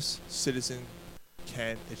U.S. citizen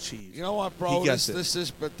can achieve. You know what, bro?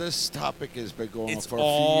 This topic has been going on for a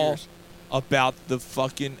few years. About the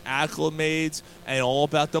fucking acclimates and all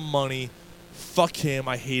about the money. Fuck him.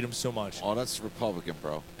 I hate him so much. Oh, that's Republican,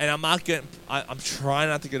 bro. And I'm trying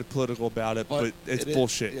not to get political about it, but it's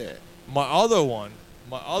bullshit. Yeah. My other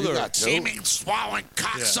seeming swallowing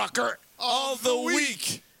cocksucker of the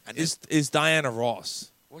week is Diana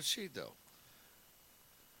Ross. What's she do?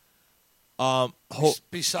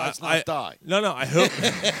 Besides not die. No. I hope.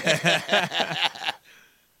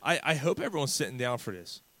 I hope everyone's sitting down for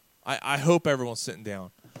this. I hope everyone's sitting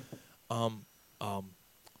down.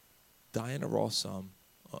 Diana Ross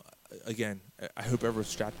again, I hope everyone's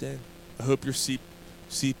strapped in. I hope your seat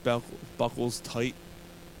buckle's tight.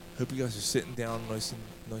 I hope you guys are sitting down nice and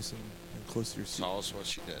close to your seat. Tell us what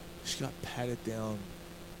she did. She got patted down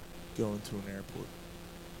going to an airport.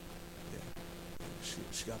 Yeah.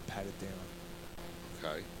 She got patted down.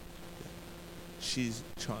 Okay. She's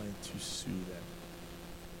trying to sue them.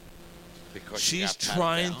 Because she She's got patted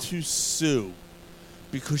trying down? to sue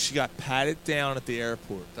because she got patted down at the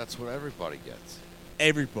airport. That's what everybody gets.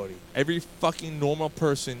 Everybody. Every fucking normal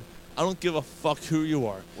person. I don't give a fuck who you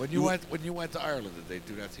are. When you went to Ireland, did they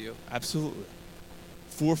do that to you? Absolutely.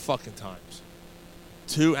 4 fucking times.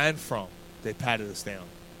 To and from. They patted us down.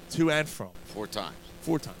 To and from. 4 times.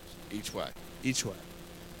 4 times. Each way. Each way.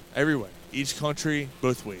 Every way. Each country,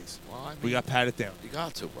 both ways. Well, I mean, we got patted down. You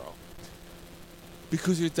got to, bro.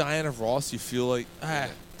 Because you're Diana Ross, you feel like,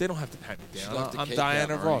 they don't have to pat me She down. left the I'm cake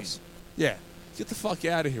Diana out, Ross. Yeah. Get the fuck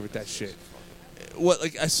out of here with that shit. What,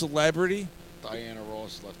 like a celebrity? Diana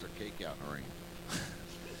Ross left her cake out in the ring.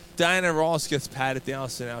 Diana Ross gets patted down,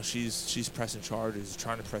 so now she's pressing charges,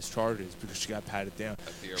 trying to press charges because she got patted down.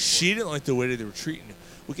 She didn't like the way that they were treating her.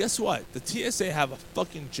 Well, guess what? The TSA have a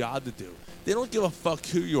fucking job to do. They don't give a fuck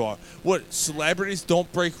who you are. What, celebrities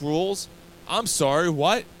don't break rules? I'm sorry,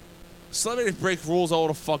 what? Celebrities break rules all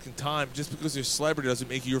the fucking time. Just because you're a celebrity doesn't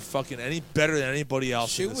make you fucking any better than anybody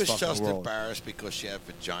else She in this was fucking just world. embarrassed because she had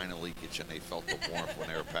vagina leakage and they felt the warmth when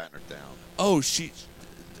they were patting her down. Oh,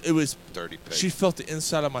 it was Dirty pig. She felt the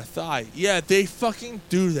inside of my thigh. Yeah, they fucking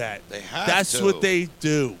do that. They have That's to. what they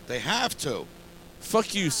do. They have to.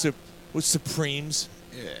 Fuck you, with Supremes.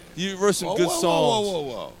 Yeah. You wrote some good whoa, songs.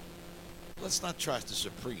 Whoa. Let's not trash the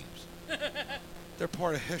Supremes. They're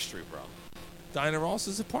part of history, bro. Diana Ross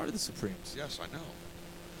is a part of the Supremes. Yes, I know.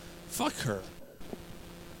 Fuck her.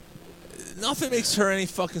 Nothing makes her any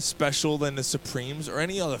fucking special than the Supremes or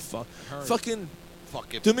any other fucking.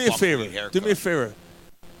 Do me a favor. haircut. Do me a favor.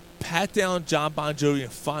 Pat down John Bon Jovi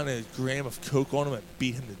and find a gram of coke on him and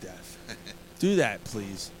beat him to death. Do that,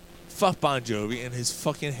 please. Fuck Bon Jovi and his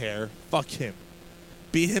fucking hair. Fuck him.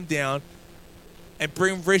 Beat him down and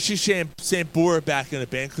bring Richie Sambora back in the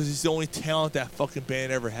band because he's the only talent that fucking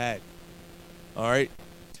band ever had. All right?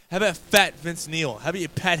 How about fat Vince Neil? How about you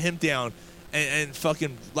pat him down and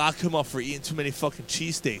fucking lock him up for eating too many fucking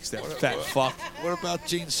cheesesteaks, that fat fuck? What about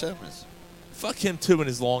Gene Simmons? Fuck him too and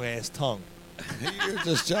his long-ass tongue. You're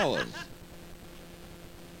just jealous.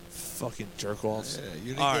 Fucking jerk-offs. Yeah, you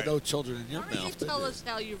didn't All get right. no children in your Why don't you mouth, did tell you? us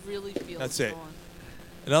how you really feel? That's Go it. on.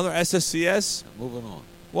 Another SSCS? Moving on.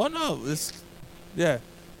 Well, no.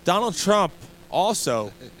 Donald Trump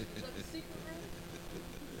also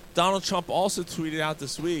tweeted out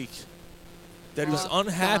this week that he was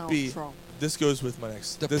unhappy. Donald Trump. This goes with my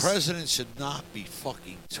next. The president should not be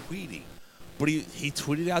fucking tweeting. But he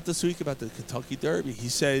tweeted out this week about the Kentucky Derby. He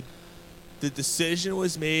said the decision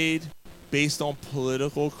was made based on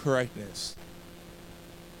political correctness.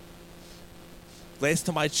 Last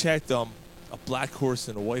time I checked, a black horse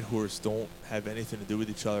and a white horse don't have anything to do with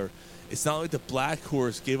each other. It's not like the black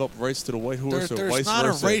horse gave up rights to the white horse or There's vice not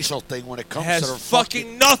versa. a racial thing when it comes It has to the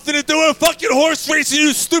fucking nothing to do with fucking horse racing,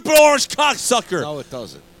 you stupid orange cocksucker. No, it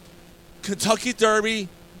doesn't. Kentucky Derby.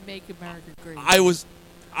 Make America great.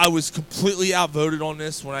 I was completely outvoted on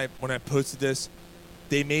this when I posted this.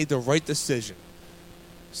 They made the right decision.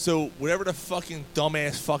 So whatever the fucking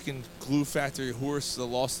dumbass fucking glue factory horse that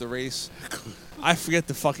lost the race, I forget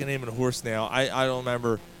the fucking name of the horse now. I don't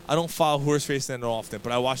remember. I don't follow horse racing that often,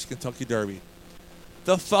 but I watched the Kentucky Derby.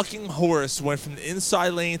 The fucking horse went from the inside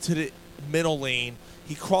lane to the middle lane.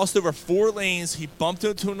 He crossed over 4 lanes. He bumped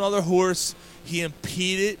into another horse. He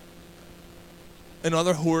impeded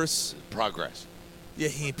another horse. Progress. Yeah,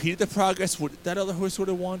 he impeded the progress. That other horse would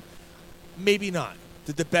have won? Maybe not.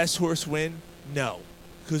 Did the best horse win? No.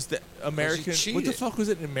 Because the American... What the fuck was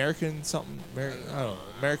it? American something? I don't know.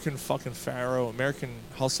 American fucking Pharaoh. American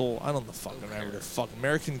Hustle. I don't know fucking remember the fuck.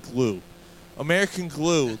 American Glue. American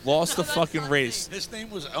Glue lost the fucking race. His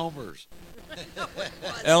name was Elmer's.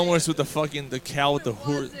 Elmer's with the cow with the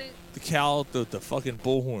horse... The cow with the fucking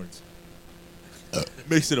bull horns.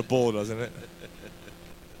 Makes it a bull, doesn't it?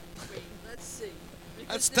 Let's see.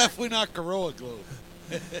 That's definitely not Gorilla Glue.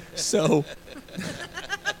 So...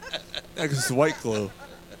 because it's white glue.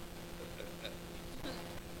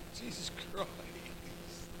 Jesus Christ.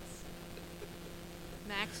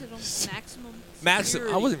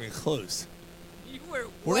 Maximum. I wasn't even close. You were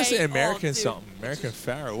What did I say? way American off, dude. something. American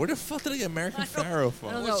Pharaoh. Where the fuck did I get American Pharaoh from?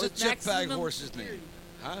 I don't know. What's the It's chip bag maximum horse's name?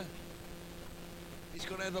 Huh? He's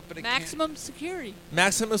going to end up in a Maximum security.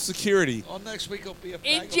 Maximum Security Oh, next week he'll be a In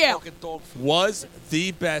bag of jail. fucking dog food. was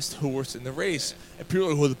the best horse in the race. And people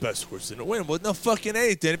are like, well, the best horse didn't win. Well, no fucking A,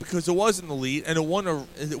 it didn't, because it was in the lead, and it won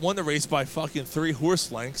the race by fucking 3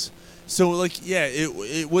 horse lengths. So, like, yeah,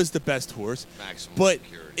 it was the best horse. Maximum but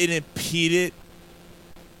security. it impeded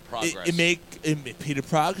Progress. It impeded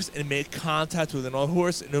progress, and it made contact with another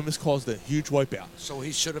horse, and almost caused a huge wipeout. So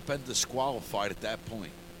he should have been disqualified at that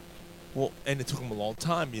point. Well, and it took him a long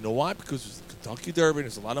time. You know why? Because it was the Kentucky Derby, and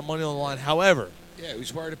there's a lot of money on the line. However, Yeah, he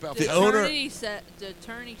was worried about The attorney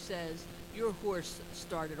says your horse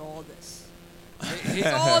started all this. It's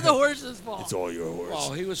all the horse's fault. It's all your horse.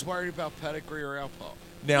 Well, he was worried about pedigree or alpo.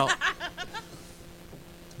 Now,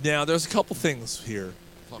 there's a couple things here.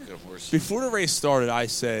 Fucking horse. Before the race started, I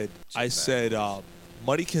said,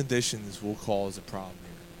 muddy conditions will cause a problem here.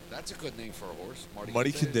 That's a good name for a horse.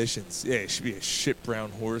 Muddy conditions. Yeah, it should be a shit brown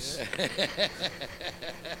horse.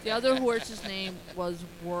 The other horse's name was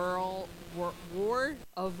Ward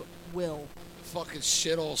of Will. Fucking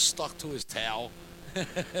shit all stuck to his tail.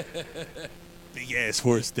 Big ass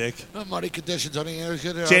horse dick. Muddy conditions on the air.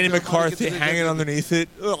 Jenny McCarthy hanging underneath it.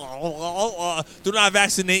 Do not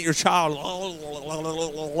vaccinate your child.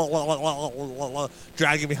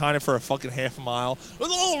 Dragging behind it for a fucking half a mile.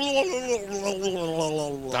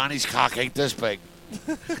 Donnie's cock ain't this big.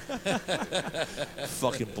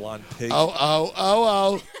 Fucking blonde pig.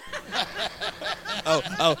 Oh.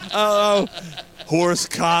 Oh. Horse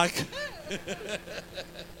cock.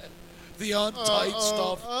 The untight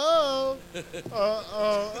stuff.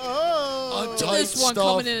 Untight This one stuff.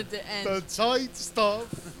 coming in at the end. The tight stuff.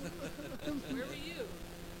 Where were you?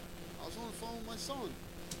 I was on the phone with my son.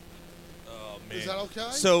 Oh, man. Is that okay?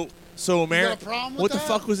 So You America. got a problem with What the that?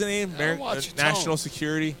 fuck was the name? watch your National tone.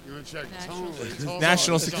 Security. You want to check the tone? What are you talking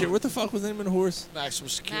National about? Security. What the fuck was the name of the horse? Maximum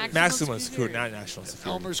security. Maximum Security, not National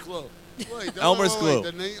Security. Elmer's Glue. Wait, Elmer's Glue.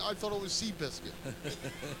 the name, I thought it was Seabiscuit.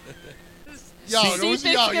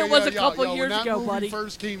 Seabiscuit was a couple years when that ago, movie buddy.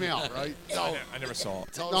 first came out, right? I never saw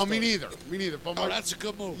it. No, me neither. But that's a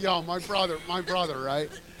good movie. Yo, my brother, right?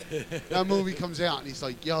 That movie comes out, and he's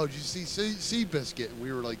like, "Yo, did you see Seabiscuit?" And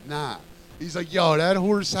we were like, "Nah." He's like, "Yo, that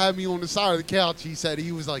horse had me on the side of the couch." He said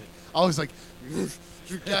he was like, I was like,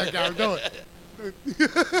 "Gotta do it."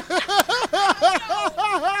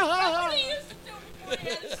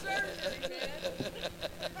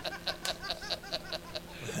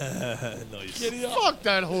 Fuck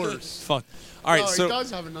that horse. Fuck. All right, No, so he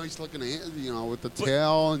does have a nice looking, with the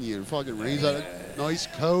tail, and you fucking raise that nice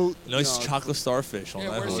coat. nice chocolate starfish on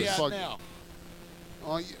Yeah, that where's he horse. at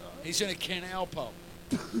now? He's in a can of Alpo.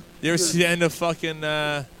 You ever see the end of fucking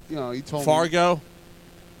he told Fargo? me.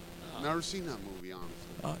 Never seen that movie,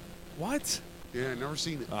 honestly. What? Yeah, never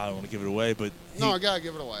seen it. I don't want to give it away, but No, I gotta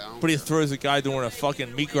give it away. but he throws a guy doing a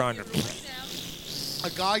fucking meat grinder. A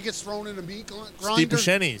guy gets thrown in a meat grinder. Steve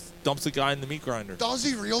Buscemi dumps a guy in the meat grinder. Does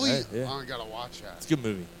he really? Yeah. Oh, I gotta watch that. It's a good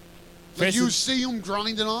movie. Like you see him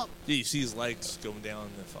grinding up? Yeah, you see his legs going down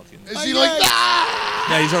the fucking. Is he like that?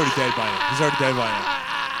 Yeah, he's already dead by now. He's already dead by now.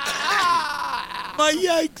 My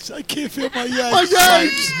yikes! I can't feel my yikes. My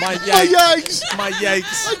yikes! My My yikes! yikes! My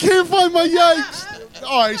yikes! I can't find my yikes.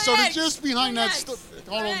 All right, so the gist behind that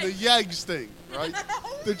hold on, the yikes thing, right?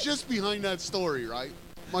 The gist behind that story, right?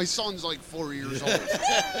 My son's like 4 years old,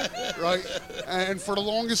 right? And for the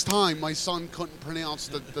longest time, my son couldn't pronounce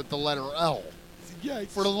the letter L. Yikes.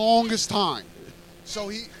 For the longest time.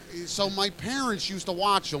 So my parents used to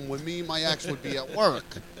watch him when me and my ex would be at work,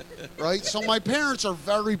 right? So my parents are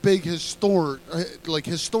very big historian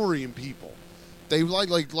people. They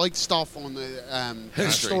like stuff on the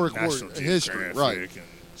historic history, right?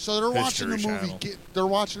 So they're watching the movie. They're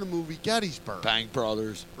watching the movie Gettysburg. Bang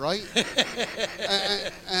Brothers, right?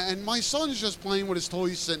 and my son's just playing with his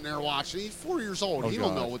toys, sitting there watching. He's 4 years old. He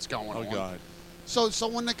don't know what's going on. Oh God! So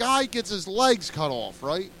when the guy gets his legs cut off,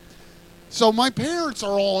 right? So my parents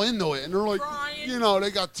are all into it, and they're like, they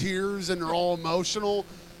got tears and they're all emotional.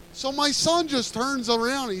 So my son just turns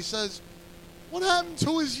around and he says, "What happened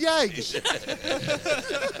to his yeggs?"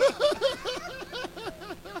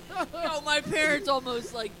 Yo, my parents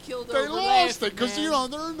almost killed They over lost laughing, it because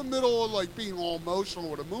man. they're in the middle of being all emotional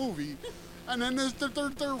with a movie, and then their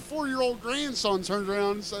 4-year-old grandson turns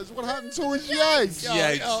around and says, "What happened to his yeggs?"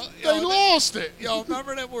 They lost it. Yo,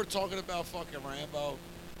 remember that we're talking about fucking Rambo?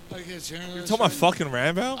 You're talking about fucking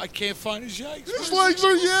Rambo? I can't find his yikes. His legs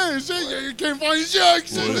are you can't find his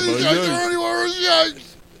yeggs. What His about yeggs yeggs? are anywhere. His yeggs.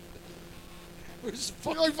 Where's the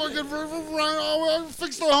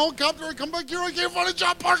fix the helicopter and come back here. I can't find a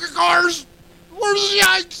job parking cars. Where's his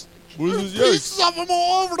yikes? Where's his There's yikes? pieces of them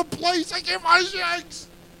all over the place. I can't find his yikes.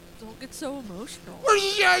 Don't get so emotional.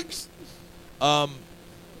 Where's the Yanks?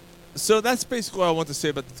 So that's basically what I want to say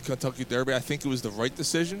about the Kentucky Derby. I think it was the right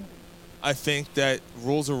decision. I think that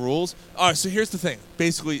rules are rules. All right, so here's the thing.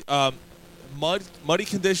 Basically, muddy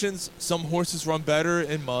conditions, some horses run better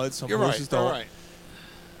in mud, some horses don't. You're right.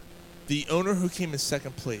 The owner who came in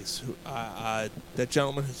second place, that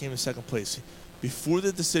gentleman who came in second place, before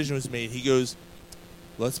the decision was made, he goes,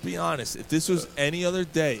 let's be honest, if this was any other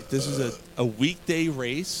day, if this was a weekday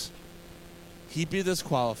race, he'd be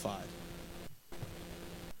disqualified.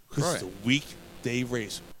 Because it's a weekday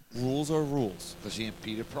race. Rules are rules. Because he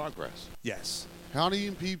impeded progress. Yes. How do you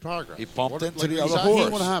impede progress? He bumped into like, the other exactly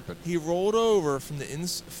horse. What happened? He rolled over from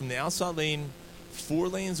the outside lane, 4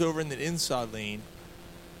 lanes over in the inside lane,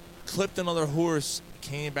 clipped another horse,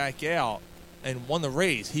 came back out, and won the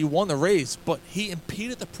race. He won the race, but he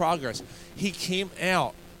impeded the progress. He came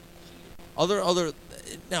out.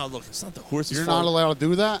 Now look, it's not the horse's You're fault. not allowed to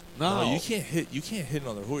do that? No, you can't hit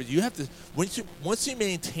another horse. You have to once you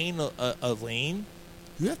maintain a lane,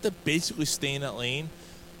 you have to basically stay in that lane.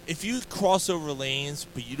 If you cross over lanes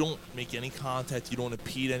but you don't make any contact, you don't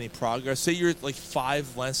impede any progress. Say you're like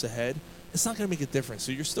 5 lengths ahead, it's not going to make a difference.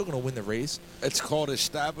 So you're still going to win the race. It's called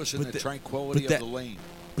establishing the tranquility of the lane.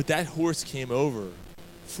 But that horse came over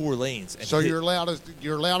 4 lanes. And So hit. you're allowed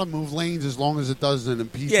to move lanes as long as it doesn't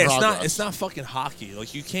impede Yeah, progress. it's not fucking hockey.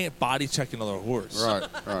 Like you can't body check another horse. Right.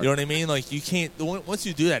 You know what I mean? Like you can't. Once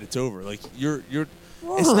you do that, it's over. Like you're.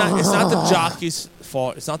 It's not the jockey's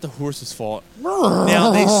fault. It's not the horse's fault.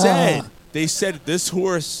 Now they said this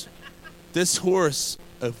horse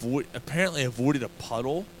apparently avoided a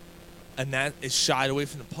puddle, and that it shied away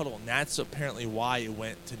from the puddle, and that's apparently why it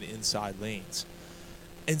went to the inside lanes.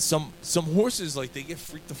 And some horses, like, they get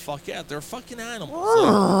freaked the fuck out. They're fucking animals.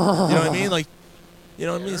 Like, you know what I mean? Like, you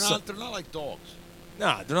know what I mean? They're not like dogs.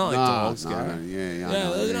 Nah, they're not like dogs, Gary.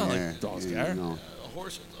 They're not like dogs, Gary. A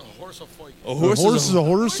horse will fight. A horse is a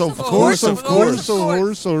horse, of course, of course. A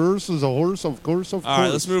horse is a horse, of course, of course. All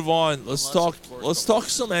right, let's move on. Let's talk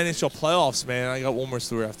some NHL playoffs, man. I got one more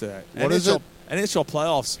story after that. What is it? NHL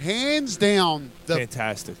playoffs. Hands down,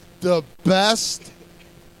 Fantastic. The best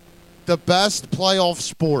playoff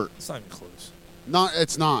sport. It's not even close.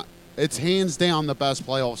 It's not. It's hands down the best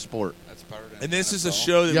playoff sport. That's better than And this NFL. is a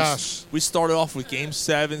show that Yes. we started off with Game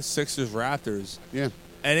 7, Sixers, Raptors. Yeah.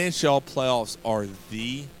 NHL playoffs are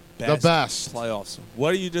the best playoffs.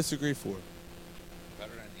 What do you disagree for?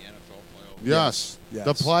 Better than the NFL playoffs. Yes. Yes.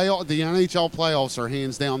 The NHL playoffs are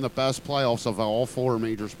hands down the best playoffs of all 4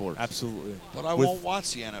 major sports. Absolutely. But I won't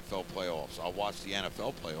watch the NFL playoffs. I'll watch the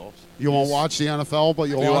NFL playoffs. You won't watch the NFL, but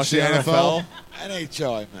you'll watch the NFL?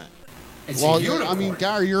 NHL, I meant. Well, I mean,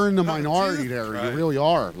 Gary, you're in the minority there. You really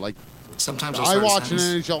are. Like, Sometimes I'll I start a watch an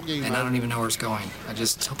sentence, NHL game. and I don't even know where it's going. I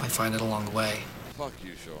just hope I find it along the way. Fuck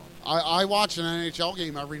you, Sean. I watch an NHL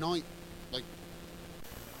game every night. Like,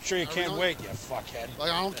 Sure you can't wait, you fuckhead.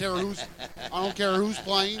 Like I don't care who's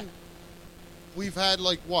playing. We've had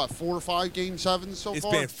 4 or 5 Game 7s so It's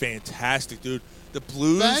far. been fantastic, dude. The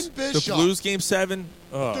Blues, Ben Bishop. the Blues Game 7.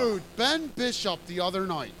 Dude, Ben Bishop the other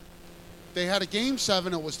night. They had a Game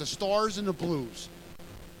 7. It was the Stars and the Blues.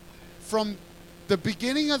 From the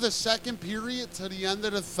beginning of the second period to the end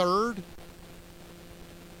of the third,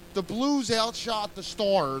 the Blues outshot the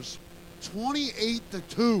Stars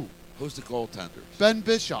 28-2. Who's the goaltender? Ben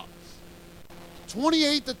Bishop.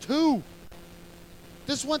 28-2.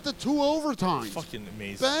 This went to 2 overtimes. Fucking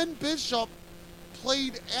amazing. Ben Bishop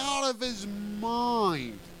played out of his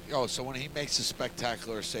mind. Oh, so when he makes a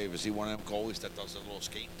spectacular save, is he one of them goalies that does a little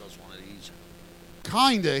skate, does one of these?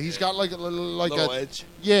 Kinda. He's got like Little a edge?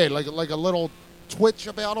 Yeah, like a little twitch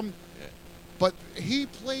about him. Yeah. But he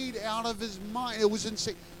played out of his mind. It was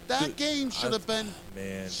insane. That game should have been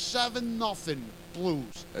 7-0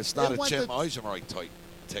 Blues. It's not It a went Jim to- Eisenreich type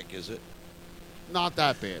tick, is it? Not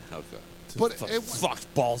that bad. Okay. But fuck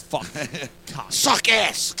balls, fuck cock, Suck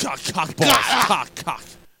ass! cock balls, cock.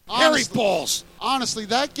 Hairy balls! Honestly,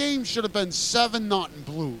 that game should have been 7-0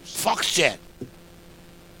 Blues. Fuck shit!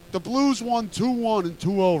 The Blues won 2-1 in 2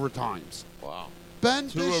 overtimes. Wow. Ben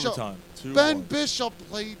Two Bishop. overtime. Ben Bishop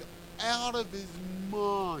played out of his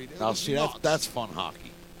mind. It Now, was see, nuts. that's fun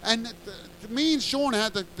hockey. And me and Sean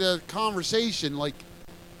had the conversation. Like,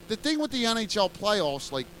 the thing with the NHL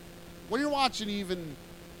playoffs, like, when you're watching even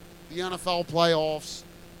the NFL playoffs,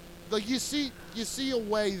 like you see a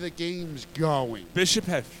way the game's going. Bishop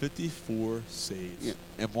had 54 saves. Yeah.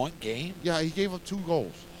 In one game? Yeah, he gave up 2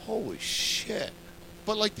 goals. Holy shit.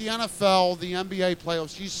 But like the NFL, the NBA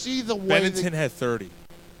playoffs, you see the way. Bennington had 30.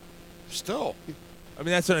 Still. I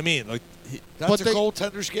mean, that's what I mean. Like, That's a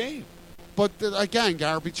goaltender's game. But again,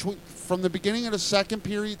 Gary, from the beginning of the second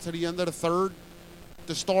period to the end of the third,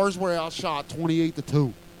 the Stars were outshot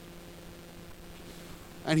 28-2.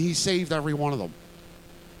 And he saved every one of them.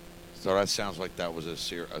 So that sounds like that was a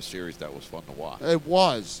series that was fun to watch. It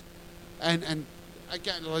was. And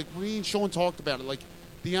again, like me and Sean talked about it, like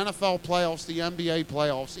the NFL playoffs, the NBA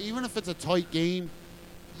playoffs, even if it's a tight game,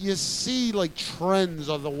 you see like trends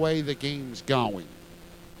of the way the game's going.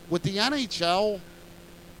 With the NHL,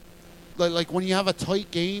 like when you have a tight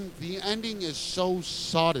game, the ending is so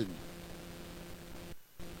sudden.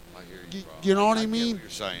 I hear you, bro. You know what I get mean? what you're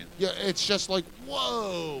saying. Yeah, it's just like,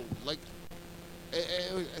 whoa. Like,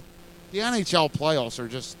 the NHL playoffs are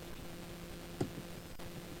just...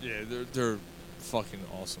 Yeah, they're fucking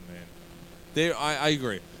awesome, man. I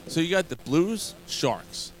agree. So you got the Blues,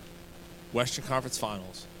 Sharks, Western Conference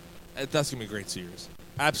Finals. That's gonna be a great series.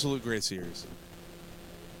 Absolute great series.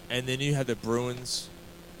 And then you have the Bruins.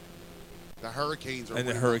 The Hurricanes are and the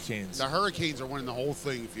winning. Hurricanes. The Hurricanes are winning the whole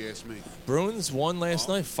thing, if you ask me. Bruins won last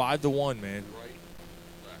night, 5-1, man.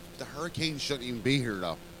 The Hurricanes shouldn't even be here,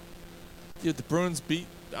 though. Yeah, the Bruins beat.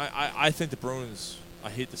 I think the Bruins. I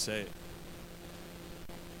hate to say it.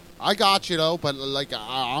 I got you, though, but like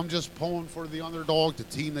I'm just pulling for the underdog, the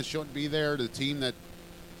team that shouldn't be there, the team that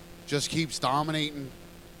just keeps dominating.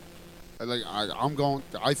 Like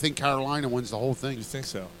I think Carolina wins the whole thing. You think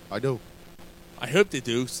so? I do. I hope they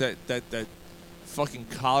do. 'Cause that fucking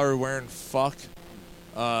collar wearing fuck.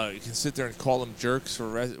 You can sit there and call them jerks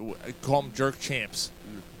call them jerk champs.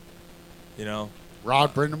 You know.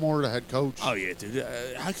 Rod Brindamore, the head coach. Oh yeah, dude.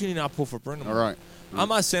 How can you not pull for Brindamore? All right. I'm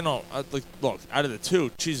not saying look, out of the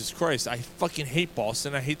two, Jesus Christ, I fucking hate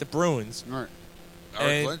Boston. I hate the Bruins. All right.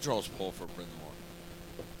 Eric Lindros pulled for Brindamore.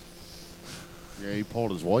 Yeah, he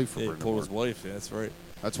pulled his wife for Brindamore. He pulled his wife. Yeah, that's right.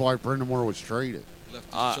 That's why Brindamore was traded.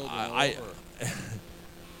 I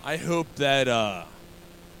hope that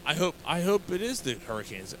I hope it is the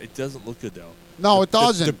Hurricanes. It doesn't look good though. No, it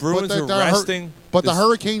doesn't. The Bruins are resting. But the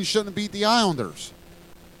Hurricanes shouldn't have beat the Islanders.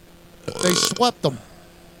 They swept them.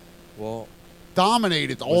 Well,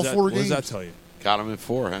 dominated all 4 games. games. What does that tell you? Got them in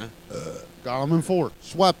 4, huh? Got them in 4.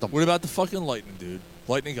 Swept them. What about the fucking Lightning, dude?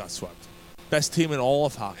 Lightning got swept. Best team in all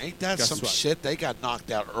of hockey. Ain't that got some swept. shit? They got knocked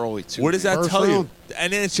out early, too. What does man. that tell you? The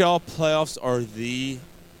NHL playoffs are the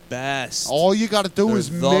best. All you got to do They're is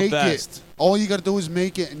the make best. it. All you got to do is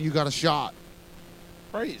make it, and you got a shot.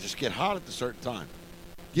 Right, you just get hot at a certain time.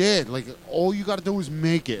 Yeah, like all you got to do is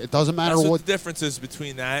make it. It doesn't matter That's what the difference is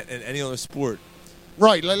between that and any other sport.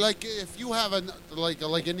 Right, like if you have like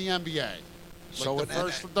in the NBA, like So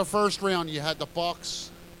the first round you had the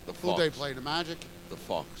Bucks. The Who they Bucks. play? The Magic. The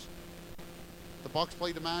Fox. The Bucks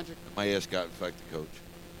played the Magic. My ass got infected, Coach.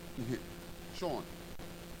 Sean,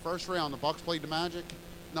 first round the Bucks played the Magic.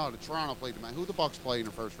 No, the Toronto played the Magic. Who the Bucks play in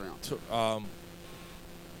the first round?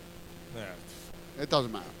 Yeah. It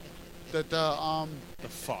doesn't matter. The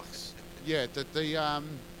Fox. Yeah,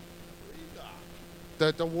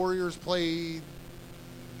 the Warriors played.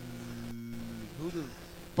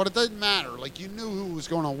 But it doesn't matter. Like you knew who was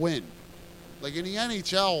going to win. Like in the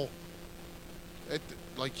NHL, it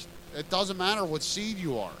doesn't matter what seed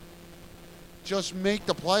you are. Just make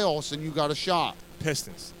the playoffs and you got a shot.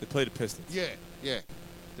 Pistons. They played the Pistons. Yeah.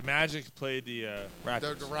 The Magic played the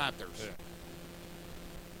Raptors. The Raptors. Yeah.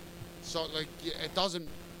 So like it doesn't.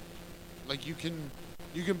 Like you can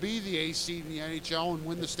be the A seed in the NHL and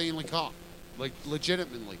win the Stanley Cup, like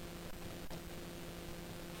legitimately.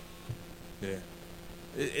 Yeah,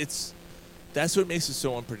 that's what makes it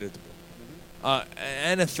so unpredictable.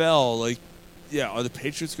 NFL, like, yeah, are the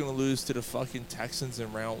Patriots going to lose to the fucking Texans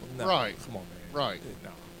in round? No, Right. Come on, man. Right.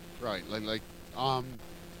 No. Right. I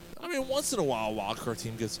mean, once in a while, a wild card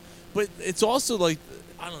team gets, but it's also like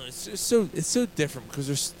I don't know. It's so different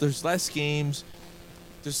because there's less games.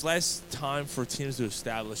 There's less time for teams to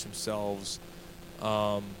establish themselves.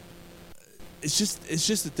 It's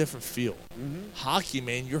just a different feel. Hockey,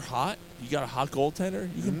 man, you're hot. You got a hot goaltender.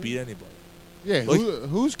 You can beat anybody. Yeah. Like,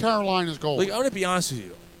 who's Carolina's goal? Like I'm gonna be honest with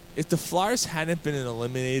you. If the Flyers hadn't been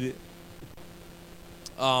eliminated,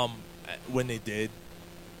 when they did,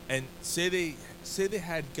 and say they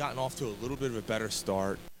had gotten off to a little bit of a better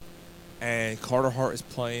start, and Carter Hart is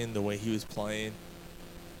playing the way he was playing.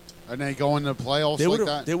 And they go into the playoffs They like would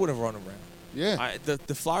that? They would have run around. Yeah.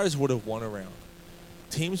 The Flyers would have won around.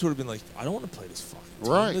 Teams would have been like, I don't want to play this fucking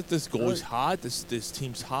team. Right. This goalie's Right. hot. This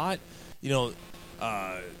team's hot.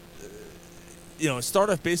 Start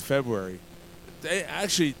off base February. They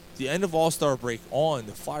actually, the end of All-Star break on,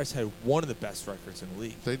 the Flyers had one of the best records in the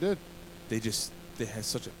league. They did. They had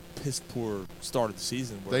such a piss-poor start of the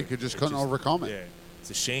season. Where They couldn't overcome it. Yeah,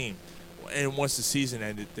 it's a shame. And once the season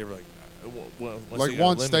ended, they were like, Like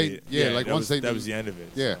once they, like that once was, they, that was the end of it.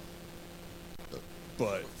 Yeah.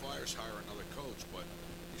 But The Flyers hire another coach, but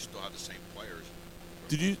you still have the same players.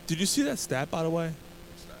 did you see that stat, by the way?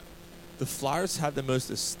 What's that? The Flyers have the most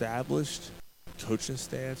established coaching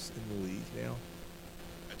staffs in the league now.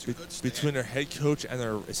 That's a good stat. Between their head coach and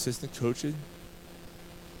their assistant coaches,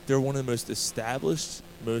 they're one of the most established,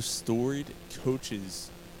 most storied coaching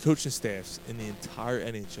staffs in the entire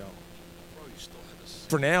NHL. Bro, you still have the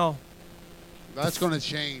For now, That's going to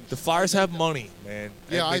change. the Flyers have money, man.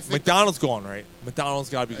 Yeah, And I think McDonald's gone, right? McDonald's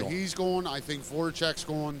got to be gone. He's going. I think Voracek's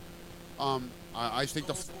going. I think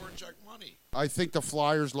I think the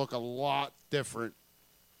Flyers look a lot different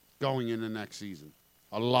going into next season.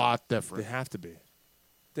 A lot different. They have to be.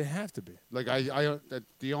 They have to be. Like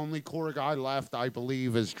the only core guy left, I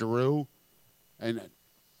believe, is Giroux, and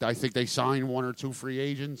I think they signed one or two free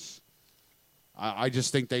agents. I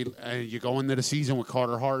just think you go into the season with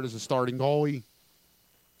Carter Hart as a starting goalie.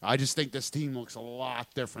 I just think this team looks a lot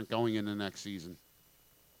different going into next season.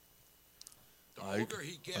 The older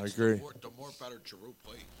he gets, I agree. The more better Giroux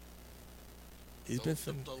plays. He's the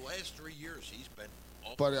last 3 years, he's been.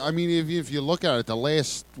 But I mean, if you look at it, the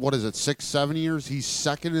last 6-7 years, he's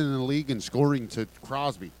second in the league in scoring to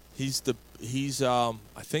Crosby. He's I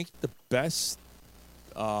think the best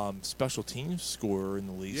special teams scorer in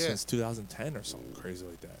the league since 2010 or something crazy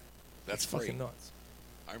like that. That's fucking great. nuts.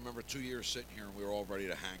 I remember 2 years sitting here and we were all ready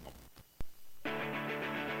to hang him.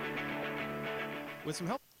 With some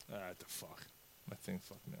help. What the fuck? My thing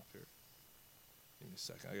fucked me up here. Give me a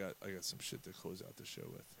second. I got some shit to close out the show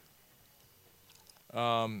with.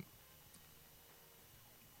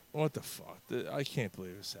 What the fuck? I can't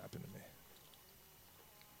believe this happened to me.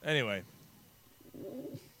 Anyway.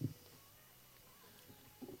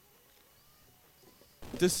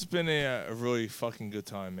 This has been a really fucking good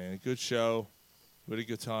time, man. A good show. Really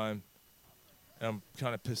good time. And I'm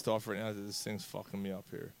kind of pissed off right now that this thing's fucking me up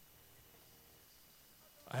here.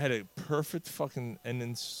 I had a perfect fucking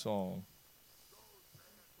ending song.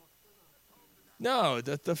 No,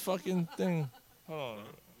 the fucking thing. Hold on.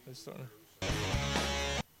 It's starting. All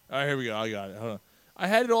right, here we go. I got it. Hold on. I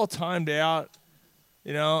had it all timed out,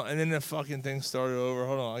 and then the fucking thing started over.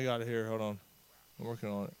 Hold on. I got it here. Hold on. I'm working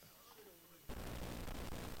on it.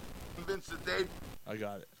 Vincent Dave. I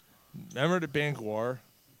got it. Remember the band Gwar?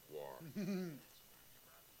 Remember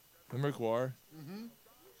Gwar? Mm-hmm.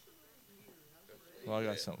 Well, I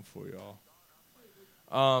got something for y'all.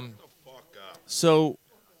 So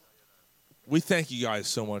we thank you guys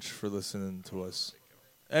so much for listening to us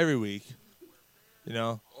every week.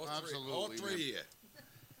 Absolutely. All three of you.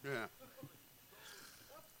 Yeah.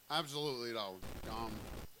 Absolutely, though.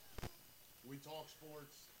 We talk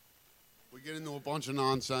sports. We get into a bunch of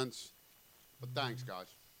nonsense. But thanks, guys.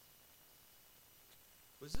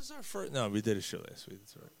 Was this our first? No, we did a show last week.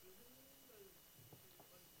 That's right.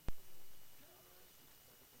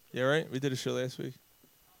 Yeah, right? We did a show last week.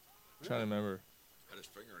 I'm trying to remember. Had his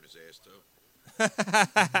finger in his ass, too.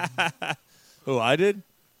 Oh, I did?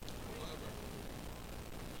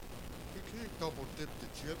 You can't double dip the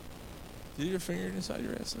chip. Did your finger inside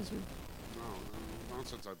your ass last week? No, not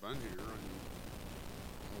since I've been here.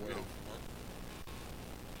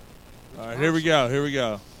 All right, here we go. Here we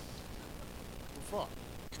go. Fuck.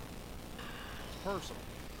 Personal.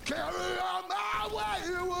 Carry on my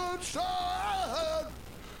wayward son.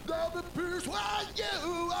 There'll be peace when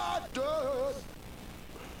you are done.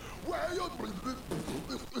 Where you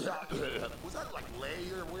was that like lay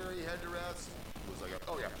your weary head to rest? It was like,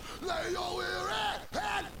 oh yeah. Lay your weary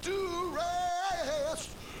head to rest.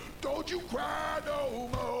 Don't you cry no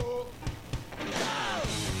more.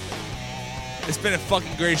 It's been a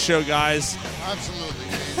fucking great show, guys. Absolutely,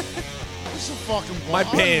 man. This is a fucking ball. My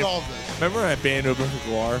band. I love this. Remember my band opened for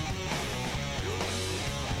Gwar?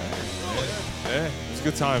 Yeah, it was a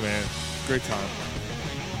good time, man. Great time.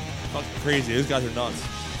 Fucking crazy. Those guys are nuts.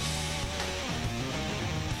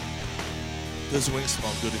 Those wings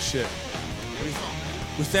smell good as shit.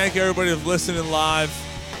 We thank everybody for listening live.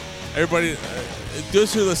 Everybody,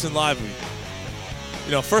 those who listen live,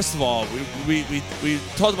 first of all, we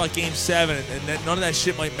talked about Game 7, and that none of that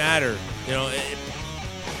shit might matter.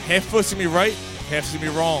 Half of it's gonna be right, half it's gonna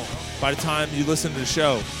be wrong by the time you listen to the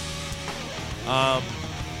show.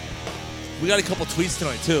 We got a couple tweets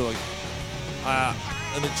tonight too.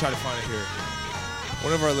 Let me try to find it here.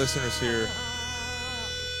 One of our listeners here,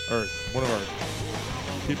 or one of our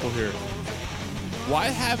people here. Why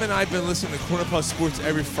haven't I been listening to Corner Puff Sports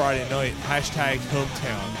every Friday night? Hashtag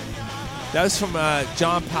hometown. That was from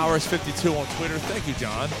John Powers 52 on Twitter. Thank you,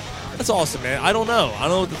 John. That's awesome, man. I don't know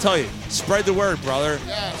what to tell you. Spread the word, brother.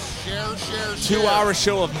 Yes. Share. 2-hour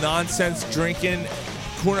show of nonsense drinking,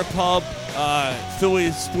 corner pub,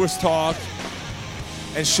 Philly sports talk,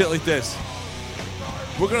 and shit like this.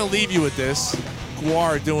 We're going to leave you with this.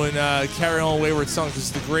 Guar doing Carry On Wayward Son, because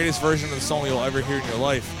it's the greatest version of the song you'll ever hear in your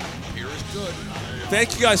life. Here is good.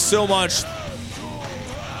 Thank you guys so much.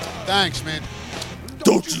 Thanks, man.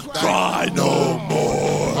 Don't you cry no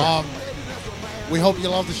more. We hope you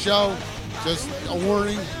love the show. Just a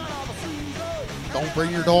warning. Don't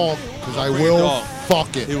bring your dog, because I will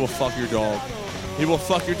fuck it. He will fuck your dog. He will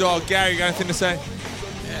fuck your dog. Gary, you got anything to say?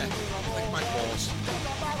 Yeah, like my balls.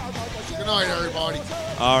 Good night, everybody.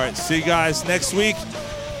 All right, see you guys next week.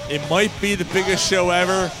 It might be the biggest show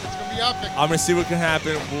ever. It's going to be epic. I'm going to see what can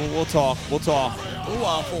happen. We'll talk. We'll talk. Blue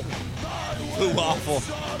waffle. Blue waffle.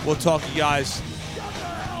 We'll talk, you guys.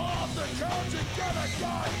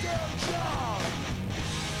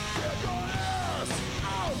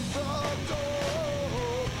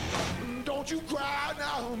 Don't you cry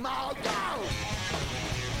now, my girl.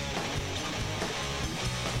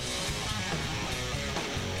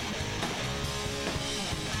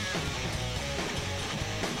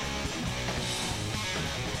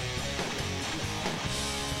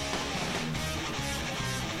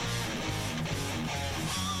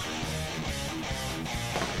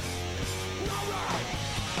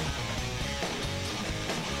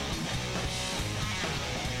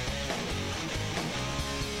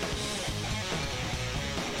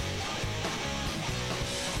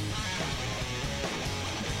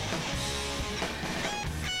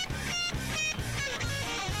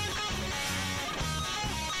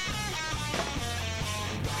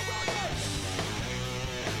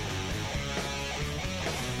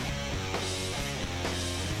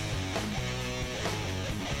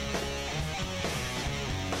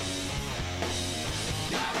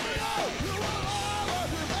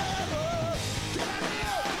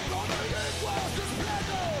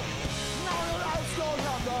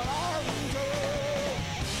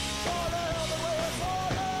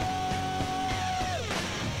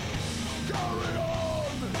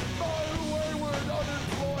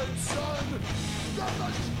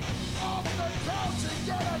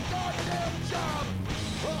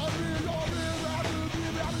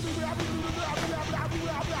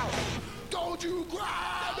 Don't you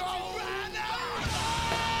cry, no.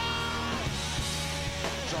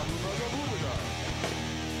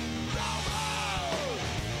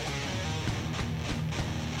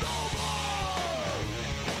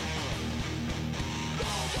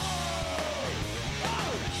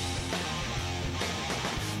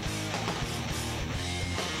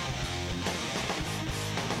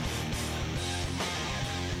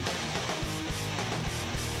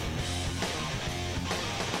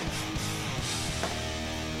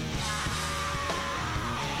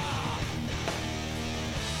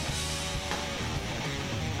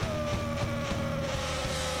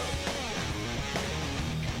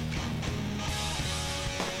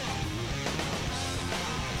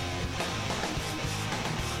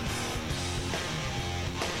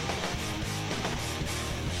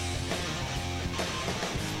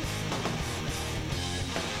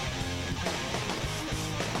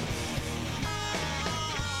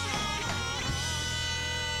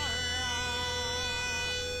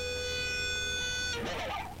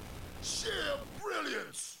 Sheer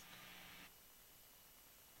brilliance!